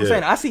pace. This is what I'm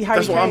saying. I see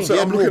Harry Kane. That's what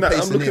I'm looking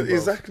at.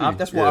 Exactly.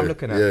 That's what I'm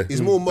looking at. Yeah.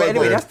 He's more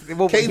mobile. Anyway,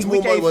 Kane's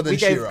more mobile than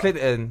Shearer. We gave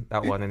Clinton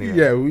that one anyway.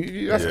 Yeah,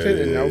 that's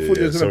Clinton. I thought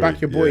he was going to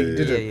back your boy. He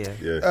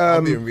didn't. Yeah.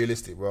 I'm being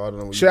realistic, bro. I don't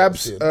know what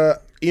Shabs,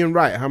 Ian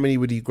Wright, how many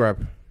would he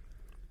grab?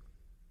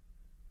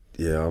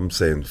 Yeah, I'm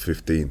saying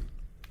 15.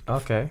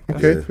 Okay,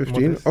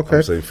 15. Okay.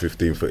 I'm saying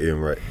 15 for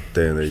Ian Wright.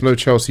 There's no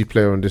Chelsea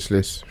player on this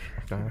list.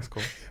 That's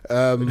cool.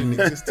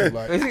 Legends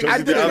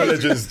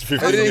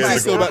 15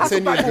 years ago. About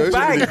 10 years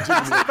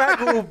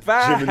ago.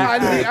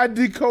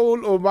 Andy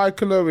Cole or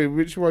Michael Owen?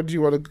 Which one do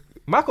you want to?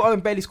 Michael Owen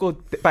barely scored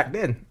back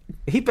then.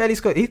 He barely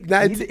scored. 18,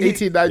 19.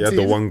 He had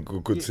the one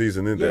good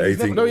season in the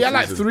 18. No, he had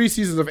like 3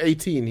 seasons of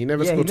 18. He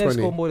never scored 20. He never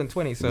scored more than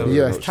 20. So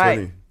it's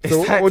tight. So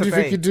what do you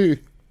think he'd do?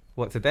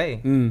 What,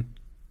 today?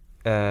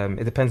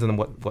 It depends on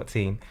what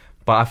team.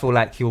 But I feel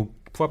like he'll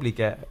probably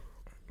get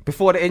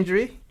before the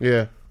injury.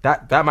 Yeah.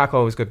 That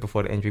Michael was good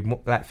before the injury,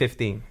 like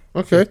 15.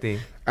 Okay. 15.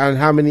 And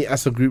how many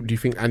as a group do you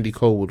think Andy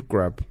Cole would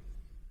grab?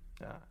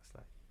 It's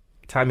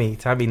like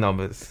Tammy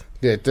numbers.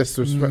 Yeah,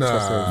 disrespect.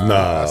 Nah.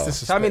 That's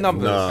disrespectful. Tammy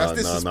numbers. That's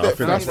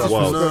disrespectful. I think that's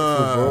wild.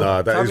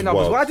 Nah, that is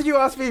wild. Why did you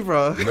ask me,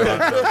 bro?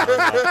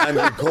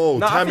 Andy Cole,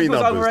 Tammy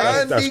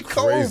numbers. That's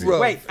crazy. Bro.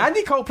 Wait,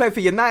 Andy Cole played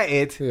for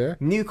United,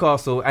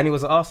 Newcastle, and he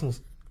was at Arsenal.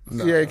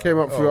 Yeah, he came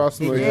up through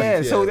Arsenal.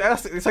 Yeah, so I'm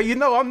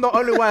not the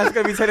only one that's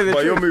going to be telling the truth.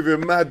 But truth. you're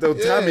moving mad though.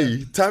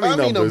 Tammy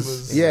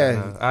numbers.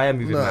 Yeah. I am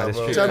moving mad. It's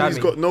true. Tammy's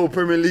got no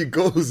Premier League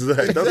goals.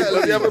 Like,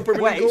 does he have a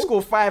Premier League goal? He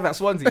scored 5 at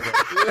Swansea.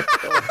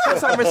 Put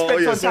some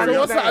respect on Tammy.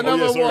 What's that?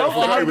 Another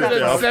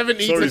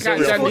 170 to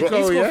catch Andy Cole.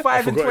 He scored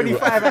 5 and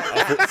 25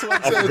 at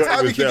Swansea.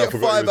 Tammy can get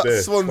 5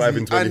 at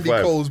Swansea. Andy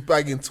Cole's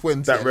bagging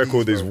 20. That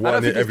record is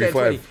 1 in every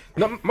 5.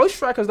 No, most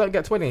strikers don't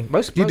get 20. He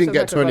didn't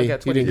get 20. He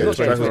didn't get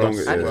 20.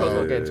 Andy Cole's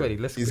not getting 20.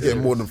 He's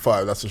getting more than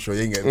 5. That's for sure.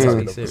 He ain't getting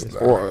 10.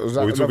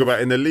 What we talking about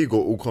in the league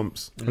or all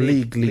comps?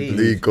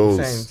 League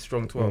goals.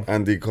 Strong 12.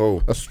 Andy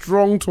Cole. A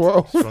strong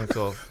 12. Strong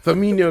 12.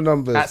 Firmino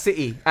numbers. At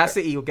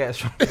City, you'll get a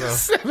strong 12.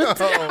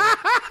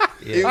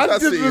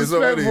 That's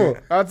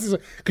disrespectful.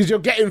 Because you're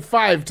getting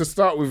 5 to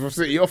start with for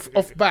City off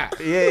bat.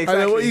 Yeah, exactly. And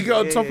then what you get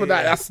on top of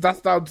that,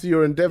 that's down to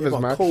your endeavours,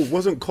 man.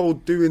 Wasn't Cole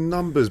doing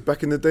numbers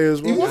back in the day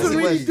as well? He wasn't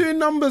really doing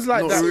numbers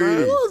like that, man.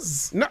 He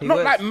was. Not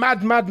like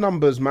mad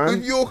numbers, man.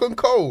 With York and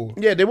Cole.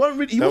 Yeah, they weren't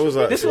really.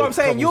 This is what I'm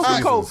saying. York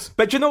and Cole.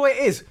 But you know what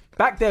it is?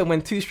 Back then,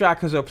 when 2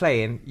 strikers were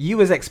playing, you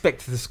was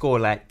expected to score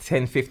like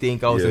 10, 15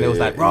 goals, and it was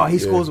like, bro, he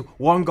scores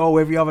 1 goal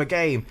every other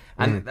game.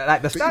 And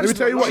like the stats. Let me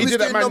tell you what he did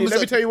at Man U.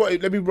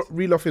 Let me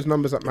reel off his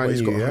numbers at Man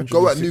U. Yeah?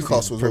 Go at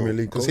Newcastle as well.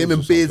 Because him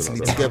and Beardsley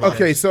together.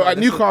 Okay, so at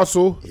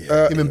Newcastle,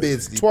 him and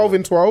Beardsley. 12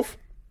 in 12.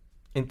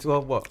 In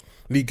 12 what?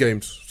 League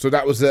games. So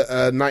that was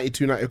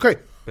 92-90. Okay,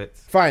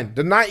 fine.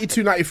 The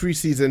 92-93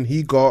 season,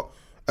 he got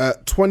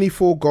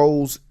 24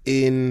 goals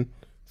in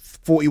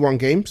 41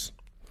 games.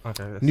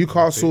 Okay,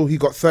 Newcastle, he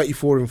got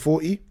 34 in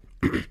 40.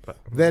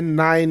 Then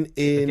 9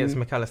 in... Against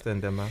McAllister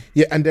and them, man.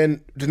 Yeah, and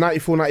then the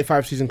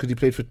 94-95 season, because he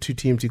played for 2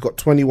 teams, he got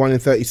 21 in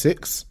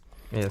 36.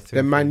 Yeah,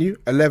 then Man U,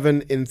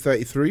 11 in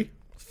 33.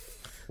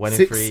 1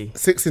 in 3.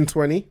 6 in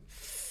 20.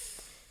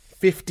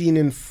 15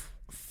 in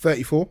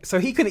 34. So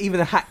he couldn't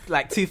even hack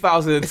like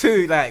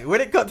 2002. Like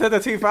when it got to the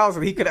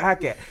 2000, he couldn't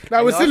hack it.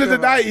 No, we're still in the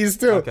 90s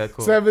still. Okay,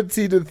 cool.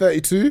 17 and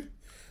 32.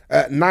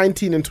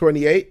 19 and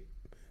 28.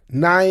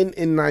 9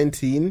 in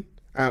 19.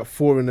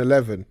 4 and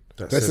 11.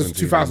 This is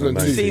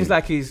 2002. It seems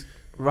like he's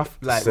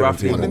roughly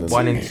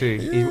 1 and 2.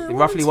 He's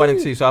roughly 1 and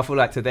 2. So I feel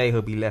like today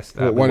he'll be less.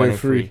 1 and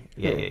 3.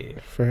 Yeah.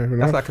 Fair enough.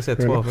 That's like I said,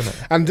 12, isn't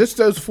it? And just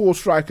those 4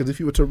 strikers, if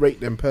you were to rate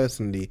them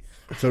personally,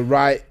 so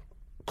Wright,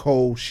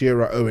 Cole,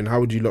 Shearer, Owen, how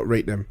would you lot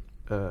rate them?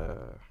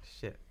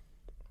 Shit.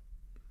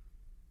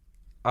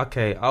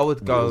 Okay, I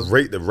would go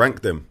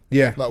rank them.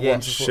 Yeah,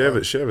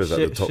 Shearer's at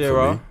the top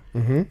for me.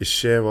 Mm-hmm. It's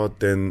Shearer,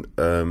 then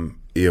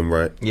Ian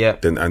Wright,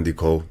 then Andy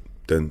Cole,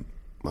 then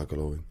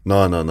Michael Owen.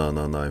 No.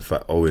 In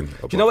fact, Owen. Do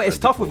you know what? It's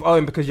tough with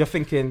Owen because you're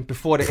thinking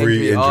before the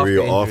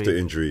injury, after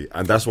injury,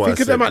 and that's why think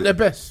of them at their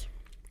best.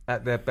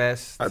 At their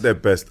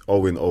best,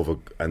 Owen over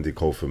Andy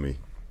Cole for me.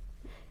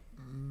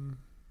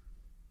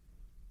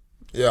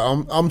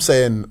 Yeah, I'm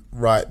saying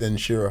Wright then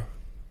Shearer.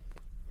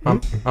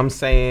 I'm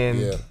saying.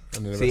 Yeah.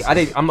 See,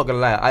 I'm not gonna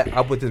lie.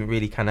 I wasn't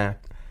really kind of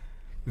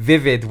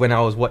vivid when I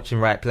was watching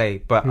Wright play,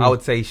 but I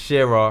would say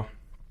Shearer,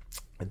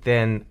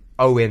 then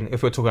Owen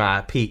if we're talking at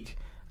a peak,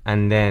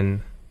 and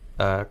then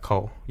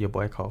Cole, your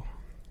boy Cole.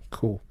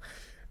 Cool.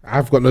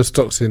 I've got no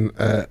stocks in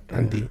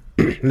Andy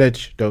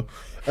Ledge though.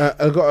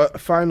 I've got a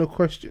final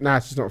question. Nah,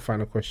 it's not a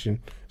final question.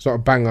 It's not a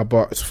banger,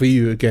 but it's for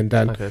you again,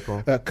 Dan. Okay,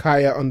 cool.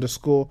 Kaya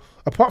 _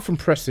 apart from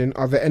pressing,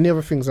 are there any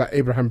other things that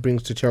Abraham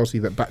brings to Chelsea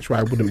that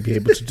Batshuayi wouldn't be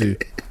able to do?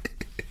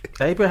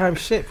 Abraham's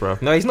shit, bro.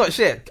 No, he's not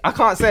shit. I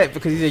can't say it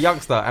because he's a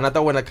youngster and I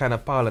don't want to kind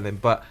of pile on him,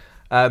 but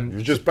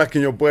you're just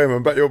backing your boy,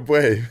 man. Back your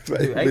boy.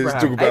 Let's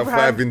talk about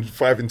Abraham,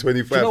 5 in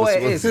 25. You know what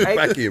it is?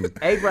 Back him.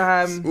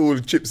 Abraham. All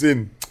the chips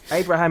in.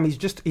 Abraham,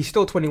 he's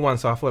still 21,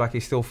 so I feel like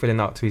he's still filling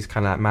up to his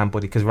kind of like man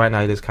body because right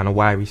now he looks kind of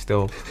wiry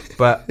still.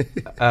 But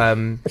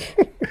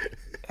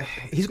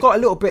he's got a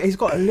little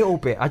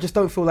bit. I just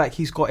don't feel like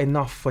he's got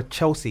enough for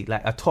Chelsea,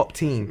 like a top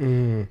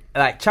team.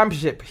 Like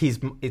Championship,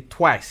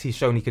 twice he's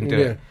shown he can do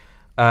it.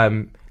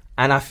 And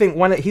I think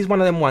he's one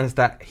of them ones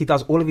that he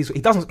does all of his.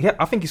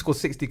 I think he scored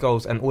 60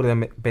 goals and all of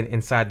them been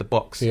inside the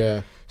box.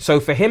 Yeah. So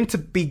for him to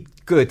be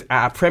good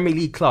at a Premier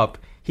League club,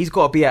 he's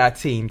got to be at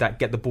a team that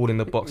get the ball in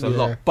the box a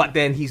lot. But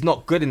then he's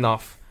not good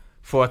enough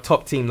for a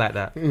top team like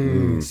that.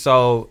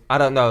 So I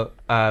don't know.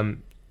 I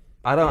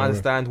don't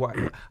understand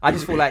why. I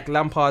just feel like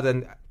Lampard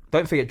and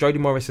don't forget Jody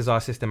Morris is our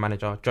assistant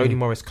manager. Jody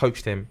Morris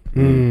coached him.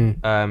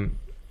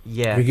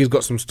 Yeah, I think he's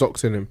got some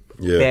stocks in him.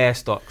 Yeah, bare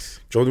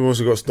stocks. Jody Morris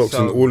has got stocks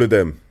in all of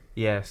them.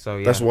 Yeah, so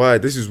yeah. That's why.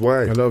 This is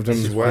why. A lot of them.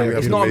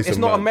 It's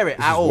not a merit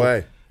at all.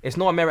 It's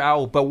not a merit at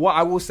all. But what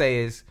I will say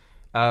is,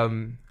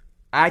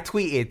 I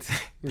tweeted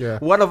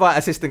one of our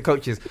assistant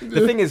coaches.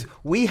 The thing is,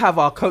 we have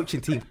our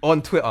coaching team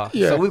on Twitter,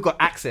 so we've got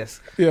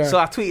access. Yeah. So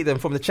I tweeted them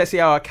from the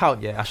Chelsea Hour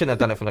account. Yeah, I shouldn't have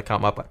done it from the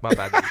account. My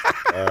bad.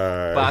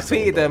 But I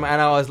tweeted them,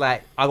 and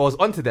I was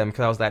onto them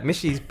because I was like,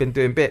 Mishy's been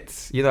doing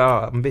bits. You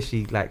know,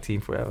 Mishy like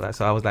team forever.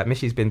 So I was like,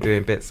 Mishy's been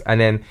doing bits,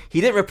 and then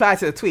he didn't reply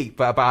to the tweet.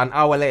 But about an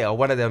hour later,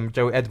 one of them,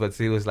 Joe Edwards,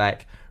 he was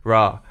like,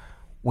 "Rah,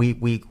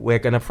 we're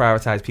gonna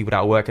prioritize people that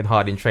are working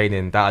hard in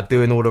training, that are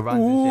doing all the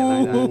runs and shit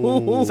like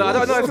that." So I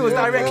don't know if it was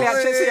directly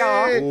at Chelsea.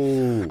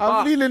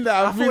 I'm feeling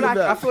that.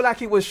 I feel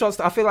like it was shots.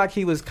 I feel like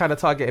he was kind of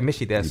targeting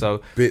Mishy there.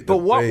 So, but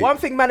one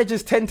thing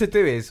managers tend to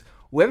do is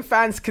when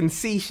fans can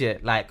see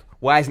shit like,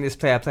 why isn't this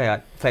player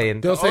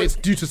playing? They'll say it's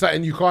due to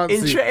something you can't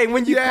see.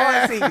 When you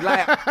can't see,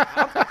 like,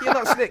 you're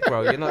not slick,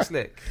 bro. You're not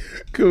slick.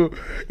 Cool.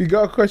 You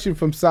got a question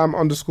from Sam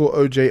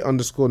 _OJ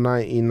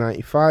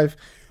 _1995.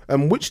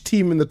 Which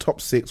team in the top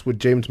 6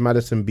 would James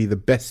Maddison be the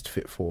best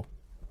fit for?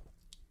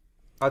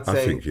 I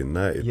think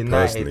United.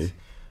 Personally.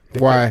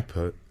 Why?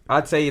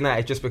 I'd say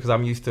United just because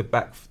I'm used to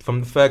back from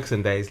the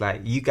Ferguson days.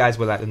 Like, you guys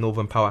were like the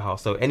Northern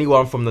powerhouse. So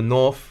anyone from the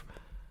North,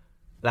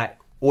 like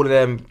all of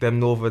them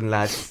Northern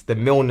lads, the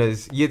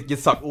Milners, you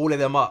suck all of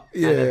them up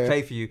and then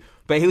play for you.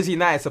 But he was a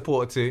United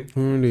supporter too.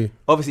 Really?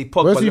 Obviously,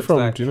 Pogba. Where's he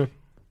from? Do you know?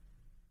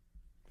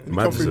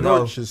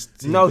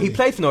 No, he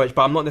played for Norwich,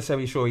 but I'm not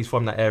necessarily sure he's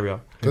from that area.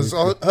 Because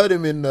I heard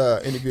him in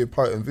interview with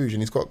Python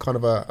Fusion. He's got kind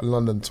of a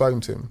London twang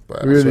to him.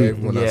 But really?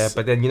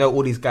 But then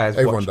all these guys.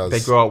 Everyone does.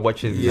 They grow up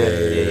watching.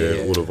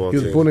 Yeah. All of our he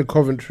was born in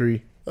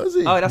Coventry. Was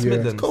he? Oh, that's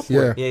Midlands.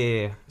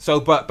 Yeah. So,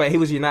 but he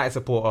was a United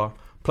supporter.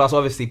 Plus,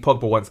 obviously,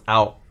 Pogba wants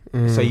out,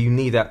 so you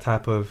need that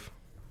type of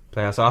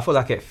player. So I feel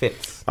like it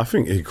fits. I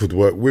think he could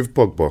work with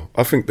Pogba.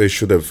 I think they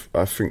should have.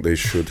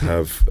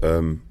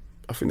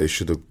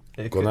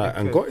 Gone out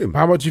and got him.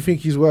 How much do you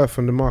think he's worth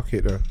on the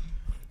market though?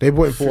 They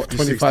bought him for what,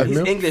 25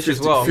 mil? He's English as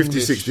well.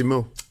 50-60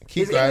 mil.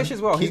 He's English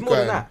as well. He's more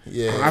than that.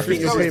 Yeah, I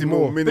think he's paid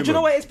more. But you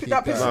know what?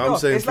 That pisses me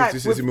off. It's like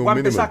with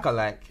Wan-Bissaka,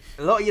 like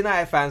a lot of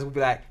United fans will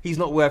be like, he's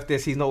not worth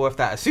this, he's not worth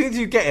that. As soon as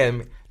you get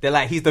him, they're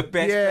like, he's the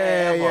best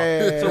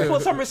player ever. So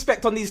put some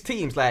respect on these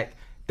teams. Like,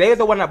 they're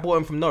the one that bought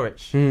him from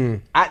Norwich.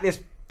 At this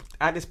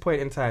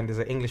point in time, there's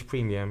an English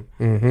premium.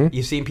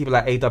 You've seen people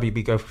like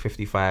AWB go for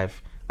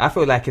 55. I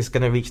feel like it's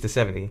going to reach the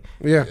 70.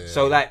 Yeah.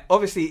 So, like,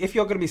 obviously, if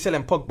you're going to be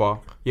selling Pogba,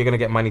 you're going to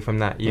get money from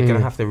that. You're going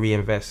to have to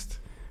reinvest.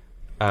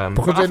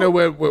 Because they know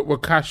we're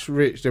cash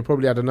rich, they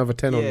probably had another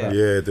 10 on that.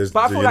 Yeah, there's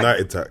the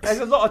United tax. There's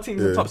a lot of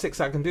teams in the top 6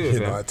 that can do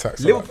it.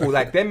 Liverpool,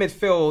 like, their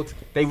midfield,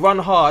 they run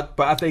hard,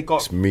 but have they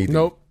got...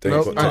 Nope.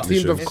 And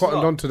teams have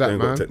cottoned onto that,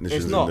 man.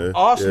 It's not.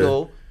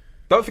 Arsenal...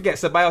 Don't forget,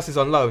 Ceballos is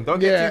on loan. Don't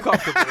get too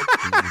comfortable.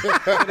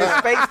 There's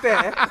space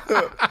there.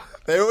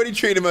 They already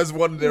treat him as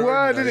one of their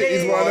own.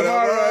 He's one of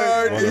our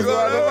own. He's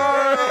one of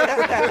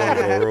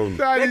our own.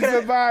 Danny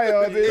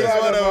Ceballos.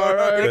 He's one of our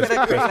own. They're going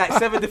to create like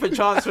 7 different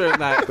transfers.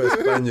 Like. Best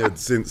Spaniard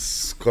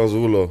since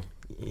Cazorla.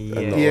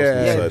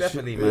 Yeah,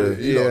 definitely, man.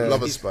 You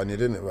love a Spaniard,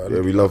 didn't it, man?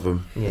 Yeah, we love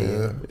him.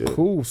 Yeah.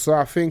 Cool. So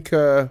I think,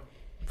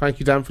 thank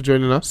you, Dan, for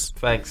joining us.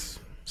 Thanks.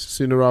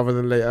 Sooner rather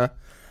than later.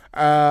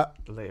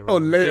 Later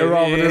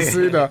rather than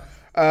sooner.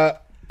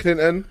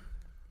 Clinton,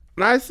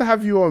 Nice to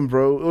have you on,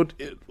 bro.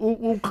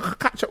 We'll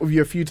catch up with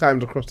you a few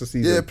times across the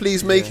season. Yeah,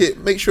 please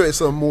make sure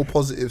it's a more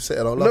positive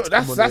setting. I'd love to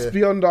come on that's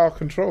beyond our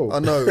control. I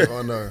know.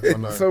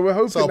 So we're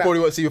hoping. So I probably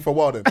won't see you for a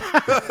while then.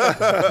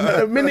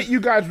 The minute you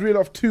guys reel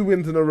off 2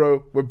 wins in a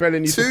row, we're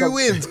belling you. 2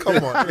 wins, come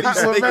on. At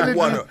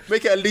least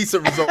make it at least a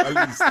result,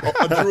 at least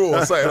a draw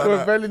or something.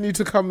 We're belling you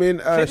to come in.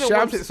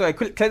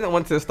 Clinton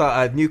wanted to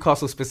start a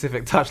Newcastle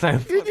specific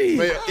touchline. Did he?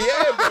 Yeah,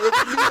 but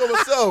me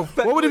myself.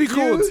 What would it be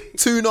called?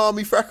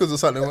 Tsunami Frackers or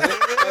something.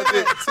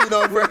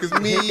 Tsunami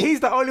Frackers. Me. He's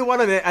the only one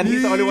on it, and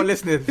he's the only one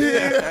listening.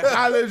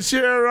 Alan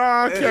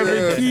Shearer,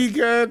 Kevin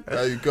Keegan.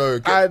 There you go.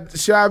 And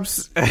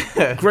Shabs,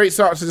 great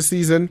start to the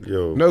season.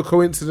 Yo. No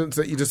coincidence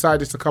that you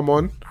decided to come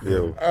on.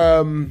 Yo.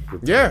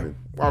 Yeah.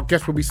 I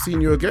guess we'll be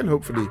seeing you again,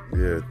 hopefully.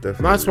 Yeah,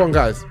 definitely. Nice one,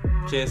 guys.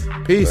 Cheers.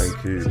 Peace.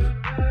 Thank you.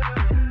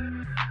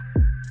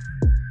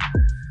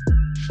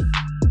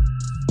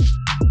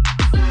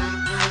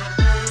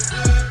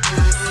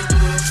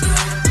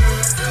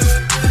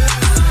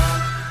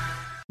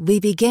 We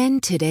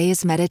begin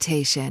today's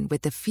meditation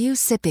with a few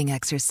sipping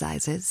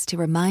exercises to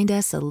remind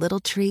us a little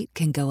treat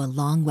can go a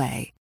long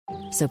way.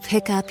 So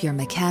pick up your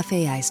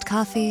McCafe iced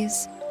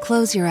coffees,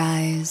 close your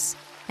eyes,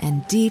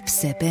 and deep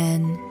sip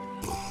in.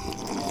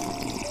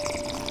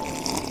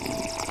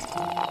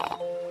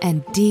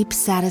 And deep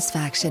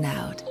satisfaction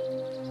out.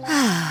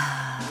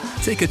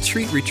 Take a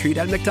treat retreat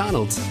at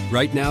McDonald's.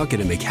 Right now, get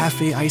a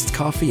McCafe iced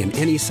coffee in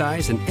any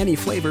size and any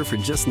flavor for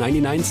just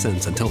 99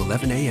 cents until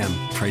 11 a.m.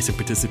 Price and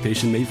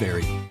participation may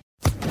vary.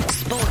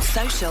 Sports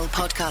Social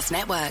Podcast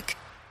Network.